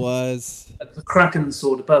 thought it was. That's a Kraken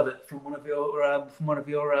sword above it from one of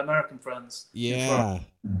your American friends. Yeah.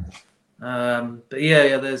 But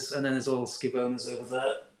yeah, there's all Skibonas over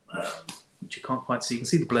there, which you can't quite see. You can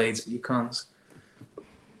see the blades, but you can't.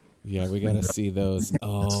 Yeah, we got to see those.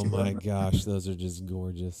 Oh my gosh, those are just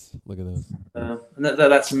gorgeous. Look at those. And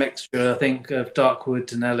that's a mixture, I think, of Darkwood,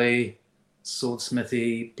 Denelli,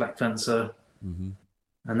 Swordsmithy, Black Fencer, and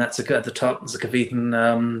that's at the top. There's a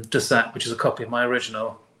Cavetton Dussac, which is a copy of my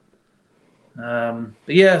original. But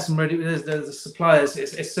yeah, there's the suppliers.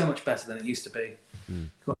 It's so much better than it used to be.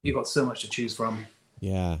 You've got so much to choose from.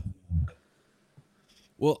 Yeah.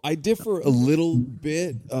 Well, I differ a little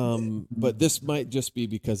bit, but this might just be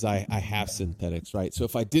because I have synthetics, right? So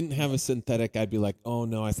if I didn't have a synthetic, I'd be like, oh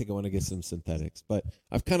no, I think I want to get some synthetics. But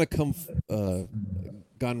I've kind of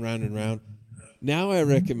gone round and round. Now I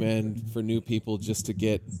recommend for new people just to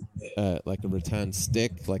get like a rattan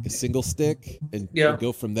stick, like a single stick, and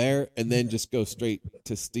go from there, and then just go straight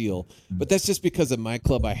to steel. But that's just because at my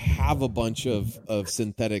club I have a bunch of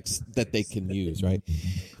synthetics that they can use, right?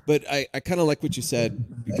 But I kind of like what you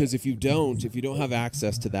said, because if you don't have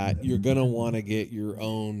access to that, you're going to want to get your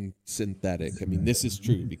own synthetic. I mean, this is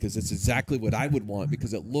true because it's exactly what I would want,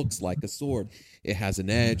 because it looks like a sword. It has an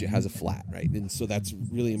edge, it has a flat, right? And so that's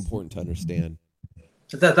really important to understand.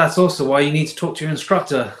 That's also why you need to talk to your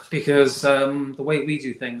instructor, because the way we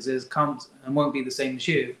do things can't and won't be the same as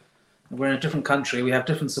you. We're in a different country, we have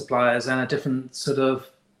different suppliers and a different sort of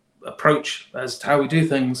approach as to how we do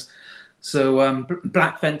things. So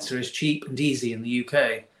Black Fencer is cheap and easy in the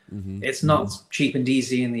UK. It's not cheap and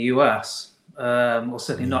easy in the US, or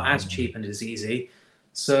certainly not as cheap and as easy.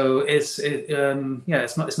 So it's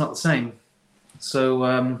not the same.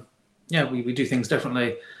 So we do things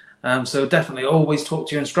differently. So definitely always talk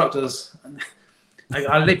to your instructors.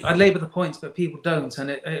 I labour the points, but people don't,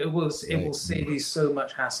 and it will save you so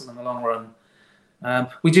much hassle in the long run.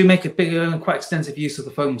 We do make a big, quite extensive use of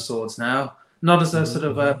the foam swords now, not as a sort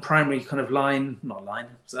of a primary kind of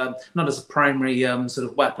not as a primary sort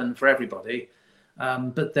of weapon for everybody,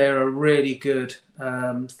 but they're a really good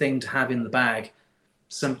thing to have in the bag.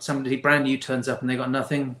 Somebody brand new turns up and they got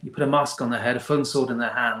nothing. You put a mask on their head, a foam sword in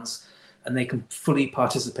their hands, and they can fully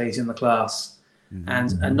participate in the class.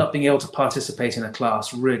 And not being able to participate in a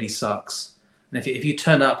class really sucks. And if you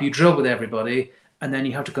turn up, you drill with everybody, and then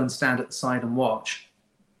you have to go and stand at the side and watch.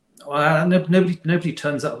 Well, nobody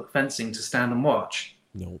turns up at fencing to stand and watch.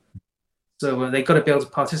 No. So they've got to be able to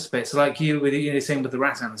participate. So like you were saying with the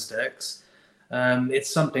rattan sticks,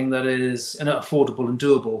 it's something that is affordable and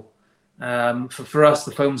doable. For us,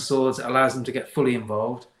 the foam swords, it allows them to get fully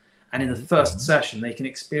involved. And in the first session, they can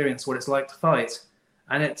experience what it's like to fight.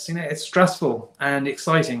 And it's stressful and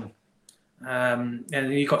exciting. And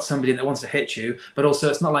you've got somebody that wants to hit you, but also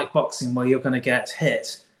it's not like boxing where you're going to get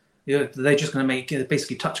hit. They're just going to make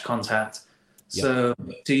basically touch contact. So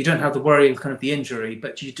you don't have the worry of kind of the injury,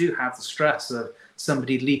 but you do have the stress of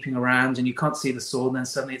somebody leaping around and you can't see the sword, and then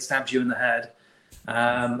suddenly it stabs you in the head.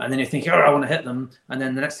 And then you're thinking, I want to hit them. And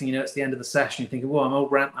then the next thing you know, it's the end of the session. You're thinking, well,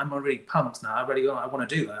 I'm already pumped now. I want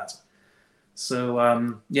to do that. So,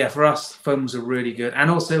 for us, foams are really good.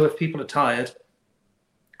 And also, if people are tired,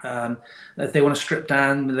 if they want to strip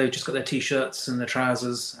down, they've just got their T-shirts and their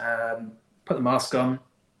trousers, put the mask on,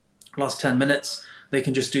 last 10 minutes, they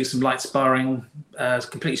can just do some light sparring,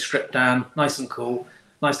 completely stripped down, nice and cool,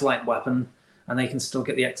 nice light weapon, and they can still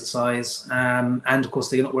get the exercise. And of course,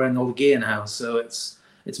 they're not wearing all the gear now, so it's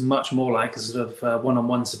much more like a sort of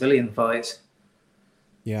one-on-one civilian fight.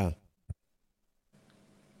 Yeah.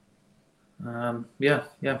 Well, we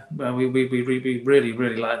really,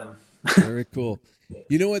 really like them. Very cool.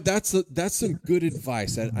 You know what? That's some good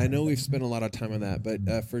advice. I know we've spent a lot of time on that, but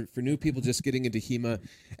for new people just getting into HEMA,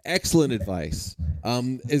 excellent advice.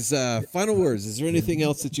 Final words. Is there anything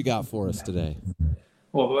else that you got for us today?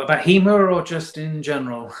 Well, about HEMA or just in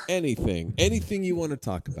general? Anything you want to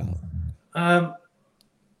talk about.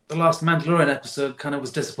 The last Mandalorian episode kind of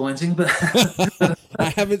was disappointing, but I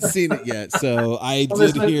haven't seen it yet, so I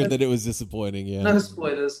did hear that it was disappointing. Yeah. No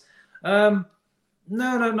spoilers. No,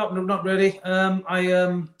 not really. In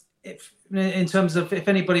terms of if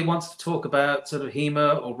anybody wants to talk about sort of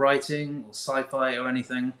HEMA or writing or sci-fi or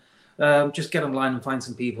anything, just get online and find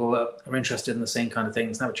some people that are interested in the same kind of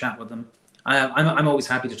things and have a chat with them. I'm always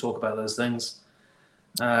happy to talk about those things.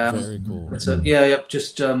 Very cool. So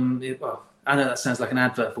I know that sounds like an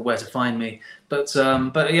advert for where to find me, but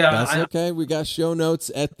yeah, That's okay. We got show notes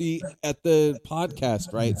at the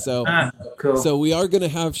podcast, right? So cool. So we are going to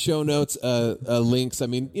have show notes, links. I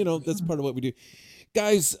mean, that's part of what we do.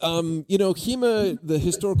 Guys, HEMA, the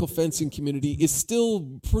historical fencing community, is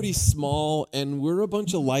still pretty small, and we're a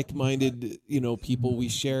bunch of like-minded, people. We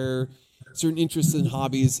share certain interests and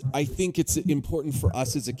hobbies. I think it's important for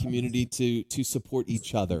us as a community to support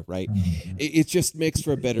each other, right? It just makes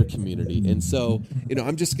for a better community. And so,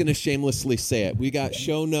 I'm just going to shamelessly say it. We got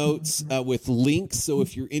show notes with links. So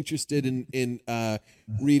if you're interested in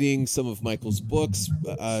reading some of Michael's books,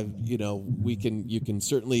 you can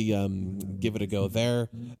certainly give it a go there.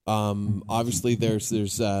 Obviously, there's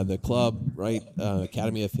the club, right?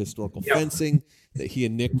 Academy of Historical Fencing that he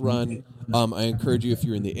and Nick run. I encourage you, if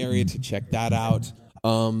you're in the area, to check that out.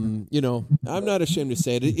 I'm not ashamed to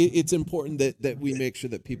say it. It's important that we make sure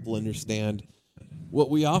that people understand what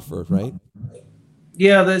we offer, right?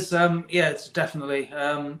 Yeah, there's it's definitely,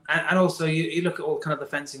 and also you look at all kind of the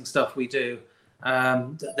fencing stuff we do.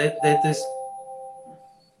 There's, I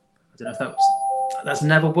don't know if that's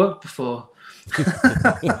never worked before.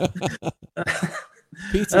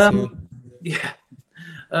 Pizza's here. Yeah.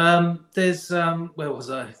 There's where was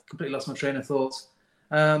I? Completely lost my train of thoughts.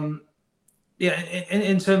 In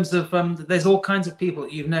terms of there's all kinds of people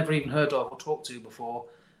that you've never even heard of or talked to before.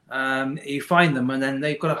 You find them, and then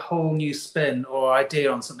they've got a whole new spin or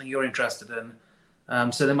idea on something you're interested in.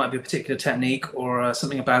 So there might be a particular technique or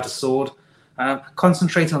something about a sword.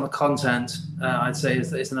 Concentrating on the content, I'd say,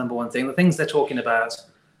 is the number one thing. The things they're talking about.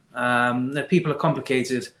 The people are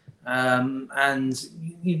complicated. And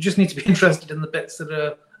you just need to be interested in the bits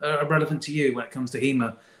that are relevant to you when it comes to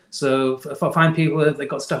HEMA. So if I find people that they've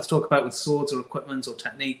got stuff to talk about with swords or equipment or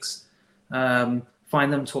techniques,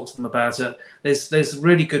 find them, talk to them about it. There's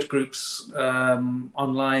really good groups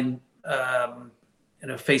online,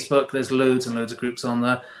 Facebook. There's loads and loads of groups on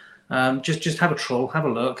there. Just have a troll, have a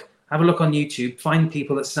look on YouTube, find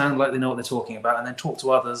people that sound like they know what they're talking about, and then talk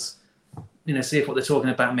to others. See if what they're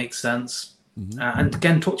talking about makes sense. Mm-hmm. And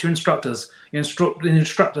again, talk to your instructors. The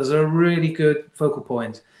instructors are a really good focal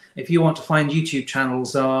point. If you want to find YouTube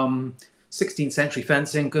channels, 16th century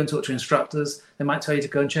fencing, go and talk to instructors. They might tell you to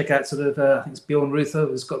go and check out I think it's Bjorn Ruther,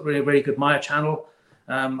 who's got really, really good Maya channel.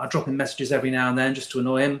 I drop him messages every now and then just to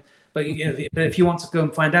annoy him. But if you want to go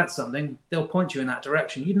and find out something, they'll point you in that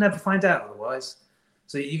direction. You'd never find out otherwise.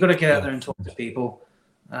 So you've got to get out there and talk to people.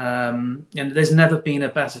 And there's never been a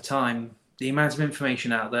better time. The amount of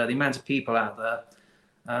information out there, the amount of people out there,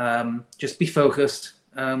 just be focused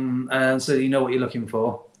so you know what you're looking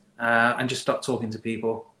for, and just start talking to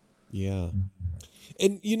people. Yeah.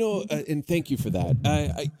 And, and thank you for that.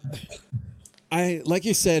 I like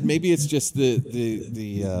you said, maybe it's just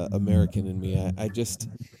the American in me.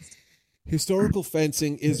 Historical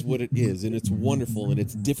fencing is what it is, and it's wonderful, and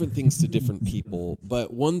it's different things to different people.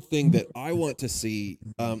 But one thing that I want to see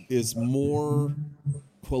is more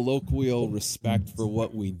colloquial respect for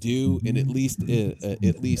what we do, and at least a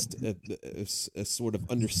sort of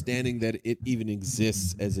understanding that it even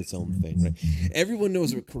exists as its own thing. Right? Everyone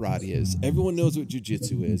knows what karate is. Everyone knows what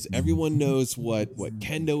jiu-jitsu is. Everyone knows what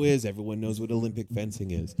kendo is. Everyone knows what Olympic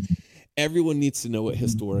fencing is. Everyone needs to know what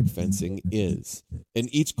historic fencing is. And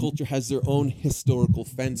each culture has their own historical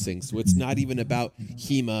fencing. So it's not even about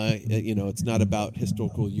HEMA, it's not about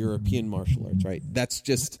historical European martial arts, right? That's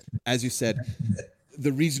just, as you said,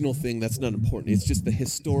 the regional thing, that's not important. It's just the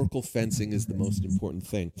historical fencing is the most important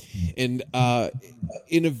thing. And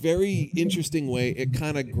in a very interesting way, it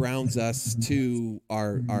kind of grounds us to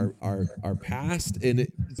our past,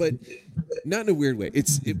 but not in a weird way.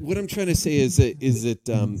 What I'm trying to say is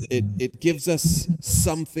it gives us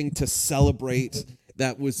something to celebrate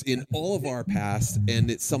that was in all of our past, and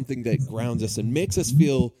it's something that grounds us and makes us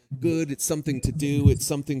feel good. It's something to do. It's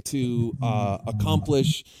something to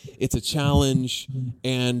accomplish. It's a challenge,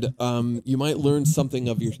 and you might learn something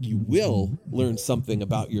you will learn something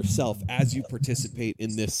about yourself as you participate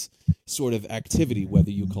in this sort of activity, whether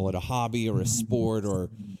you call it a hobby or a sport or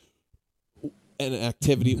an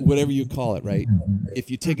activity, whatever you call it, right? If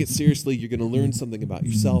you take it seriously, you're going to learn something about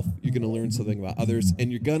yourself. You're going to learn something about others, and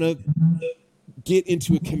you're going to get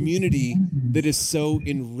into a community that is so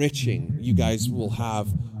enriching. You guys will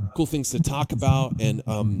have cool things to talk about, and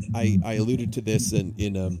I alluded to this in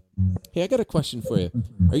hey, I got a question for you.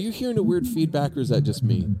 Are you hearing a weird feedback, or is that just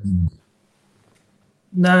me?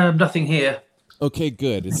 No, nothing here. Okay,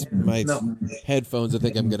 good. It's my headphones. I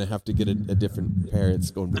think I'm going to have to get a different pair. It's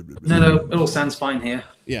going... No, it all sounds fine here.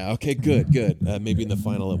 Yeah. Okay. Good. Good. Maybe in the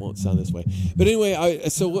final it won't sound this way. But anyway,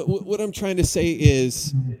 so what I'm trying to say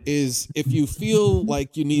is if you feel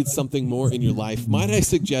like you need something more in your life, might I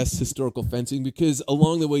suggest historical fencing? Because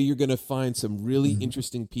along the way you're going to find some really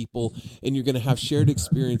interesting people, and you're going to have shared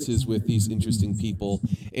experiences with these interesting people.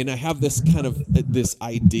 And I have this kind of this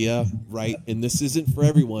idea, right? And this isn't for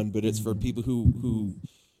everyone, but it's for people who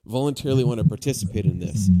voluntarily want to participate in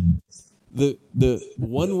this. The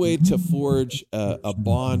one way to forge a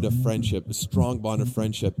bond of friendship, a strong bond of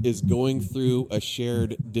friendship, is going through a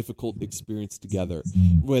shared difficult experience together.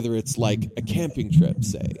 Whether it's like a camping trip,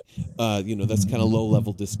 say, that's kind of low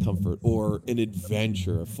level discomfort, or an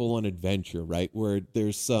adventure, a full on adventure, right, where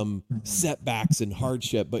there's some setbacks and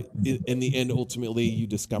hardship, but in the end, ultimately, you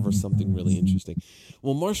discover something really interesting.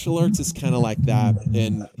 Well, martial arts is kind of like that,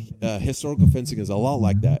 and historical fencing is a lot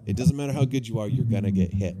like that. It doesn't matter how good you are, you're gonna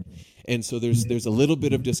get hit. And so there's a little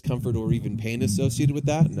bit of discomfort or even pain associated with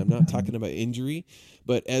that. And I'm not talking about injury,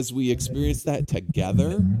 but as we experience that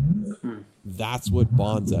together, that's what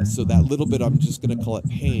bonds us. So that little bit, I'm just going to call it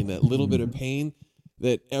pain, that little bit of pain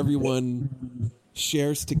that everyone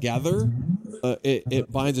shares together,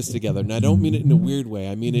 it binds us together. And I don't mean it in a weird way.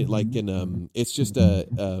 I mean it like in, it's just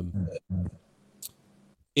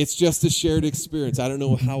a shared experience. I don't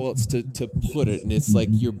know how else to put it. And it's like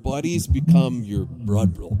your buddies become your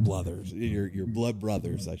blood brothers, your blood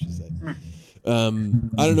brothers, I should say. I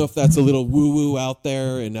don't know if that's a little woo-woo out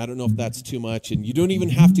there, and I don't know if that's too much. And you don't even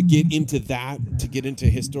have to get into that to get into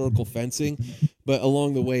historical fencing, but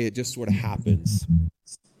along the way, it just sort of happens.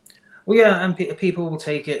 Well, yeah, and people will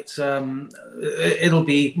take it. It'll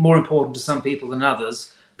be more important to some people than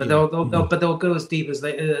others, but they'll go as deep as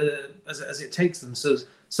they as it takes them. So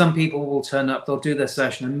some people will turn up, they'll do their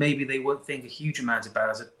session, and maybe they won't think a huge amount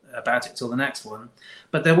about it till the next one.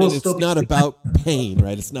 But there will still. It's not about pain,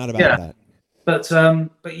 right? It's not about that. But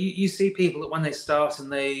you see people that when they start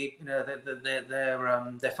and they're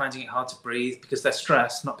finding it hard to breathe because they're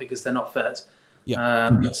stressed, not because they're not fit.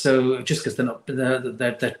 Yeah. So just because they're not,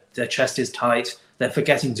 their chest is tight, they're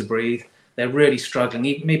forgetting to breathe. They're really struggling.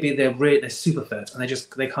 Maybe they're super fit and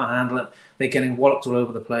they can't handle it. They're getting walloped all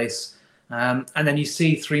over the place. And then you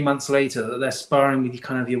see 3 months later that they're sparring with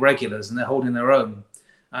kind of the irregulars and they're holding their own.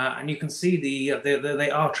 And you can see they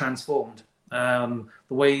are transformed. The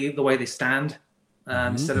way they stand,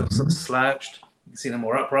 instead of sort of slouched, you can see them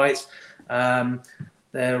more upright.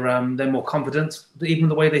 They're more confident. Even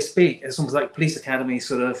the way they speak, it's almost like police academy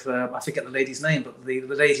sort of. I forget the lady's name, but the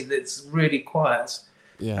lady that's really quiet.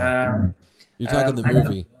 Yeah, you're talking the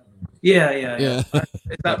movie. Yeah.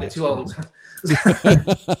 It's that bit too old.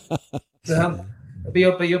 But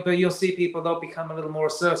you'll see people, they'll become a little more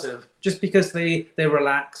assertive just because they're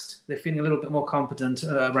relaxed, they're feeling a little bit more competent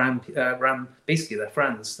around basically their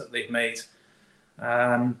friends that they've made.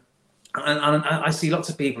 And I see lots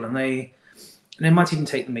of people, and it might even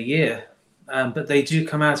take them a year, but they do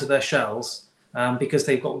come out of their shells because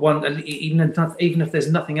they've got one. Even if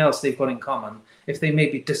there's nothing else they've got in common, if they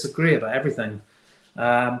maybe disagree about everything,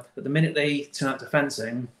 but the minute they turn out to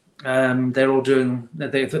fencing. They're all doing.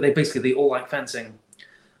 They all like fencing,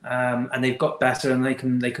 and they've got better, and they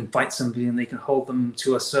can fight somebody, and they can hold them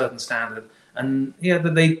to a certain standard. And yeah,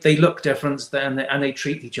 they look different, and they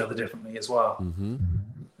treat each other differently as well,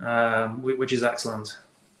 which is excellent.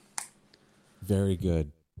 Very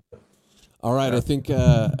good. All right, I think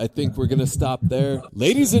we're gonna stop there,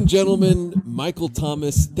 ladies and gentlemen. Michael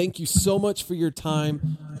Thomas, thank you so much for your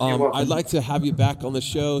time. I'd like to have you back on the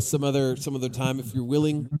show some other time if you're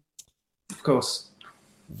willing. Of course.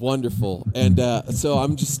 Wonderful. And so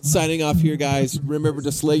I'm just signing off here, guys. Remember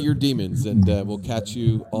to slay your demons, and we'll catch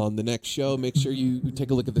you on the next show. Make sure you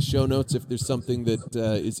take a look at the show notes if there's something that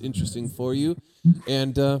is interesting for you.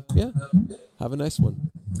 And have a nice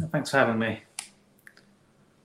one. Thanks for having me.